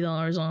spent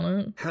 $50 on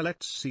it.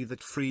 Let's see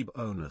that free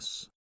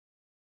bonus.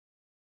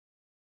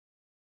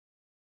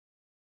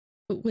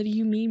 What do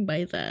you mean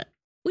by that?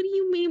 What do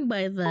you mean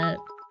by that?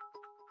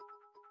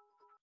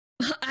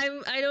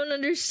 I don't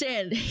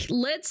understand.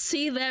 Let's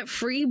see that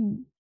free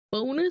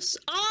bonus.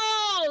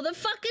 Oh, the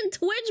fucking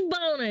Twitch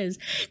bonus.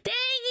 Thank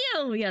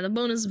you. Yeah, the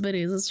bonus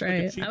videos. That's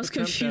right. I was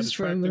confused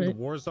for a minute.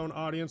 The Warzone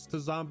audience to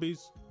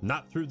zombies,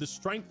 not through the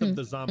strength of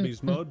the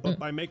zombies mode, but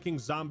by making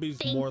zombies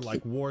more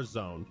like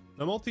Warzone.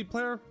 The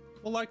multiplayer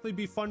will likely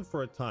be fun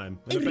for a time,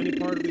 and if any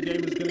part of the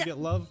game is going to get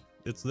love,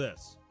 it's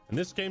this. And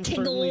this game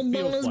certainly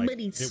feels like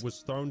it was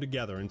thrown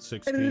together in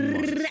 16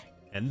 months.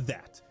 And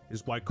that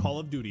is why Call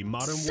of Duty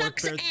Modern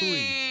Warfare 3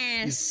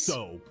 is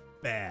so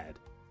bad.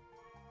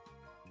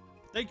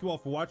 Thank you all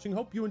for watching.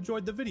 Hope you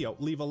enjoyed the video.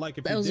 Leave a like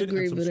if you did,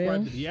 and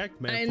subscribe to the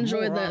Act Man. I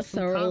enjoyed that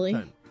thoroughly.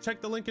 Content.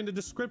 Check the link in the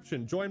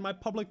description. Join my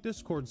public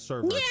Discord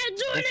server. Yeah,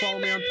 join it. Follow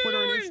me on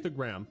Twitter and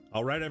Instagram.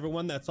 All right,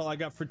 everyone, that's all I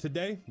got for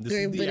today. This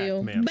great is the video.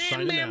 Act Man.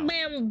 Bam, bam,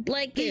 bam.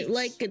 Like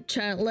it,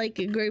 chat. Like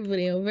it. Great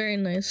video. Very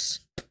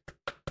nice.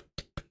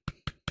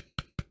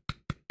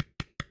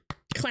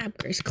 Clap,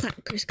 Grace.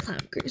 Clap, Grace.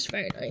 Clap, Grace.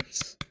 Very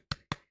nice.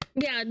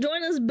 Yeah,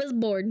 join us,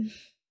 Bizboard.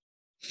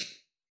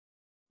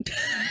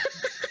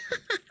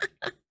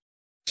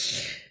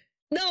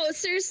 No,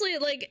 seriously,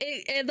 like,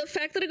 the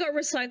fact that it got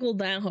recycled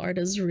that hard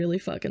is really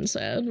fucking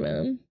sad,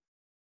 man.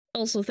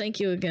 Also, thank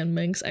you again,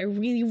 Minx. I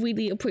really,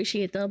 really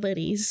appreciate the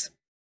bitties.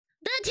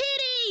 The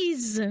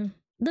titties!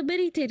 The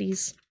bitty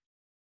titties.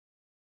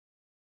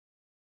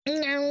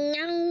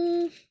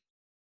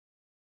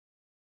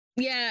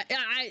 Yeah,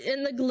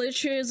 and the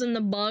glitches and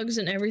the bugs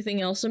and everything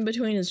else in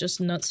between is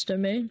just nuts to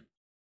me.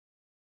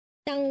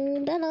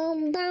 Down,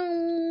 down,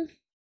 down.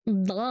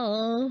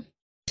 The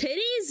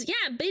titties?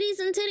 Yeah, bitties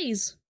and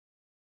titties.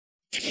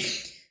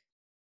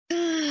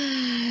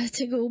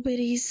 Tickle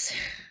bitties.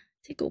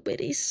 Tickle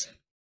bitties.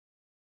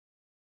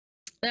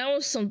 That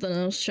was something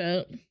else,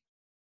 chat.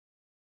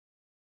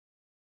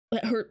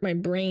 That hurt my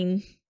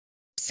brain.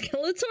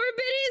 Skeletor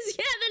bitties?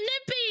 Yeah, the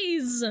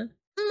nippies!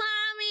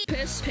 Mommy!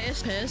 Piss,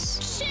 piss,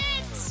 piss. Shit!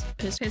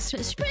 Piss, piss,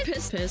 piss,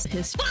 piss, piss,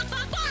 piss. Fuck,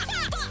 fuck,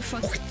 fuck, fuck!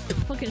 Fuck.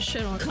 Fucking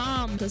shit on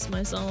calm. Piss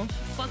myself.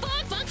 Fuck,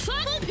 fuck, fuck,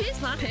 fuck! Piss,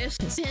 fuck, piss,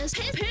 piss, piss,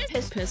 piss,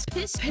 piss, piss,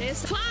 piss,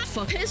 piss, fuck,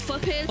 fuck, piss,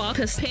 fuck, piss, fuck,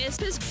 piss, piss,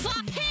 piss,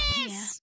 fuck, piss!